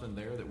 something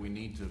there that we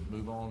need to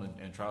move on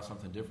and try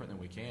something different, then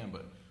we can.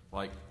 But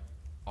like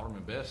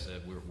Alderman Best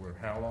said, we're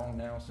how long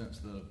now since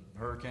the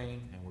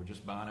hurricane, and we're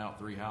just buying out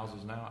 3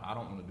 houses now. I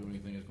don't want to do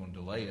anything that's going to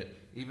delay it,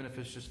 even if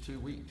it's just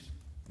 2 weeks.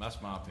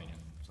 That's my opinion.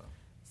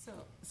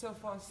 So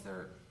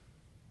Foster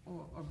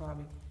or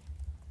Bobby,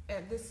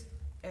 at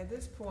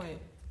this point,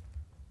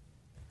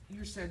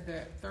 you said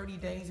that 30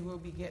 days we'll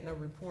be getting a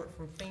report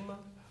from FEMA?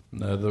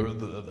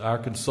 No, our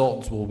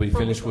consultants will be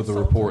finished with the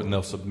report and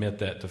they'll submit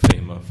that to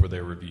FEMA for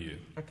their review.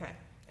 Okay.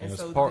 And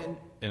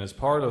as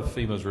part of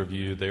FEMA's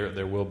review,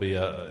 there will be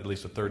at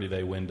least a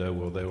 30-day window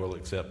where they will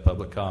accept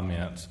public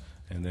comments,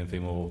 and then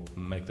FEMA will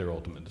make their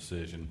ultimate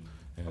decision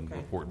and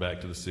report back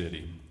to the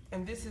city.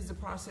 And this is the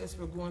process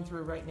we're going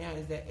through right now,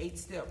 is that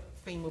 8-step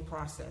FEMA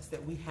process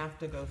that we have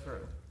to go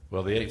through?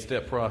 Well, the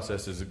 8-step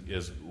process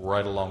is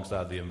right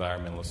alongside the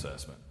environmental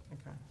assessment.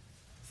 Okay.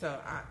 So,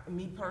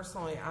 me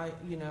personally,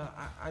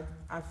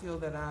 I feel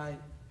that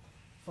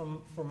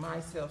for my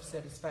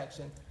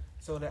self-satisfaction,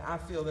 so that I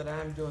feel that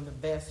I'm doing the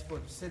best for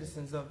the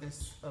citizens of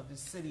this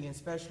city, and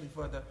especially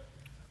for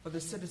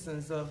the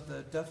citizens of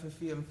the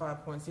Duffield and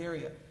Five Points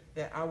area,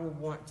 that I would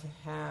want to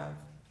have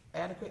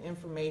adequate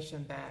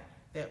information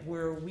that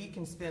where we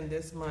can spend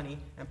this money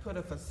and put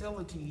a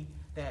facility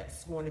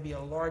that's going to be a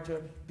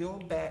larger,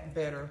 build back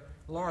better,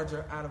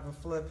 larger out of a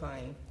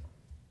floodplain.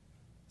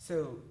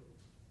 So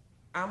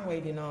I'm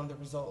waiting on the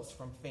results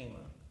from FEMA.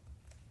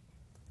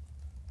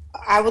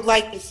 I would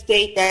like to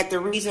state that the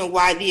reason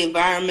why the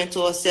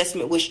environmental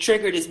assessment was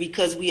triggered is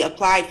because we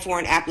applied for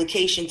an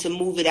application to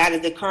move it out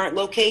of the current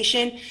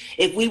location.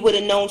 If we would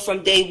have known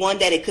from day one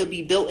that it could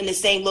be built in the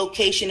same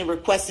location and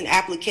request an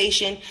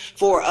application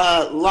for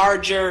a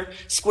larger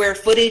square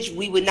footage,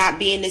 we would not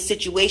be in this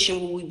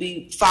situation where we'd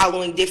be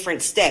following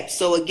different steps.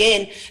 So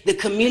again, the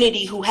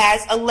community who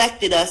has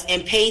elected us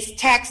and pays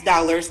tax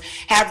dollars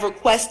have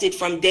requested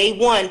from day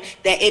one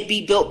that it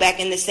be built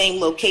back in the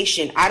same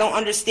location. I don't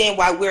understand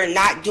why we're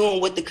not doing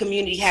what the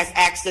community has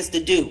asked us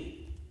to do.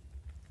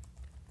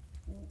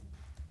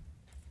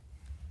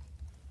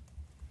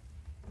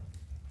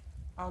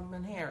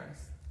 Alderman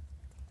Harris,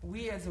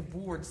 we as a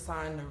board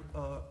signed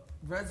a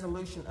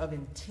resolution of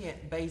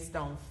intent based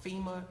on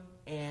FEMA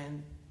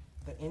and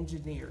the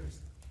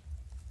engineers.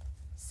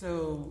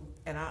 So,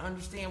 and I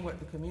understand what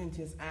the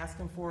community is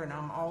asking for, and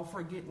I'm all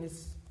for getting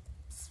this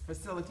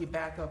facility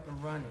back up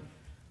and running.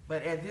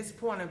 But at this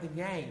point of the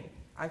game,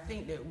 I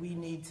think that we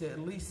need to at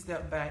least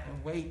step back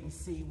and wait and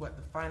see what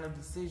the final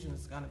decision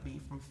is going to be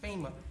from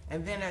FEMA.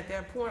 And then at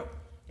that point,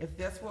 if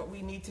that's what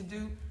we need to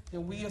do,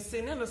 then we are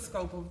sending in a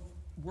scope of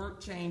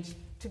work change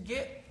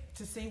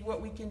to see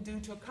what we can do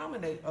to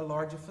accommodate a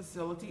larger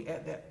facility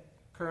at that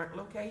current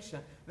location.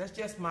 That's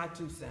just my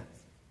 2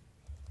 cents.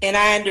 And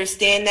I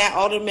understand that,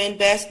 Alderman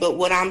Best, but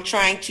what I'm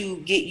trying to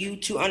get you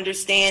to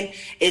understand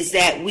is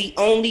that we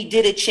only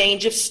did a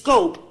change of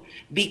scope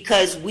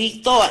because we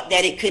thought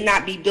that it could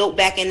not be built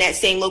back in that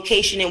same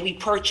location, and we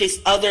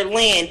purchased other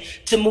land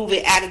to move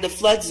it out of the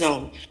flood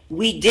zone.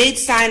 We did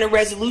sign a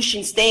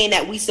resolution saying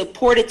that we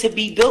support it to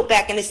be built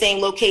back in the same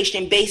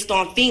location based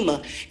on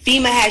FEMA.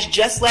 FEMA has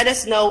just let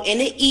us know in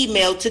an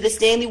email to the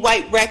Stanley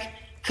White Rec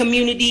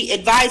Community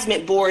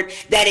Advisement Board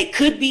that it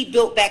could be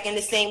built back in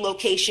the same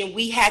location.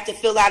 We had to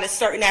fill out a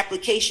certain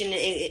application, and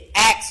it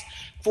asks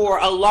for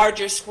a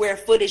larger square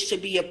footage to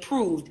be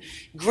approved.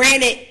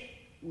 Granted,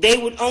 they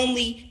would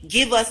only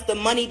give us the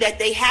money that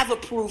they have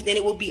approved, and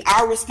it would be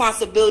our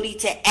responsibility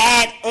to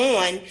add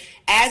on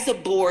as a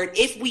board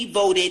if we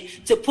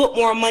voted to put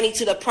more money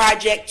to the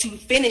project to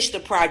finish the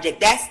project.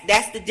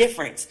 That's the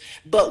difference.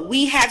 But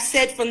we have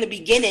said from the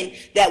beginning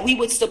that we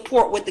would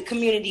support what the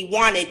community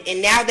wanted,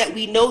 and now that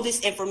we know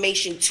this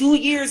information 2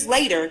 years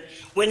later,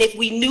 when if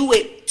we knew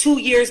it 2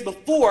 years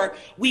before,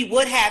 we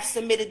would have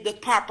submitted the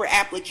proper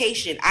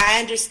application. I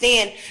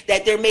understand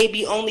that there may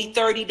be only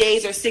 30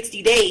 days or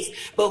 60 days,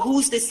 but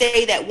who's to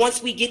say that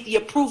once we get the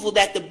approval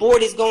that the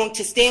board is going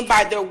to stand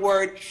by their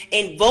word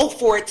and vote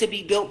for it to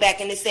be built back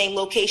in the same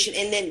location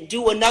and then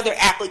do another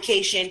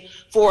application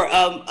for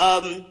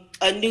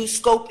a new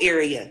scope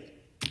area?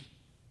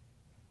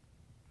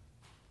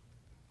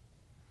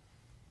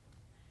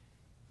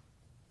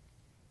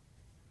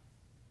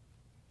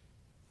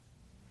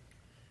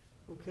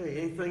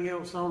 Okay, anything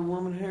else on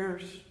Alderwoman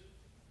Harris?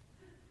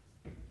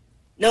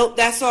 Nope,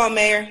 that's all,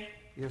 Mayor.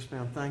 Yes,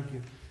 ma'am, thank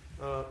you.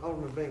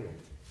 Alderman Bingham.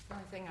 The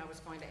only thing I was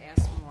going to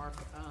ask Mark,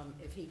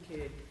 if he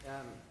could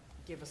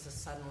give us a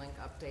Suddenlink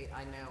update.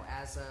 I know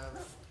as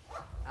of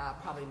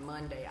probably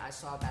Monday, I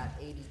saw about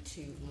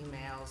 82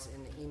 emails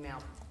in the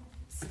email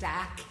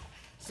stack.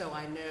 So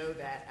I know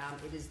that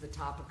it is the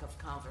topic of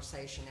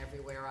conversation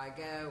everywhere I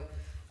go.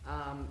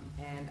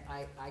 And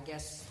I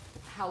guess,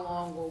 how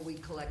long will we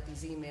collect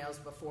these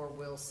emails before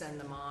we'll send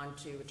them on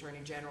to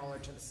Attorney General or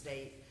to the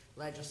state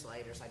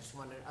legislators? I just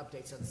wanted an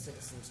update so the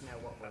citizens know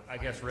what we're I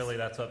guess really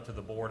that's up to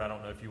the board. I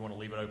don't know if you want to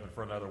leave it open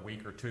for another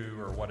week or two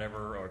or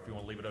whatever, or if you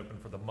want to leave it open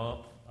for the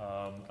month.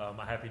 I'm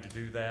happy to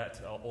do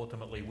that.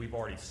 Ultimately, we've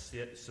already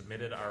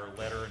submitted our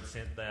letter and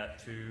sent that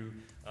to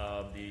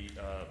the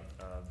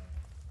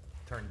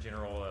Attorney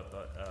General at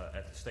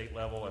the state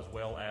level, as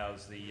well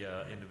as the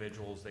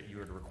individuals that you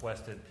had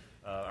requested,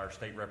 our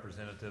state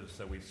representatives.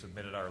 So we've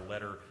submitted our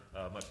letter,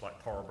 much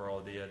like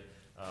Tarboro did.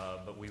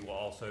 But we will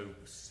also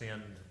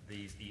send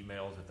these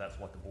emails if that's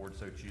what the board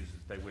so chooses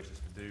they wish us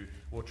to do.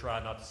 We'll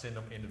try not to send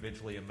them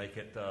individually and make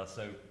it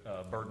so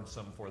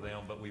burdensome for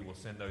them, but we will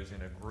send those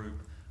in a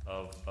group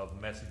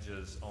of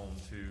messages on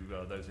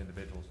to those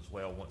individuals as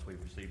well once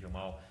we've received them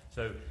all.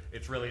 So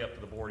it's really up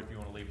to the board. If you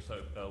want to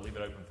leave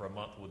it open for a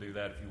month, we'll do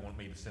that. If you want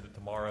me to send it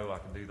tomorrow, I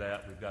can do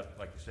that. We've got,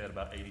 like you said,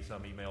 about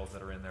 80-some emails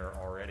that are in there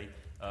already.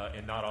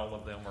 And not all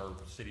of them are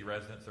city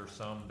residents. There's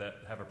some that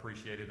have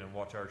appreciated and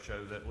watch our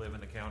show that live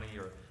in the county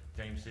or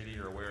James City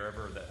or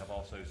wherever that have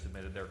also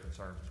submitted their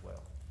concerns as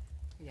well.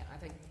 Yeah, I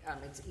think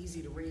it's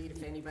easy to read.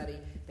 If anybody,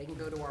 they can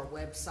go to our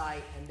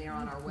website, and there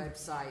on our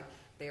website,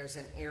 there's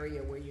an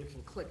area where you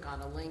can click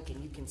on a link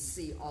and you can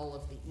see all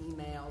of the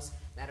emails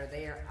that are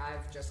there.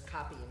 I've just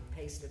copied and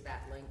pasted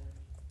that link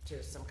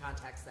to some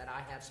contacts that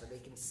I have so they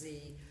can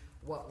see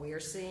what we're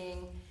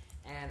seeing.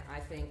 And I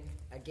think,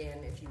 again,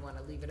 if you want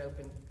to leave it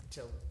open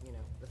till,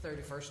 the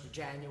 31st of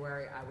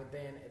January, I would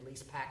then at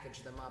least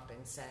package them up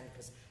and send,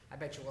 because I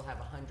bet you we'll have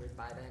 100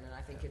 by then, and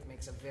I think it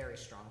makes a very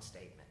strong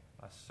statement.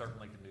 I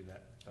certainly can do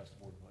that. That's the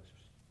board pleasures.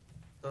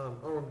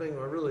 Alderman Bingham,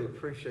 I really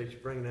appreciate you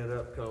bringing that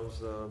up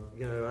because,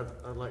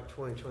 I'd like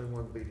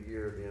 2021 to be the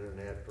year of the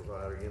internet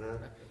provider,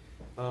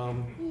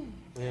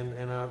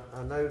 And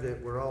I know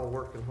that we're all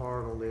working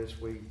hard on this.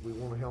 We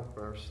want to help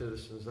our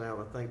citizens out.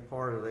 I think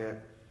part of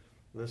that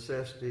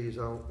necessities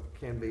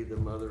can be the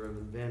mother of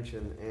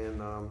invention.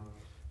 And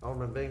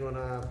Alderman Bingham and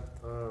I,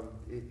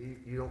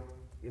 if you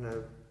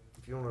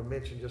want to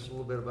mention just a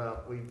little bit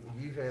about,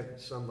 you had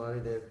somebody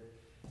that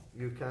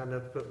you kind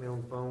enough put me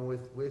on the phone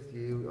with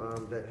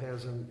you that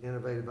has an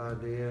innovative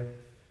idea.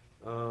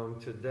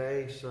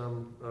 Today,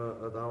 some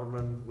of the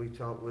aldermen we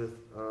talked with,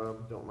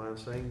 don't mind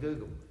saying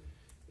Google.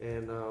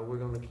 And we're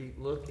going to keep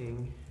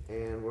looking,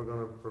 and we're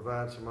going to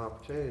provide some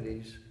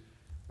opportunities.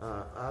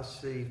 I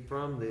see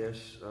from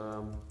this,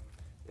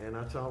 and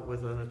I talked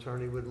with an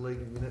attorney with the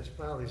League of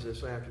Municipalities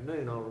this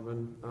afternoon,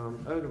 Alderman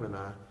Odom and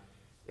I.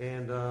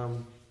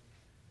 And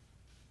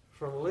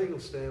from a legal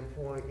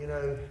standpoint,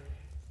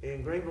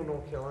 in Greenville,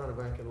 North Carolina,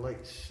 back in the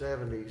late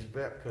 70s,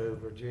 VEPCO,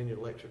 Virginia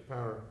Electric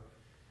Power,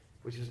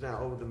 which is now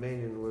Old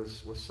Dominion,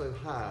 was so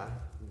high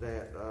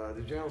that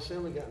the General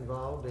Assembly got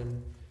involved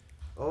and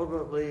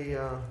ultimately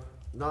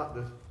knocked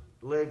the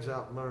legs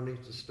out from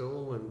underneath the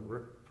stool and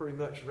pretty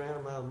much ran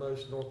them out of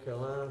most of North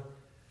Carolina,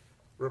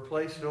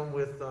 replaced them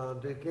with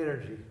Duke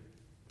Energy.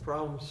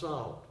 Problem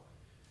solved.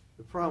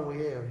 The problem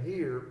we have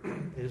here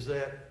is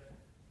that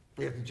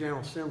if the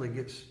General Assembly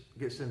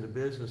gets in the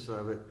business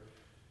of it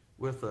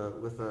with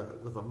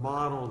a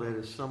model that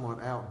is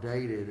somewhat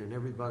outdated, and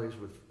everybody's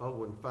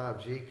when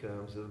 5G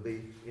comes, it'll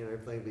be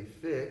everything will be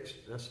fixed.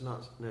 That's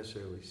not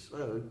necessarily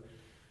so.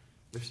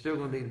 There's still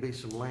going to need to be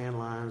some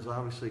landlines.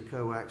 Obviously,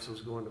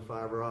 coaxials going to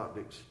fiber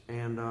optics,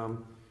 and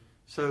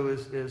so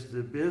as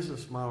the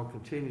business model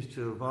continues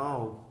to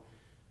evolve,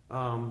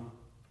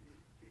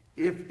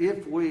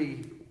 if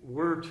we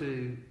were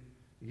to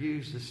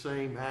use the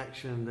same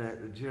action that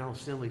the General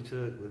Assembly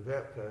took with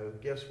VEPCO,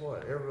 guess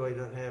what? Everybody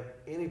doesn't have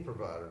any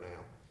provider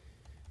now.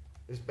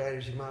 As bad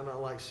as you might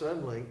not like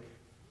Suddenlink,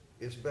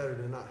 it's better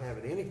than not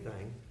having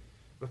anything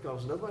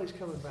because nobody's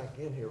coming back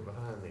in here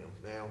behind them.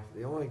 Now,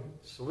 the only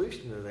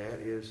solution to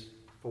that is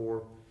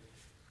for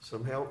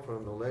some help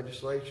from the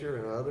legislature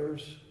and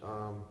others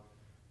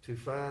to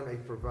find a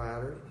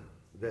provider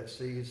that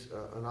sees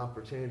an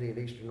opportunity in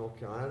Eastern North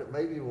Carolina that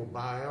maybe will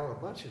buy out a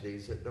bunch of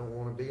these that don't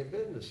want to be in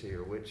business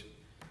here, which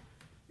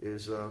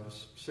is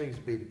seems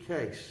to be the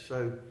case.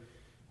 So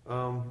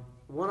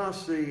what I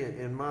see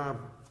in my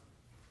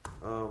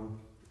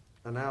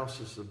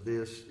analysis of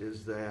this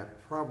is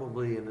that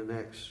probably in the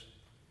next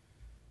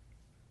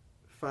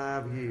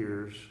 5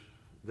 years,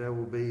 there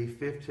will be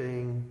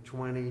 15,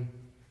 20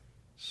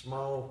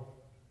 small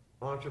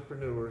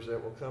entrepreneurs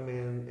that will come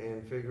in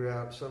and figure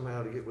out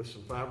somehow to get with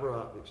some fiber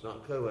optics,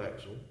 not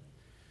coaxial,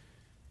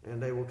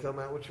 and they will come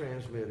out with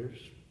transmitters,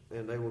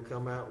 and they will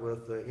come out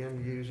with the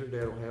end user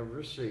that'll have a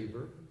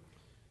receiver,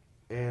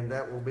 and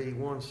that will be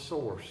one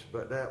source,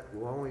 but that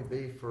will only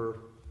be for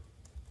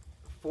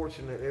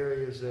fortunate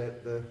areas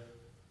that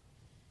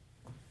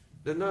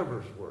the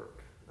numbers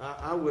work.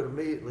 I would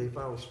immediately, if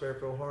I was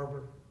Fairfield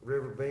Harbor,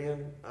 River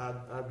Bend,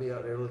 I'd be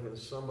out there looking at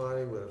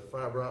somebody with a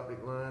fiber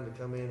optic line to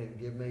come in and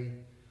give me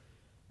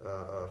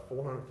a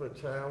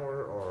 400-foot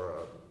tower or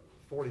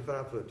a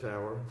 45-foot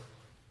tower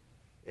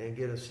and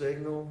get a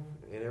signal,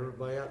 and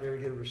everybody out there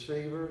get a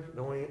receiver.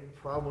 The only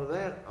problem with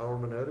that,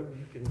 Alderman Odom,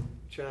 you can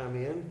chime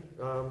in,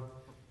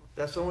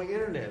 that's only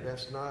internet.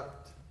 That's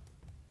not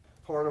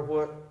part of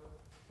what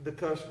the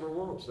customer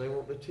wants. They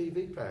want the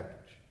TV package.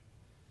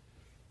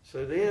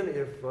 So then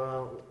if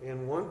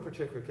in one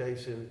particular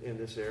case in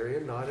this area,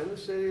 not in the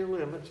city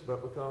limits,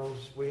 but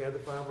because we have the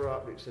fiber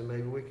optics and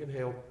maybe we can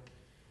help,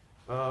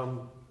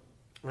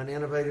 an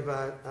innovative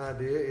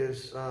idea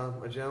is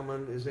a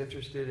gentleman is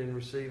interested in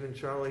receiving,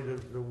 Charlie,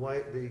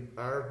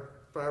 our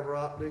fiber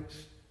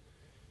optics.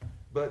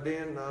 But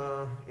then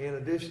in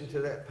addition to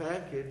that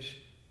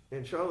package,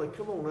 and Charlie,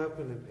 come on up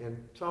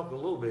and talk a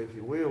little bit, if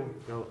you will,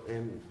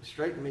 and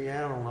straighten me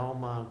out on all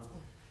my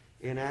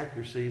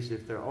inaccuracies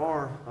if there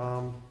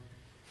are.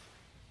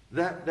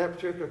 That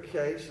particular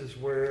case is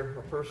where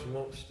a person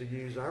wants to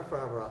use our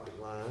fiber optic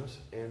lines,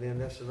 and then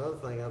that's another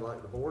thing I'd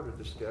like the board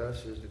to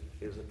discuss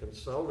is a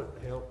consultant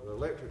to help the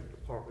electric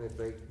department if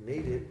they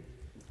need it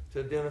to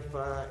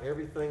identify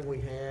everything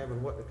we have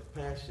and what the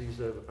capacities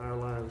of our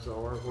lines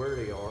are, where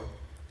they are.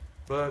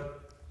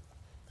 But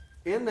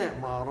in that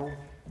model,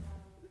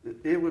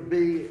 it would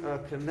be a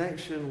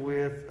connection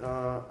with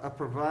a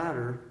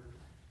provider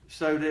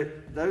so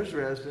that those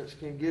residents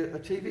can get a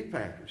TV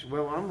package.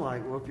 Well, I'm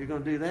like, well, if you're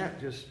going to do that,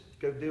 just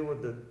go deal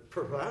with the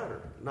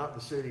provider, not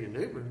the city of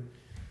New Bern.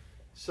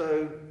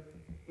 So,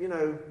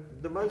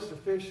 the most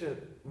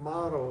efficient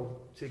model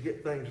to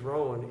get things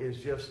rolling is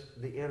just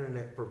the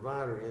internet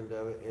provider end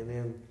of it, and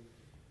then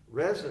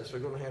residents are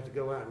going to have to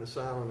go out and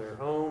decide on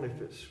their own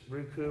if it's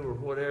Roku or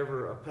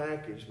whatever, a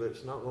package, but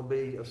it's not going to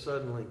be a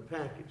Suddenlink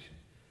package.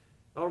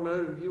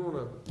 Alderman, do you want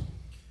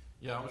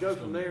to go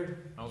from there?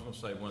 I was going to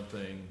say one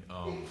thing.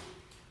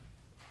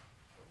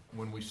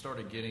 When we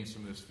started getting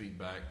some of this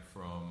feedback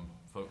from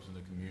folks in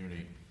the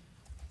community,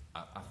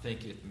 I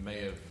think it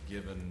may have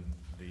given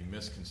the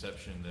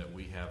misconception that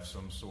we have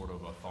some sort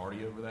of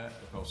authority over that,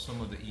 because some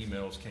of the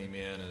emails came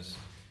in as,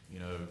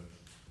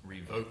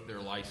 revoke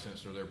their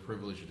license or their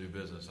privilege to do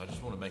business. I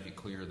just want to make it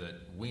clear that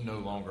we no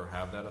longer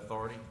have that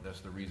authority.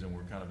 That's the reason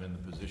we're kind of in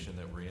the position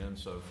that we're in.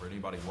 So for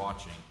anybody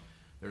watching,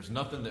 there's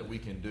nothing that we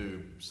can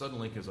do.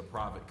 Suddenlink is a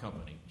private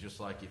company, just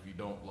like if you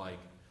don't like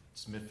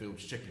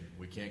Smithfield's chicken,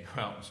 we can't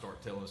go out and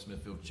start telling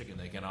Smithfield Chicken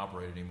they can't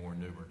operate anymore in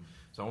New Bern.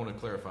 So I want to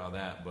clarify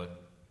that.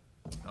 But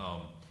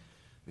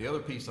the other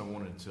piece I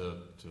wanted to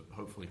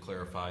hopefully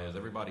clarify is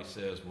everybody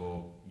says,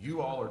 well,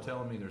 you all are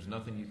telling me there's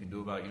nothing you can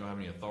do about it, you don't have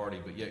any authority,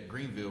 but yet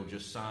Greenville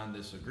just signed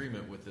this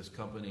agreement with this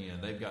company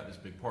and they've got this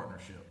big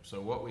partnership.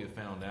 So what we have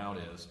found out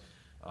is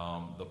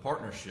the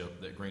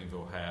partnership that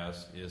Greenville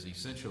has is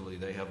essentially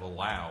they have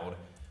allowed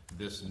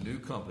this new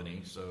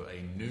company, so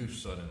a new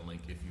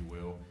Suddenlink, if you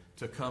will,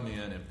 to come in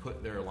and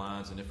put their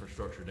lines and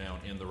infrastructure down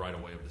in the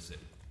right-of-way of the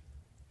city.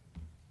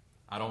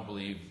 I don't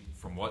believe,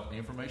 from what the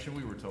information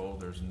we were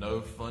told, there's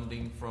no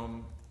funding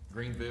from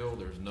Greenville,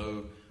 there's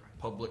no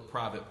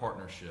public-private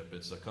partnership.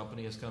 It's a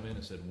company has come in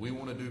and said, we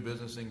want to do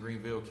business in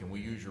Greenville, can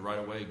we use your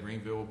right-of-way?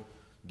 Greenville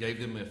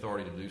gave them the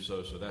authority to do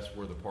so, so that's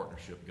where the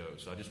partnership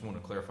goes. So I just want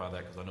to clarify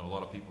that because I know a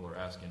lot of people are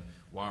asking,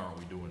 why aren't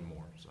we doing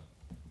more? So,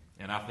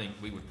 and I think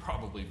we would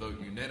probably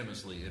vote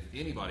unanimously if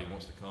anybody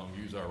wants to come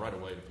use our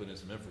right-of-way to put in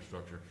some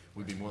infrastructure,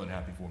 we'd be more than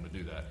happy for them to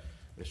do that.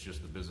 It's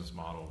just the business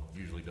model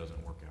usually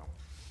doesn't work out.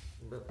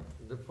 But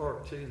the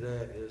part to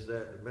that is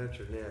that the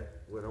Metronet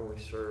would only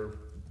serve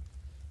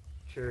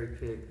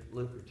cherry-picked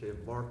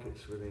lucrative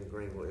markets within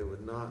Greenville. It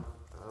would not,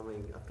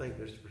 I think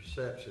there's a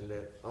perception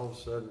that all of a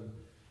sudden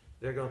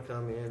they're going to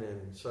come in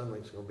and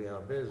Suddenlink's going to be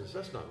out of business.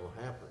 That's not going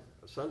to happen.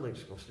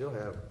 Suddenlink's going to still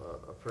have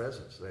a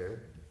presence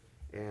there.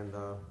 And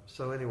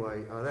so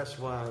anyway, that's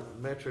why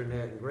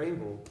Metronet and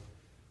Greenville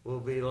will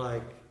be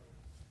like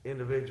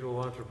individual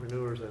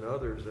entrepreneurs and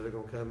others that are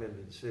going to come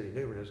into the city of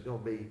New Bern. There's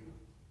going to be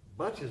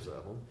bunches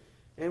of them,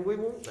 and we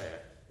want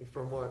that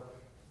from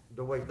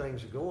the way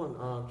things are going.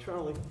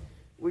 Charlie,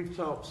 we've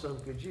talked some.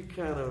 Could you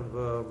kind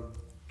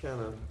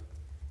of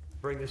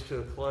bring this to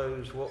a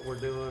close? What we're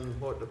doing,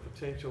 what the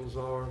potentials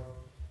are.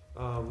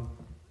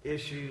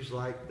 issues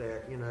like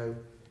that, you know.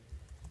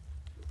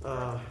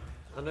 I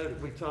know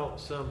that we talked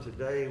some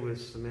today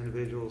with some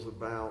individuals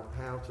about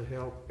how to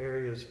help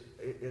areas.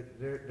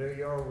 There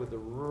you are with the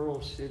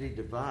rural city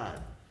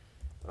divide.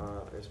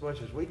 As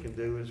much as we can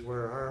do is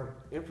where our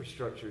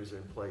infrastructure is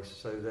in place,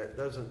 so that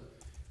doesn't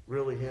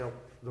really help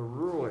the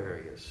rural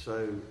areas.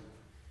 So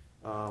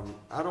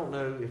I don't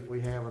know if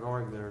we have an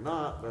argument or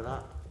not, but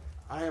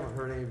I haven't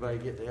heard anybody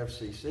get the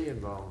FCC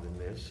involved in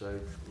this, so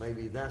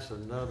maybe that's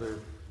another,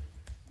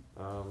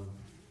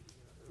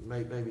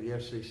 maybe the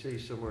FCC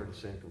somewhere to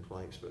send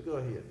complaints, but go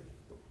ahead.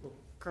 Well,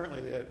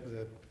 currently,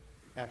 the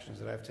actions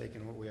that I've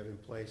taken, what we have in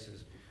place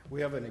is,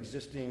 we have an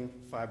existing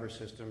fiber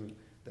system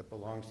that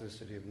belongs to the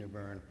city of New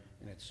Bern,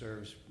 and it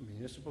serves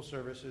municipal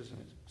services and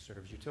it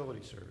serves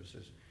utility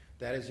services.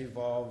 That has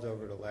evolved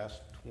over the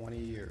last 20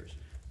 years.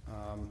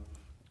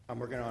 I'm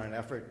working on an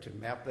effort to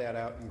map that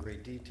out in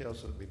great detail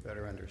so that we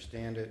better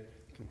understand it.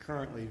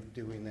 Concurrently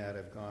doing that,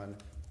 I've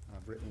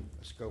written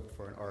a scope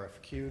for an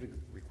RFQ, to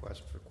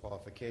request for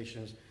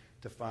qualifications,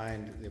 to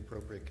find the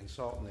appropriate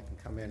consultant that can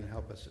come in and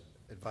help us,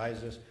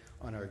 advise us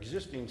on our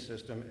existing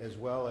system, as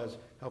well as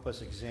help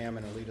us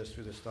examine and lead us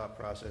through this thought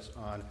process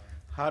on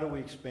how do we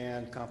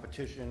expand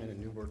competition in the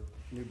New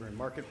Bern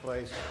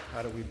marketplace,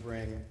 how do we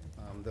bring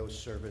those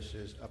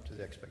services up to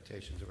the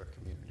expectations of our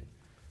community.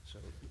 So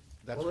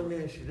that's well, let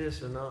me ask you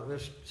this, and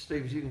this,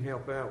 Steve, you can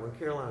help out. When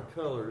Carolina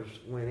Colors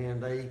went in,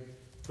 they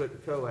put the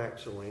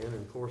coaxial in, and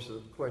of course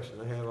the question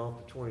I have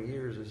after 20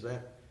 years is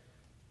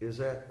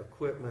that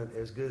equipment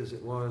as good as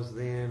it was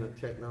then? The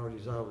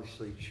technology's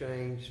obviously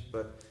changed,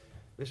 but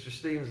Mr.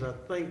 Stevens, I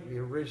think the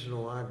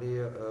original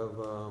idea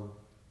of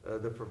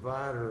the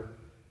provider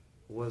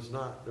was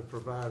not the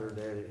provider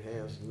that it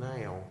has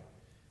now.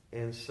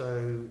 And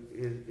so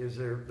is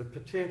there the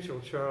potential,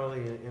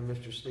 Charlie and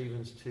Mr.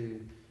 Stevens, to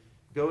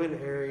go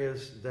into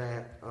areas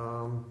that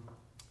are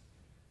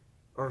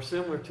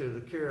similar to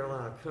the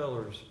Carolina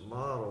Colors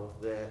model,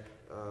 that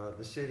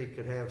the city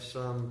could have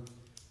some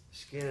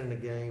skin in the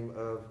game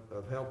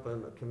of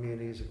helping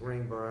communities, a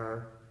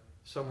Greenbrier,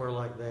 somewhere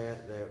like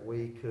that, that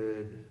we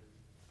could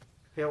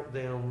help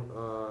them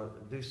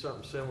do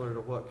something similar to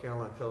what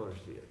Carolina Colors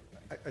did?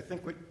 I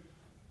think what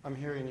I'm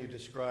hearing you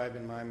describe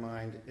in my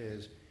mind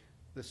is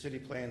the city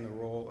playing the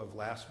role of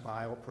last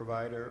mile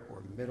provider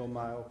or middle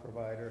mile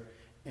provider.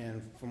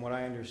 And from what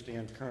I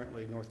understand,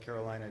 currently North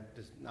Carolina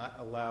does not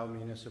allow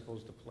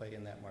municipals to play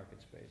in that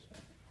market space.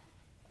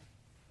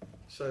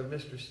 So,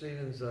 Mr.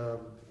 Stevens, the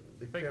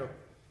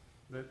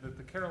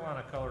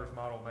Carolina Colors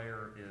model,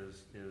 Mayor,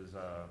 is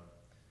a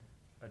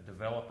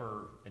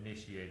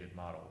developer-initiated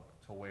model,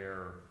 to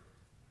where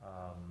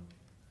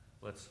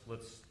let's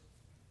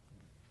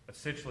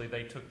essentially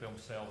they took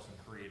themselves and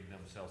created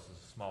themselves as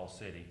a small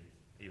city,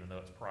 even though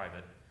it's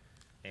private,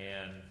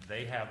 and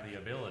they have the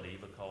ability,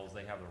 because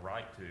they have the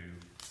right to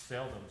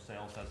sell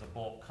themselves as a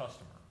bulk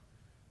customer,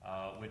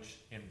 which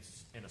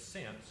in a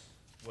sense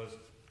was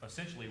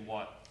essentially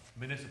what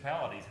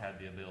municipalities had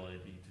the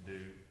ability to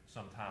do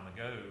some time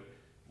ago,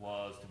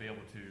 was to be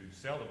able to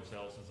sell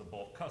themselves as a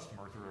bulk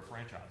customer through a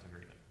franchise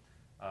agreement.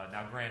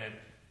 Now granted,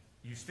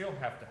 you still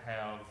have to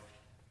have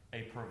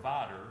a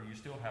provider, you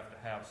still have to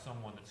have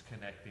someone that's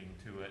connecting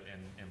to it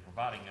and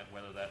providing it,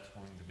 whether that's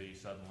going to be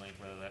Suddenlink,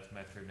 whether that's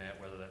MetroNet,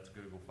 whether that's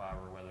Google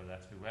Fiber, whether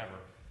that's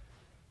whoever.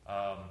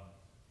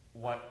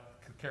 What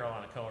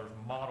Carolina Colors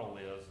model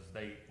is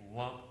they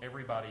lump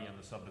everybody in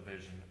the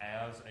subdivision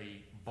as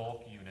a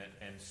bulk unit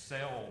and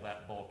sell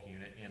that bulk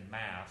unit in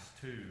mass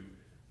to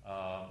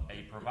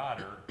a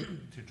provider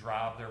to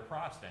drive their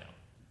price down,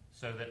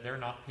 so that they're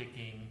not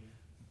picking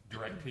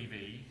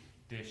DirecTV,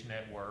 Dish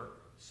Network,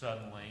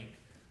 Suddenlink,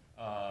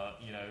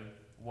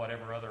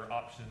 whatever other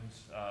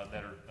options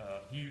that are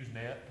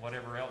HughesNet,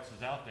 whatever else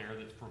is out there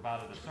that's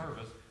provided a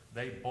service.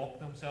 They bulk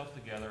themselves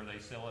together. They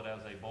sell it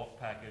as a bulk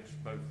package,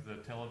 both the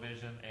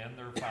television and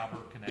their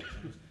fiber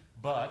connections.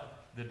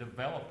 But the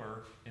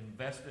developer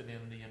invested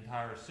in the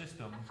entire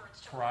system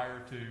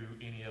prior to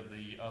any of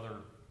the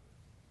other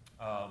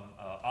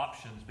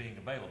options being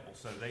available.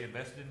 So they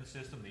invested in the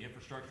system. The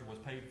infrastructure was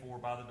paid for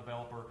by the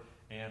developer,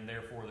 and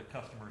therefore the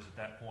customers at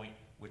that point,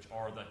 which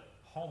are the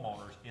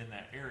homeowners in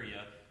that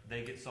area,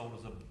 they get sold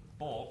as a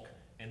bulk,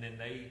 and then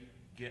they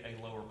get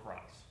a lower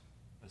price,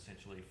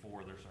 essentially,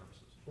 for their services.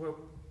 Well,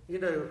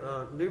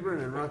 New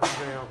Bern and Rocky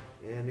Mount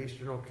and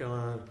Eastern North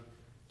Carolina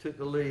took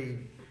the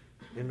lead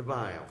in the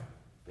buyout,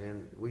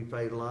 and we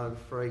paid a lot of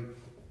freight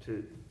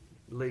to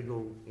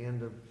legal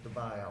end of the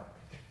buyout.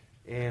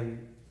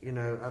 And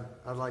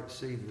I'd like to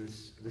see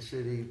the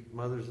city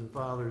mothers and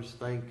fathers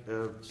think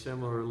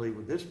similarly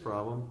with this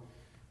problem,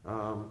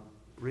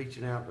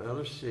 reaching out to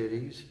other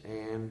cities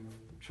and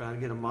trying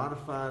to get a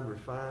modified,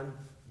 refined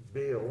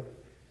bill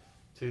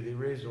to the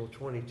original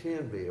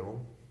 2010 bill,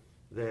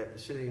 that the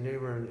city of New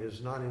Bern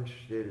is not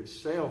interested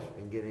itself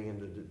in getting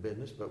into the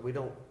business, but we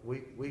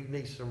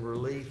need some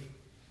relief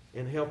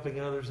in helping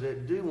others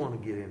that do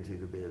want to get into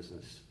the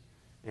business.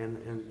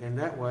 And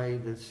that way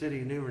the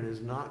city of New Bern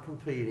is not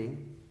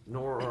competing,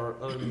 nor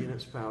are other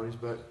municipalities,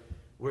 but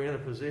we're in a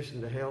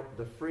position to help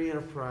the free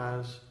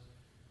enterprise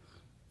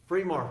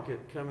free market,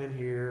 come in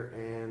here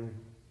and,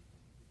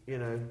 you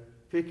know,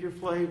 pick your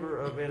flavor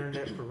of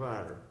internet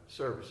provider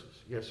services.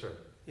 Yes, sir.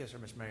 Yes, sir,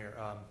 Mr. Mayor.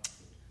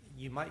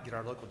 You might get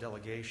our local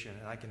delegation,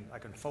 and I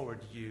can forward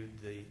you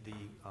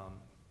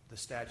the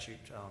statute.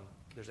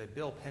 There's a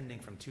bill pending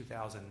from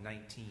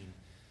 2019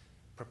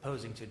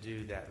 proposing to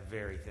do that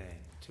very thing,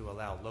 to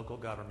allow local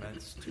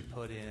governments to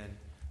put in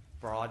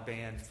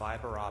broadband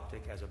fiber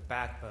optic as a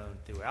backbone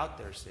throughout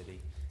their city,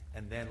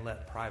 and then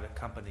let private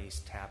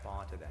companies tap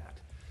onto that.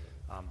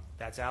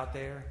 That's out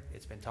there.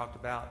 It's been talked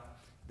about.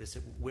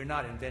 We're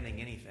not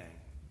inventing anything.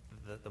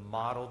 The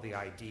model, the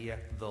idea,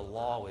 the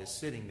law is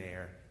sitting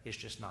there. It's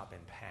just not been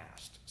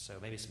passed. So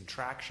maybe some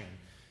traction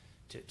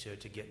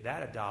to get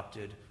that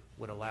adopted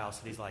would allow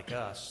cities like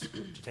us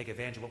to take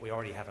advantage of what we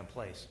already have in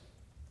place.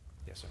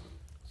 Yes, sir.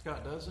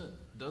 Scott,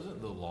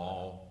 doesn't the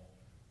law,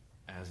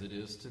 as it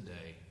is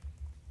today,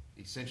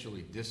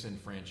 essentially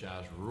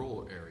disenfranchise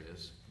rural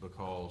areas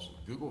because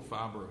Google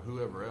Fiber,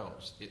 whoever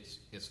else,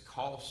 it's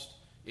cost.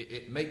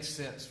 It makes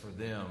sense for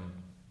them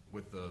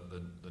with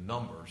the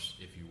numbers,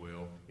 if you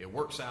will. It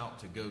works out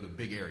to go to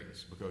big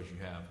areas because you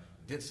have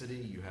density,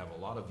 you have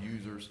a lot of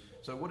users.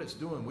 So what it's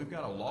doing, we've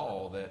got a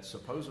law that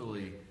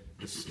supposedly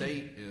the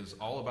state is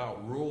all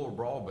about rural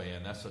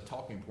broadband. That's a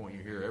talking point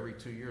you hear every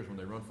 2 years when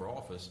they run for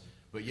office.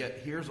 But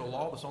yet here's a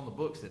law that's on the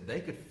books that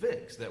they could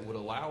fix that would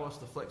allow us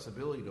the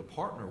flexibility to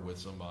partner with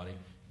somebody.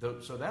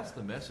 So that's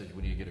the message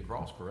we need to get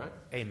across, correct?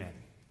 Amen.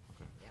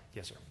 Okay.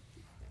 Yes, sir.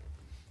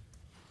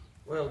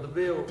 Well, the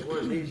bill,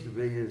 what it needs to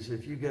be is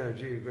if you've got a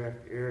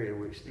geographic area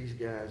which these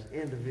guys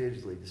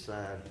individually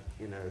decide,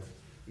 you know,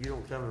 you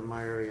don't come in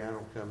my area, I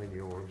don't come in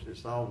yours.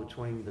 It's all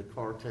between the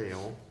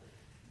cartel.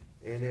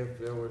 And if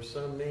there were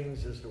some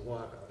means as to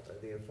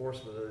what the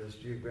enforcement of those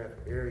geographic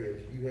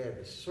areas, you had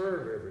to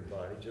serve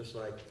everybody, just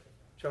like,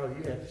 Charlie,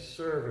 you have to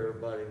serve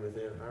everybody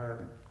within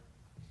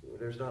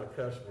there's not a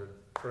customer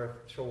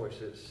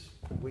choice. It's,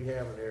 we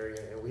have an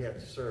area and we have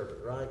to serve it,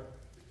 right?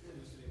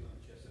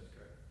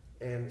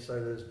 And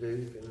so does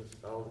Duke and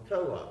all the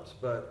co-ops.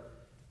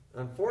 But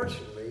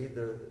unfortunately,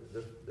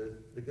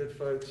 the good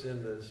folks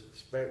in the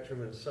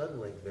Spectrum and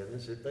Suddenlink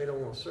business, if they don't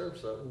want to serve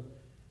something,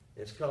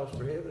 it's cost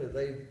prohibitive,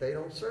 they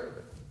don't serve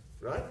it,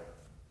 right?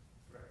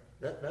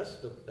 That's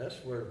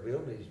where the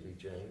bill needs to be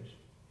changed.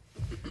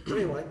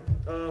 Anyway,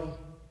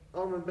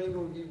 Alderman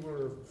Bingle, you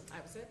were...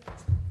 That was it.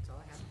 That's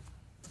all I have.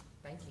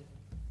 Thank you.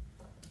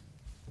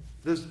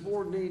 Does the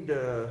board need,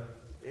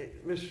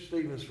 Mr.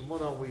 Stevens, from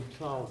what all we've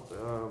talked,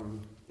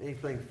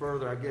 anything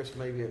further? I guess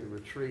maybe at the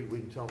retreat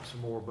we can talk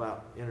some more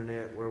about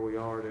internet, where we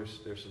are.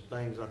 There's some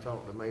things. I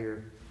talked to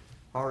Mayor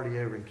Hardy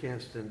over in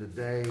Kinston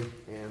today,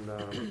 and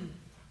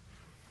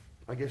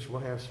I guess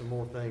we'll have some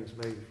more things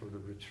maybe for the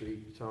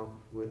retreat to talk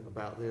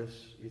about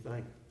this, you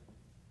think?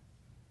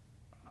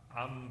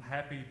 I'm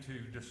happy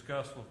to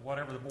discuss with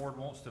whatever the board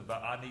wants to,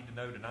 but I need to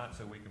know tonight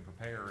so we can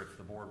prepare if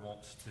the board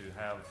wants to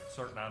have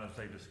certain items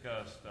they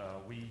discussed.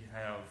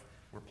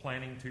 We're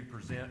planning to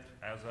present,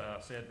 as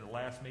I said at the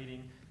last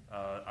meeting,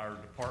 our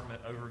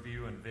department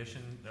overview and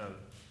vision,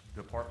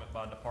 department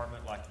by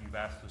department, like you've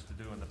asked us to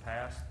do in the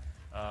past.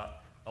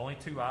 Only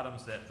 2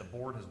 items that the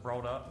board has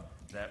brought up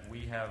that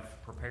we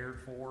have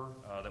prepared for,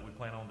 that we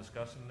plan on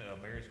discussing.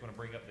 Mary's going to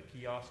bring up the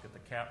kiosk at the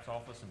CAPS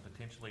office and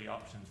potentially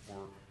options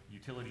for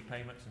utility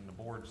payments, and the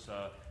board's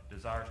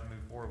desires to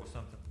move forward with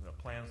something,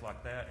 plans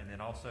like that, and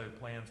then also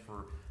plans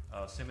for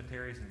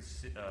cemeteries and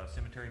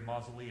cemetery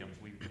mausoleums.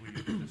 We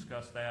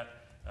discussed that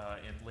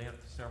at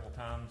length several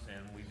times,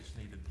 and we just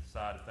need to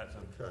decide if that's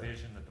a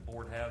vision that the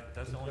board has. But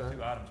that's the only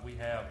 2 items we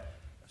have.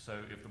 So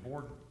if the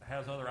board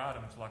has other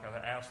items, like I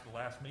asked the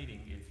last meeting,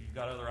 if you've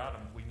got other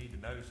items, we need to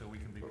know so we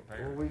can be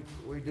prepared. Well,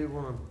 we do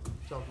want to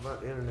talk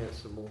about the internet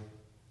some more.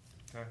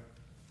 Okay.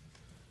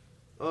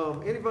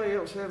 Anybody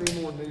else have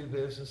any more new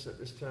business at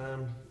this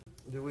time?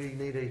 Do we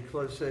need a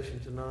closed session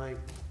tonight?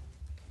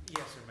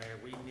 Yes, sir, Mayor.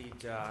 We need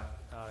to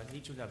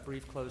have a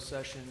brief closed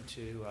session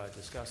to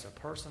discuss a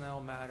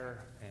personnel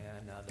matter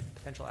and the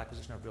potential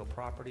acquisition of real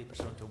property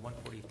pursuant to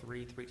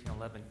 143,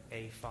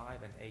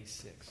 1311A5 and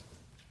A6.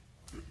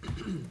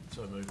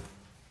 So moved.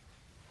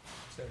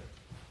 Second.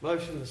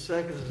 Motion and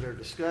second. Is there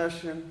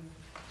discussion?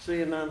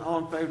 Seeing none, all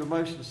in favor of the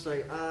motion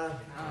say aye.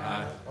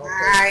 Aye. All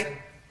Aye. opposed,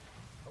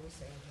 Are we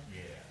saying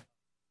that?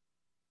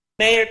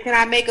 Mayor, can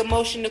I make a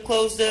motion to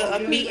close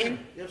the meeting?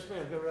 Yes,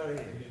 ma'am. Go right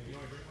ahead.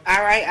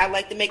 All right, I'd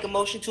like to make a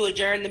motion to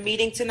adjourn the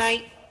meeting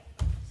tonight.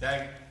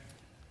 Second.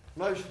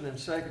 Motion and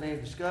second.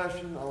 Any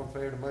discussion? All in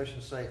favor of the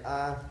motion say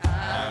aye.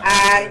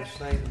 Aye. Opposed,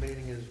 same. The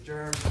meeting is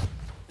adjourned.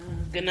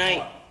 Good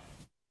night.